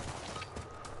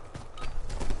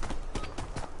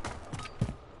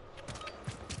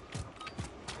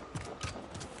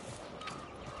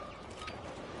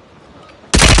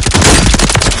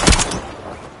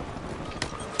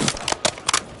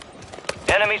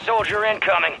 Enemy soldier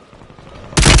incoming.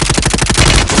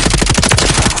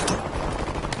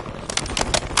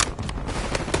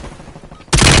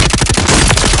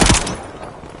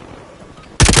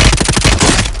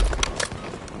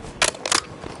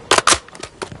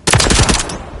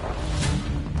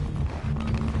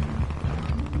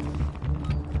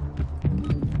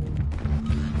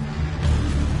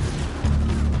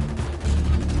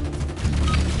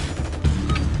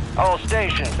 All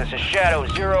stations, this is Shadow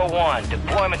 01.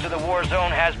 Deployment to the war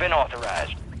zone has been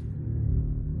authorized.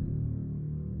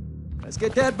 Let's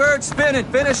get that bird spinning.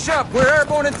 Finish up. We're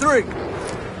airborne in 3.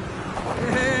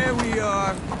 There we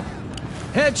are.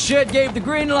 Head shed gave the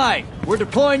green light. We're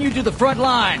deploying you to the front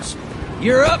lines.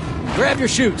 You're up. Grab your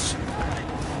chutes.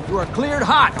 You are cleared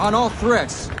hot on all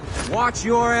threats. Watch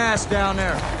your ass down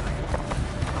there.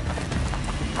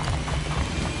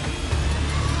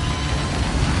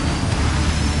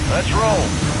 Let's roll.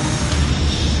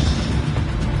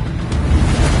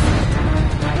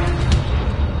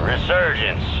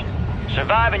 Resurgence.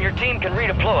 Survive and your team can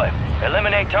redeploy.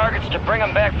 Eliminate targets to bring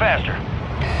them back faster.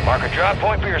 Mark a drop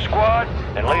point for your squad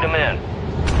and lead them in.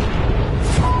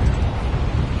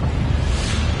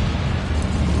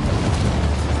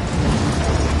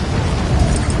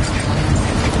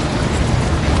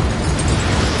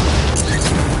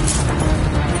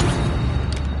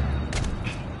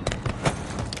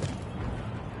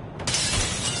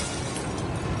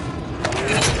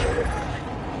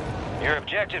 Your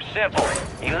objective's simple.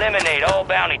 Eliminate all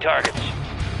bounty targets.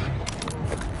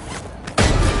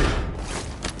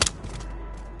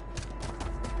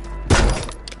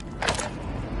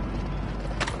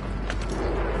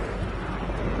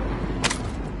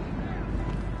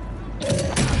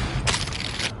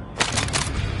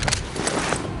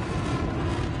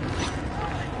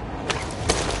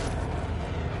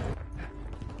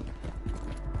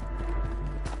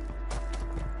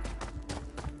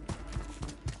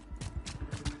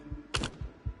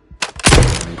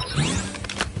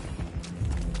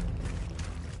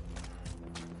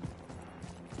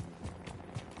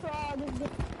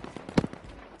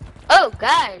 Oh,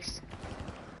 guys.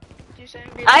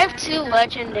 I have 2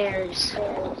 legendaries.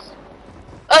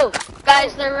 Oh,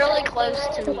 guys, they're really close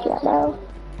to me.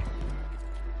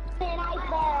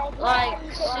 Like,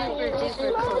 super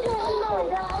duper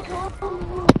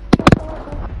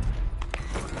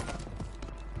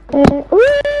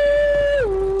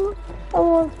Ooh, I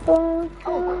want fun.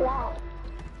 Oh,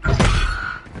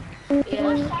 You're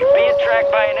being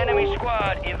tracked by an enemy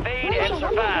squad. Evade and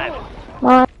survive.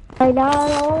 My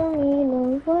dad only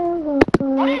knows when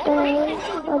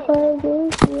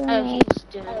Oh, he's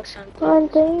doing something. one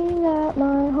thing that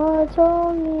my heart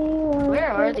told me.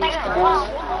 Where are these guys?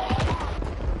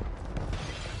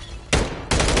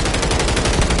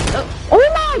 Oh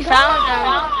my We found them.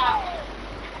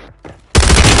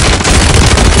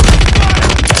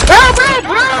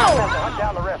 Hunt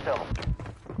down the rest of them.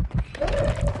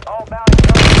 All bounty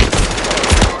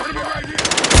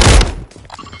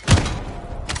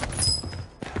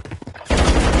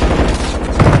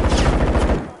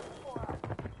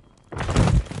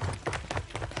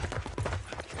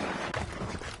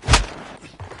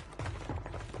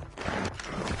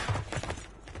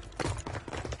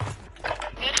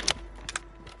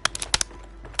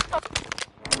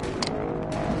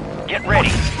Get ready.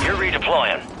 You're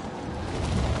redeploying.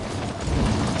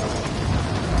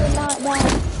 They're not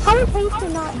dead. How is Haster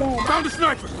not dead? Found a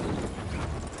sniper.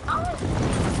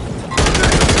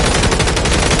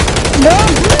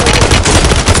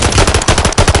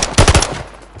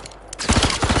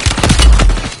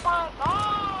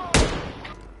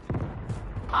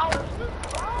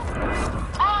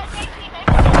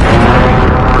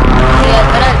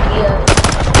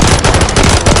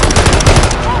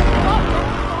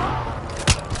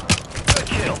 Good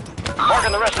kill.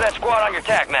 Marking the rest of that squad on your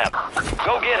tac map.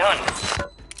 Go get hunting.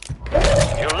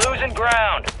 You're losing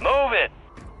ground. Move it.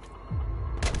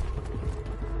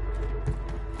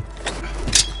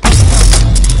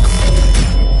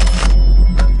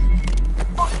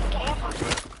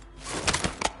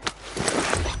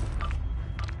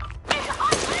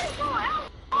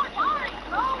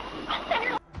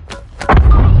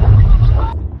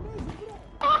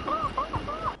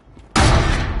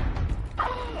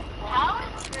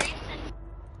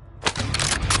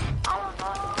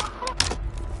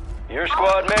 Your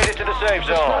squad made it to the safe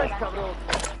zone.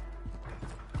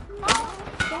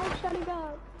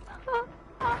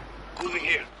 Moving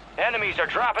here. Enemies are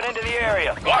dropping into the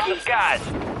area. Watch the skies.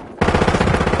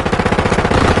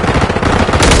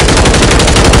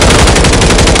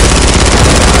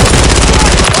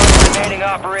 Remaining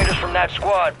operators from that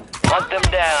squad. Hunt them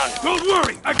down. Don't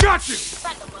worry, I got you.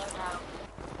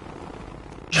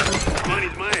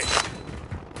 Money's mine.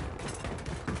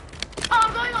 Oh,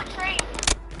 I'm going on train.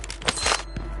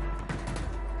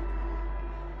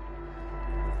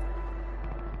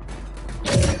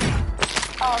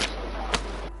 Oh,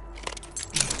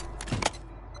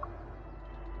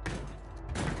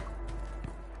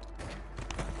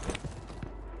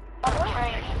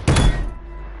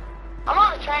 I'm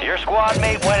on the train. Your squad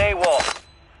mate went AWOL.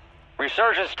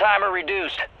 Resurgence timer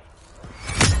reduced.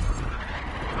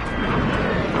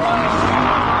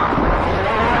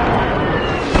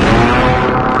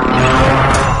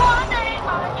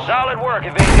 Solid work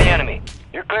evading the enemy.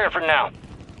 You're clear for now.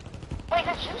 Wait,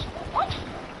 that's just what?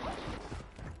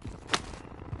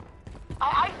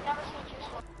 I've never seen juice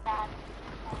look bad.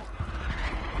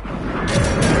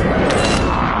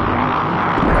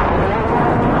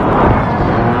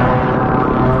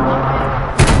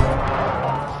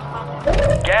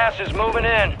 Gas is moving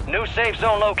in. New safe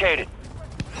zone located.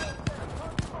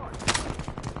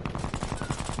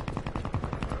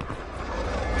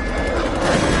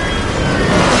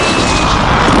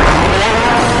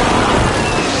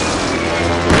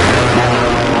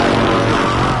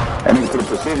 I need to put a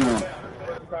precision on.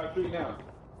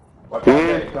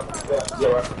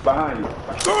 Behind you.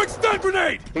 Throwing stun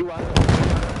grenade! He was.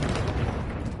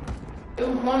 It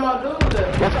was one of my dudes there.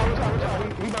 Watch out.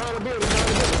 He behind the building.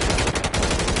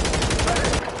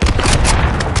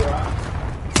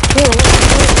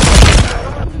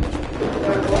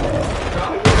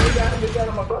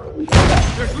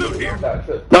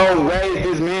 No way,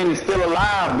 this man is still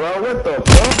alive, bro. What the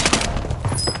fuck?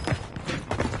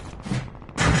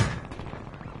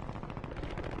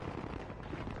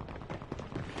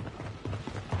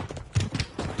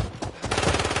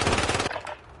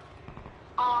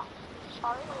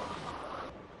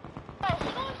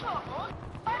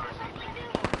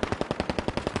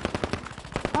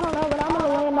 I don't know, but I'm gonna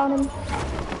land on him.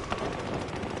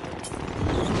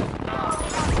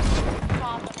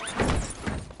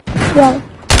 Yeah.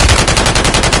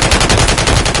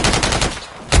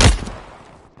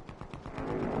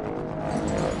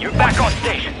 You're back on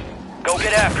station. Go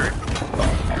get after it.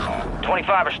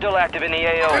 25 are still active in the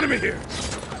AO. Enemy here.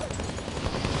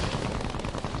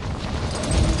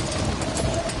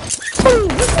 Hey,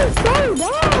 this is so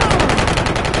bad.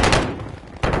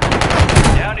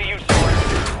 Down to you, Sawyer.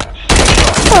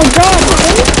 Oh my god,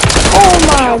 dude. Oh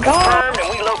my god. Confirmed, and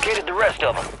we located the rest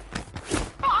of them.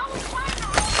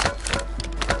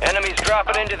 Enemies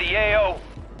dropping into the AO.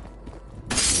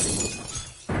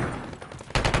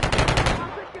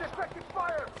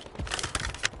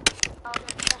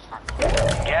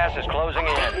 Gas is closing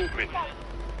in.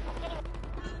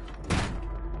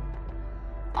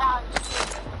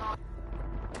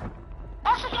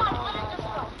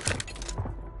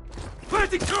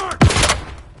 Planting charge!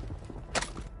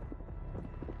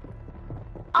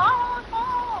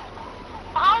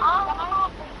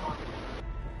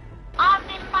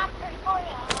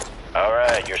 All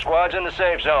right, your squad's in the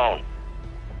safe zone.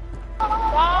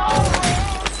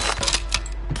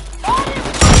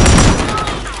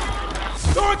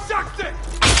 Sword Saxon!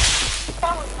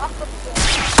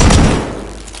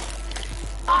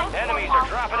 Enemies are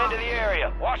dropping into the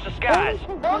area. Watch the skies.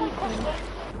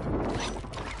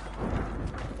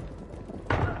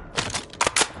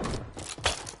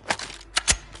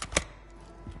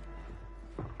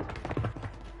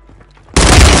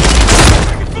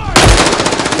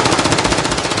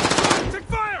 Take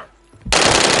fire!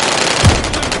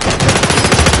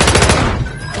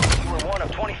 We're one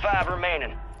of 25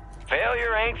 remaining.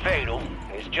 Failure ain't fatal.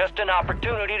 It's just an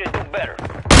opportunity to do better.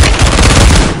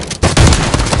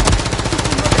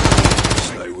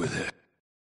 Stay with it.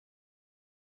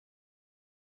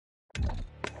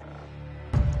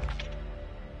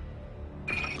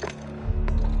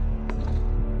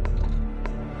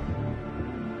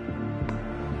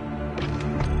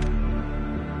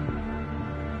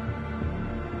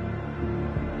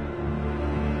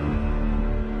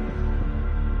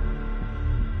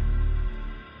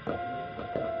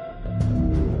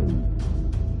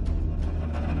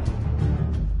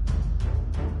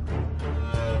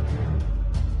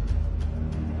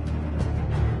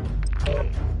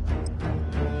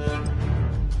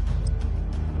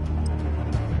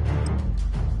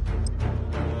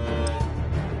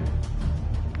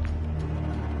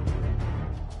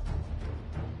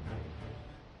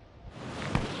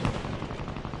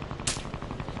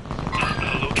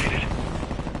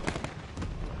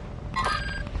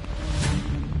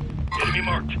 Enemy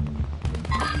marked.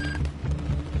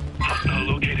 Hostile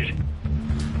located.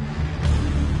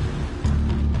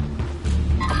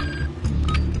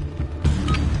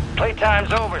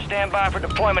 Playtime's over. Stand by for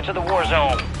deployment to the war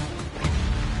zone.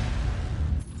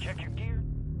 Check your gear.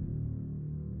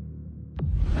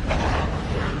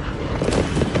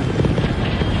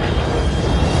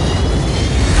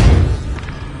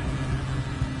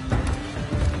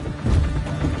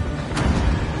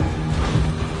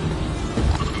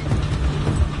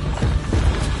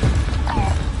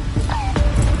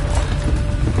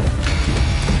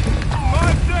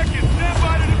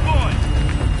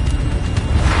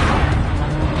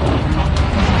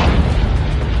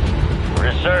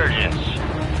 Resurgence.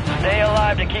 Stay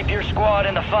alive to keep your squad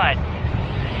in the fight.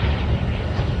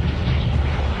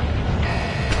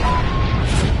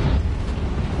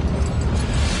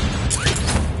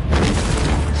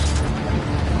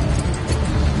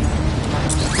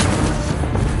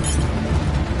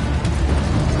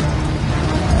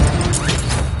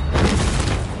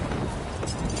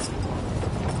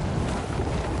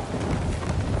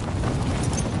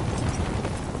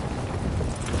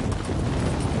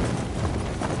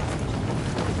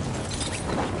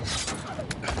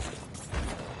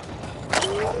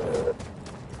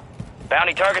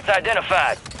 Bounty targets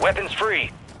identified. Weapons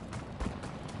free.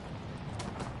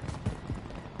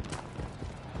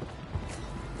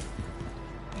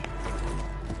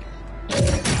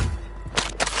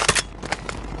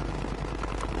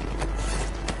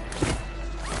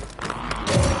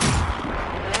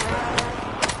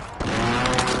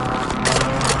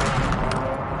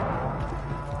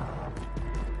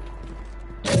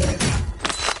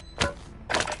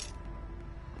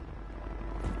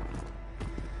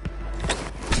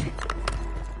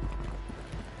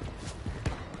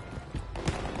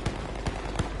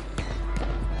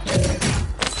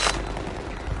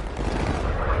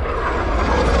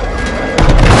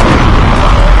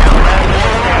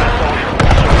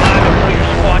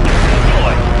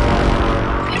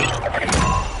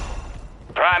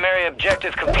 Primary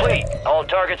objective complete. All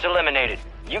targets eliminated.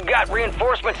 You've got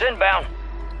reinforcements inbound.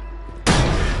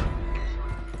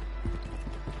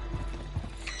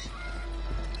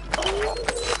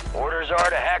 Orders are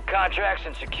to hack contracts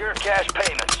and secure cash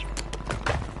payments.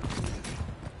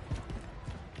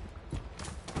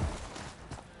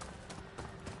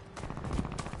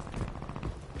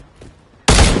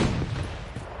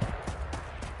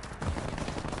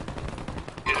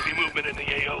 Enemy movement in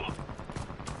the AO.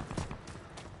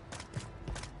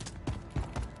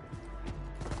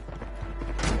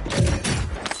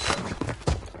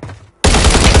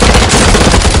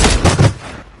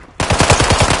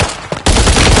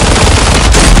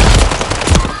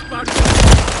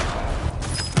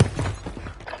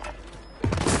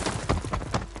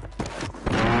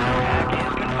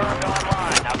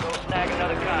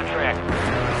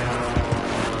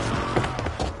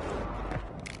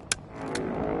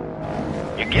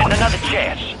 Getting another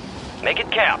chance. Make it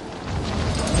count.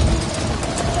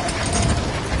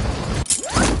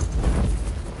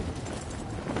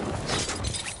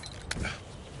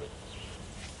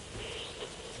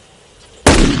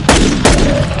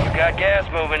 You got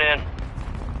gas moving in.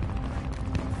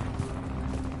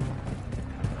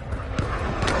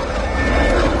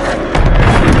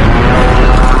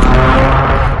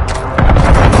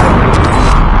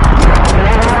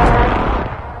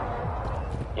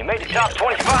 Top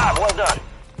 25, well done.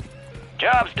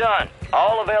 Job's done.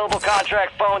 All available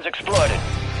contract phones exploited.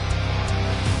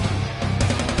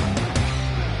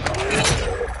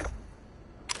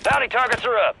 Bounty targets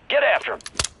are up. Get after them.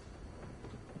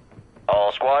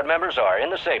 All squad members are in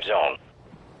the safe zone.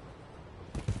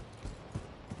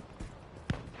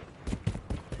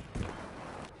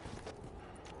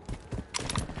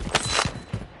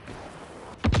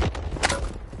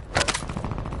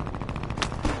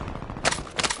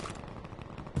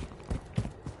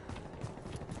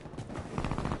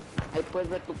 Puedes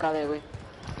ver tu KD, güey.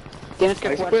 Tienes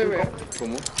que jugar 5.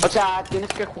 ¿Cómo? O sea, tienes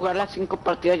que jugar las 5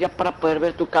 partidas ya para poder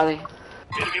ver tu KD.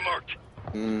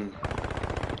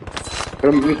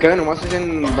 Pero mi KD nomás es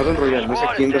en Battle Royale, no es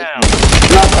aquí en No,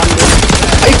 también.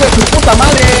 ¡Ay, hijo de su puta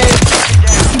madre!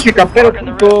 ¡Pinche campero,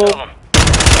 puto!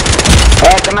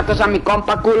 Que matas a mi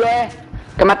compa, culo,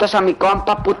 Que matas a mi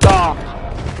compa, puto.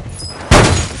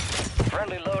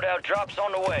 Friendly loadout drops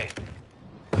on the way.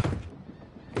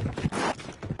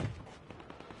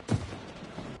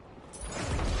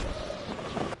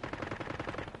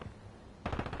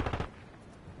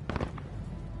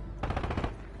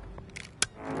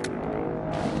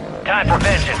 Time for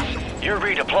vengeance. You're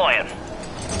redeploying.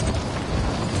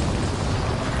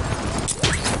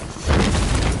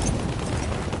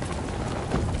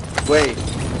 Güey.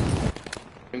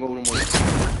 Tengo uno muy...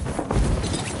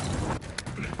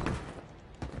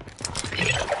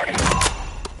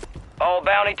 All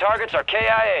bounty targets are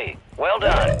KIA. Well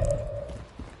done.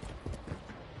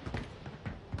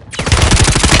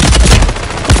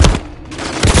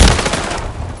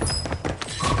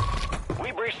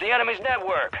 We breached the enemy's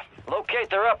network. Locate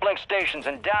their uplink stations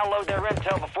and download their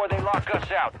intel before they lock us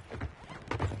out.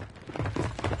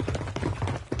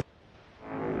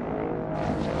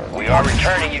 We are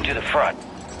returning you to the front.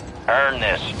 Earn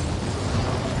this.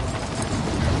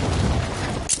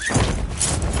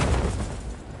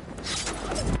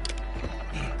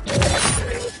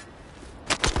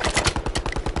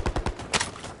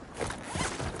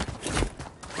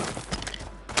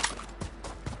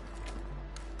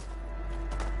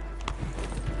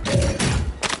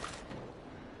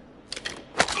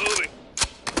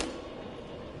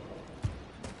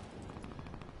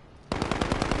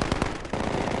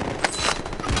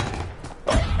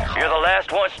 You're the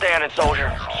last one standing,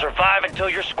 soldier. Survive until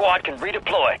your squad can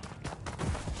redeploy.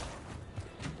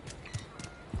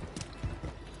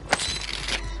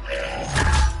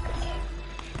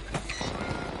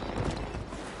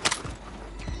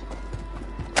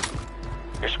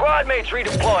 Your squad mates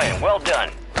redeploying. Well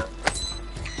done.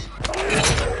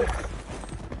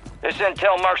 This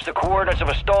intel marks the coordinates of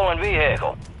a stolen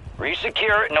vehicle.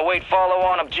 Resecure it and await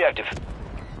follow-on objective.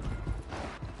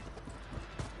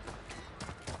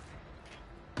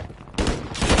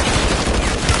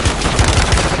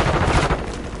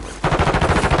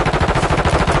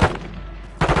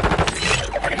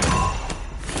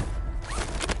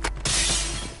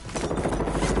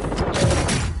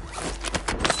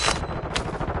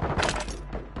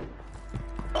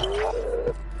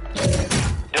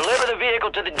 Deliver the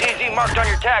vehicle to the DZ marked on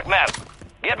your TAC map.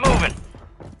 Get moving.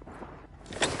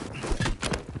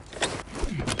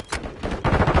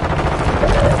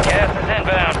 Gas is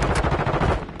inbound.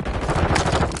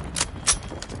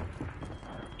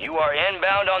 You are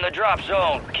inbound on the drop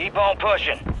zone. Keep on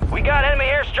pushing. We got enemy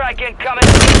airstrike incoming.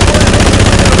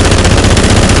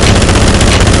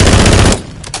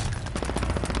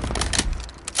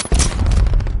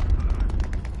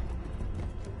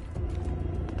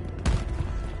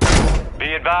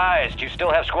 Be advised, you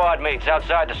still have squad mates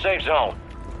outside the safe zone.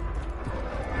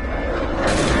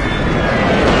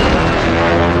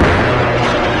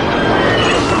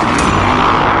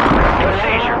 Good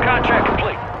seizure, contract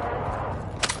complete.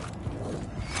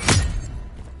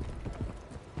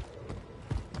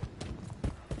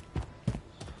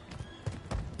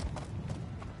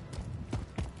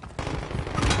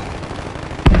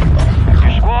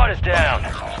 Your squad is down.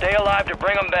 Stay alive to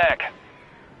bring them back.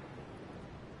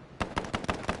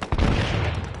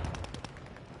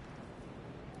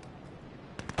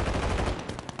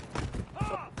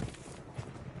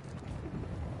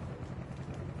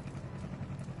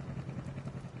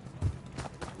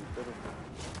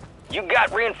 You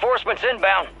got reinforcements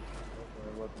inbound.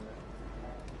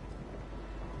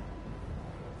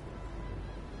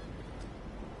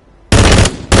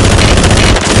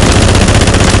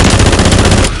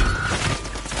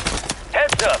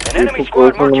 Heads up, an enemy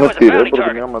squad marked you as a bounty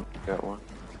target.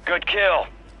 Good kill.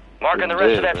 Marking the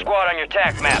rest of that squad on your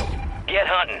TAC map. Get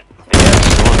hunting.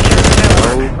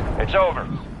 It's over.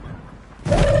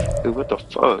 Dude, what the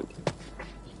fuck?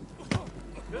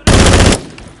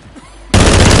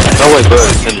 No way, bro.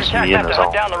 Send this to me in the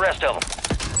zone. Down the rest of them.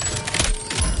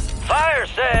 Fire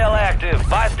sale active.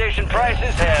 Buy station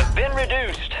prices have been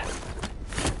reduced.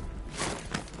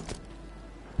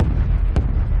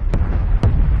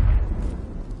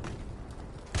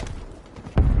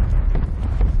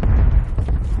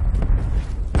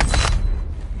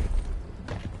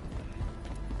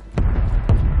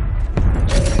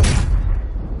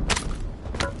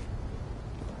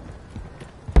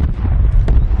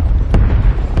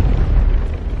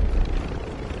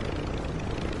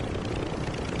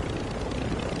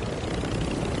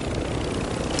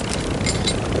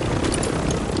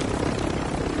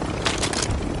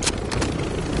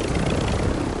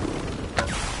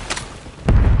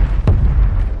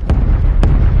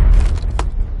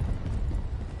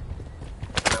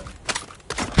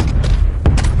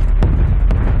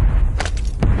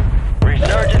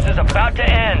 About to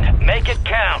end. Make it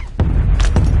count.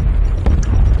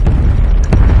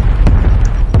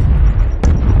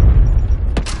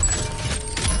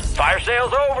 Fire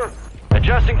sale's over.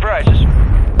 Adjusting prices.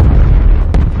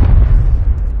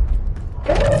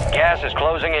 Gas is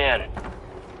closing in.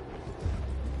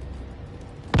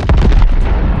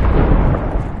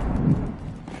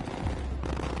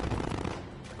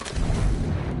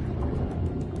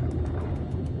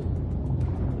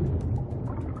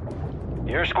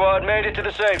 Your squad made it to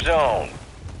the safe zone.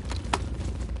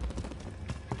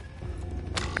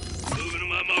 Moving to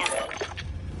my mark.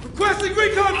 Requesting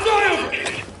recon flyover!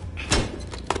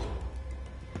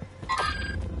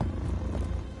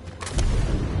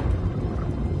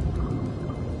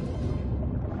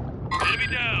 Enemy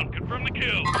down. Confirm the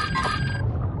kill.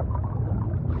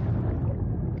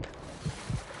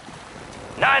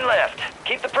 9 left.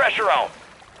 Keep the pressure on.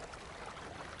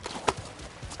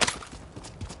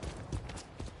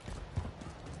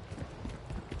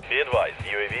 Be advised,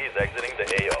 UAV is exiting the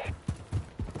AO.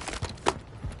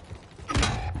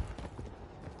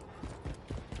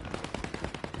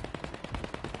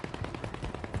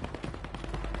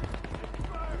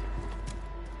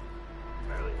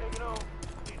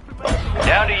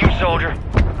 Down to you, soldier.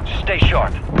 Just stay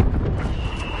sharp.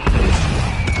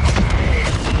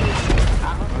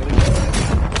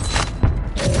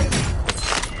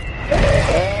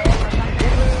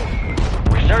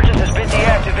 Resurgence has been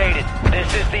deactivated.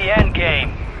 This is the end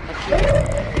game.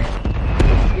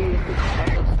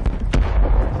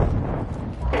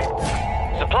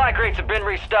 Supply crates have been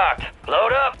restocked.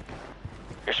 Load up.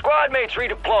 Your squad mates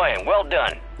redeploying. Well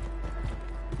done.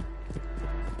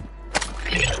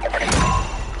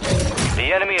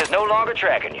 The enemy is no longer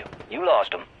tracking you. You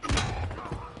lost them.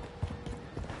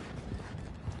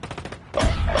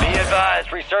 Be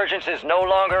advised, Resurgence is no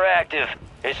longer active.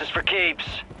 This is for keeps.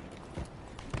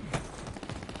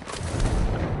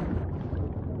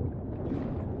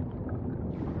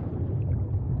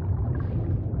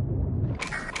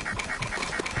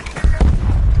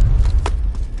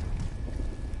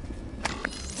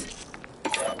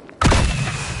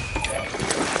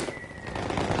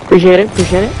 Appreciate it,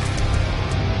 appreciate it.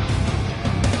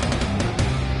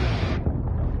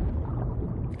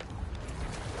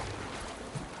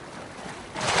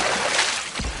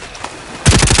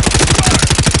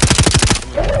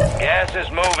 Gas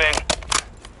is moving.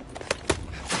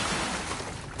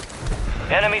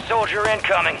 Enemy soldier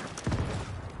incoming.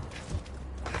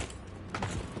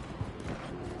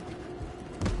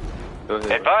 Go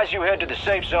ahead. Advise you head to the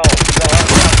safe zone. They'll have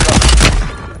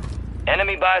ground cover.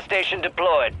 Enemy buy station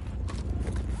deployed.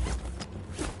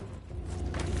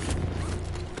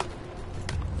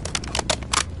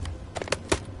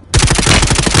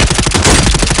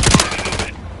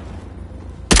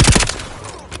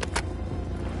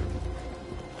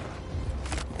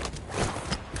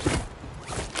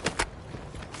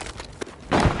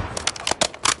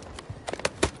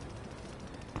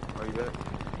 Are you back?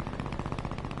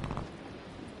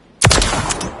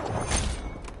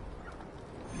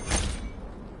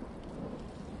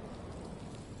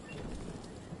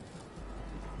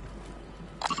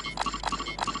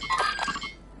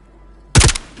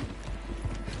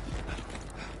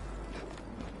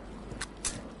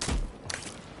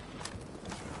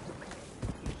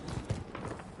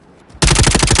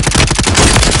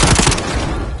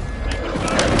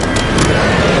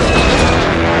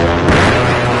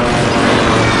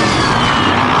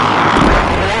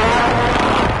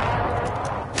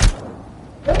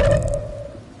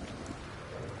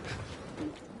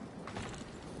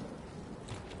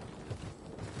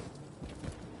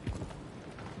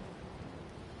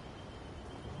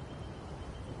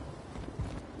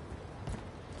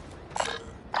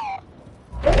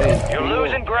 You're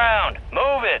losing ground.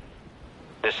 Move it.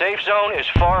 The safe zone is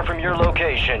far from your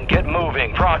location. Get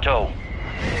moving, pronto.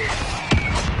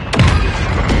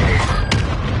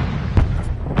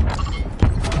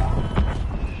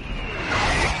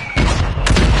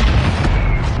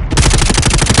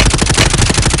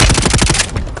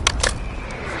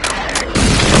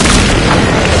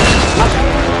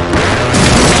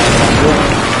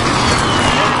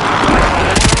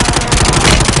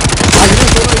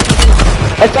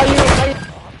 Está ahí, está ahí.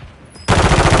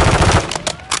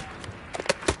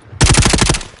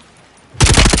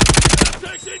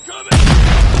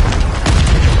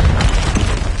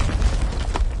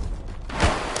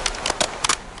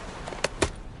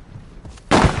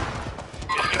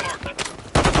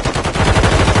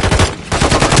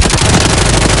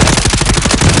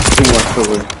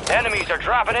 Enemies are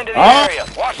dropping into the area.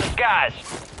 Watch the skies.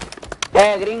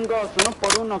 Gringos, uno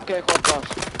por uno, que jotos.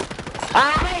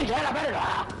 ¡Ay, se la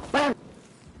verga!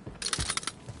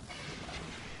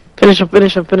 Finish him,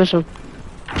 finish him, finish him.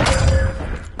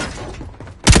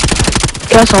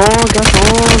 Gas on, gas on,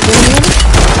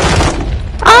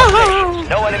 Oh!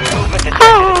 No enemy movement detected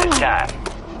at this time.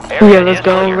 Area yeah, let's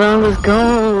go, bro, let's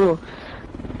go.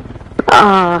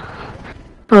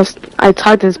 I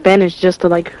typed in Spanish just to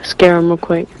like scare him real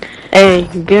quick. Hey,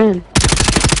 good.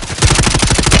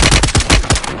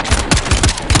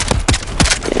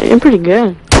 Yeah, you're pretty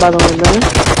good, by the way, bro.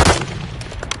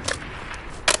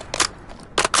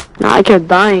 Nah, I kept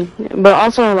dying, but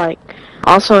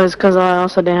also it's because I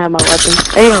also didn't have my weapon.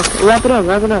 Hey, yo, wrap it up,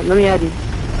 wrap it up. Let me add you.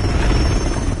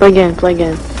 Play again, play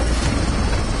again.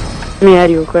 Let me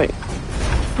add you real quick.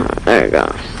 There we go.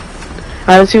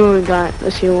 Alright, let's see what we got.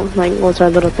 Let's see what, what's our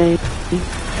little thing.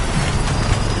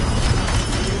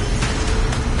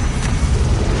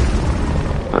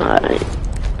 Alright.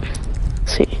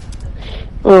 Let's see.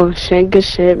 Oh shit, good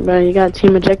shit, bro. You got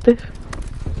team objective?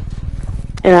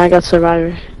 And I got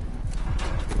survivor.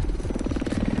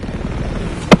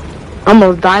 I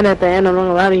almost died at the end, I'm not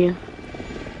gonna lie to you.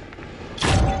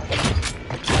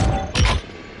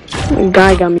 The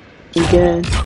guy got me good.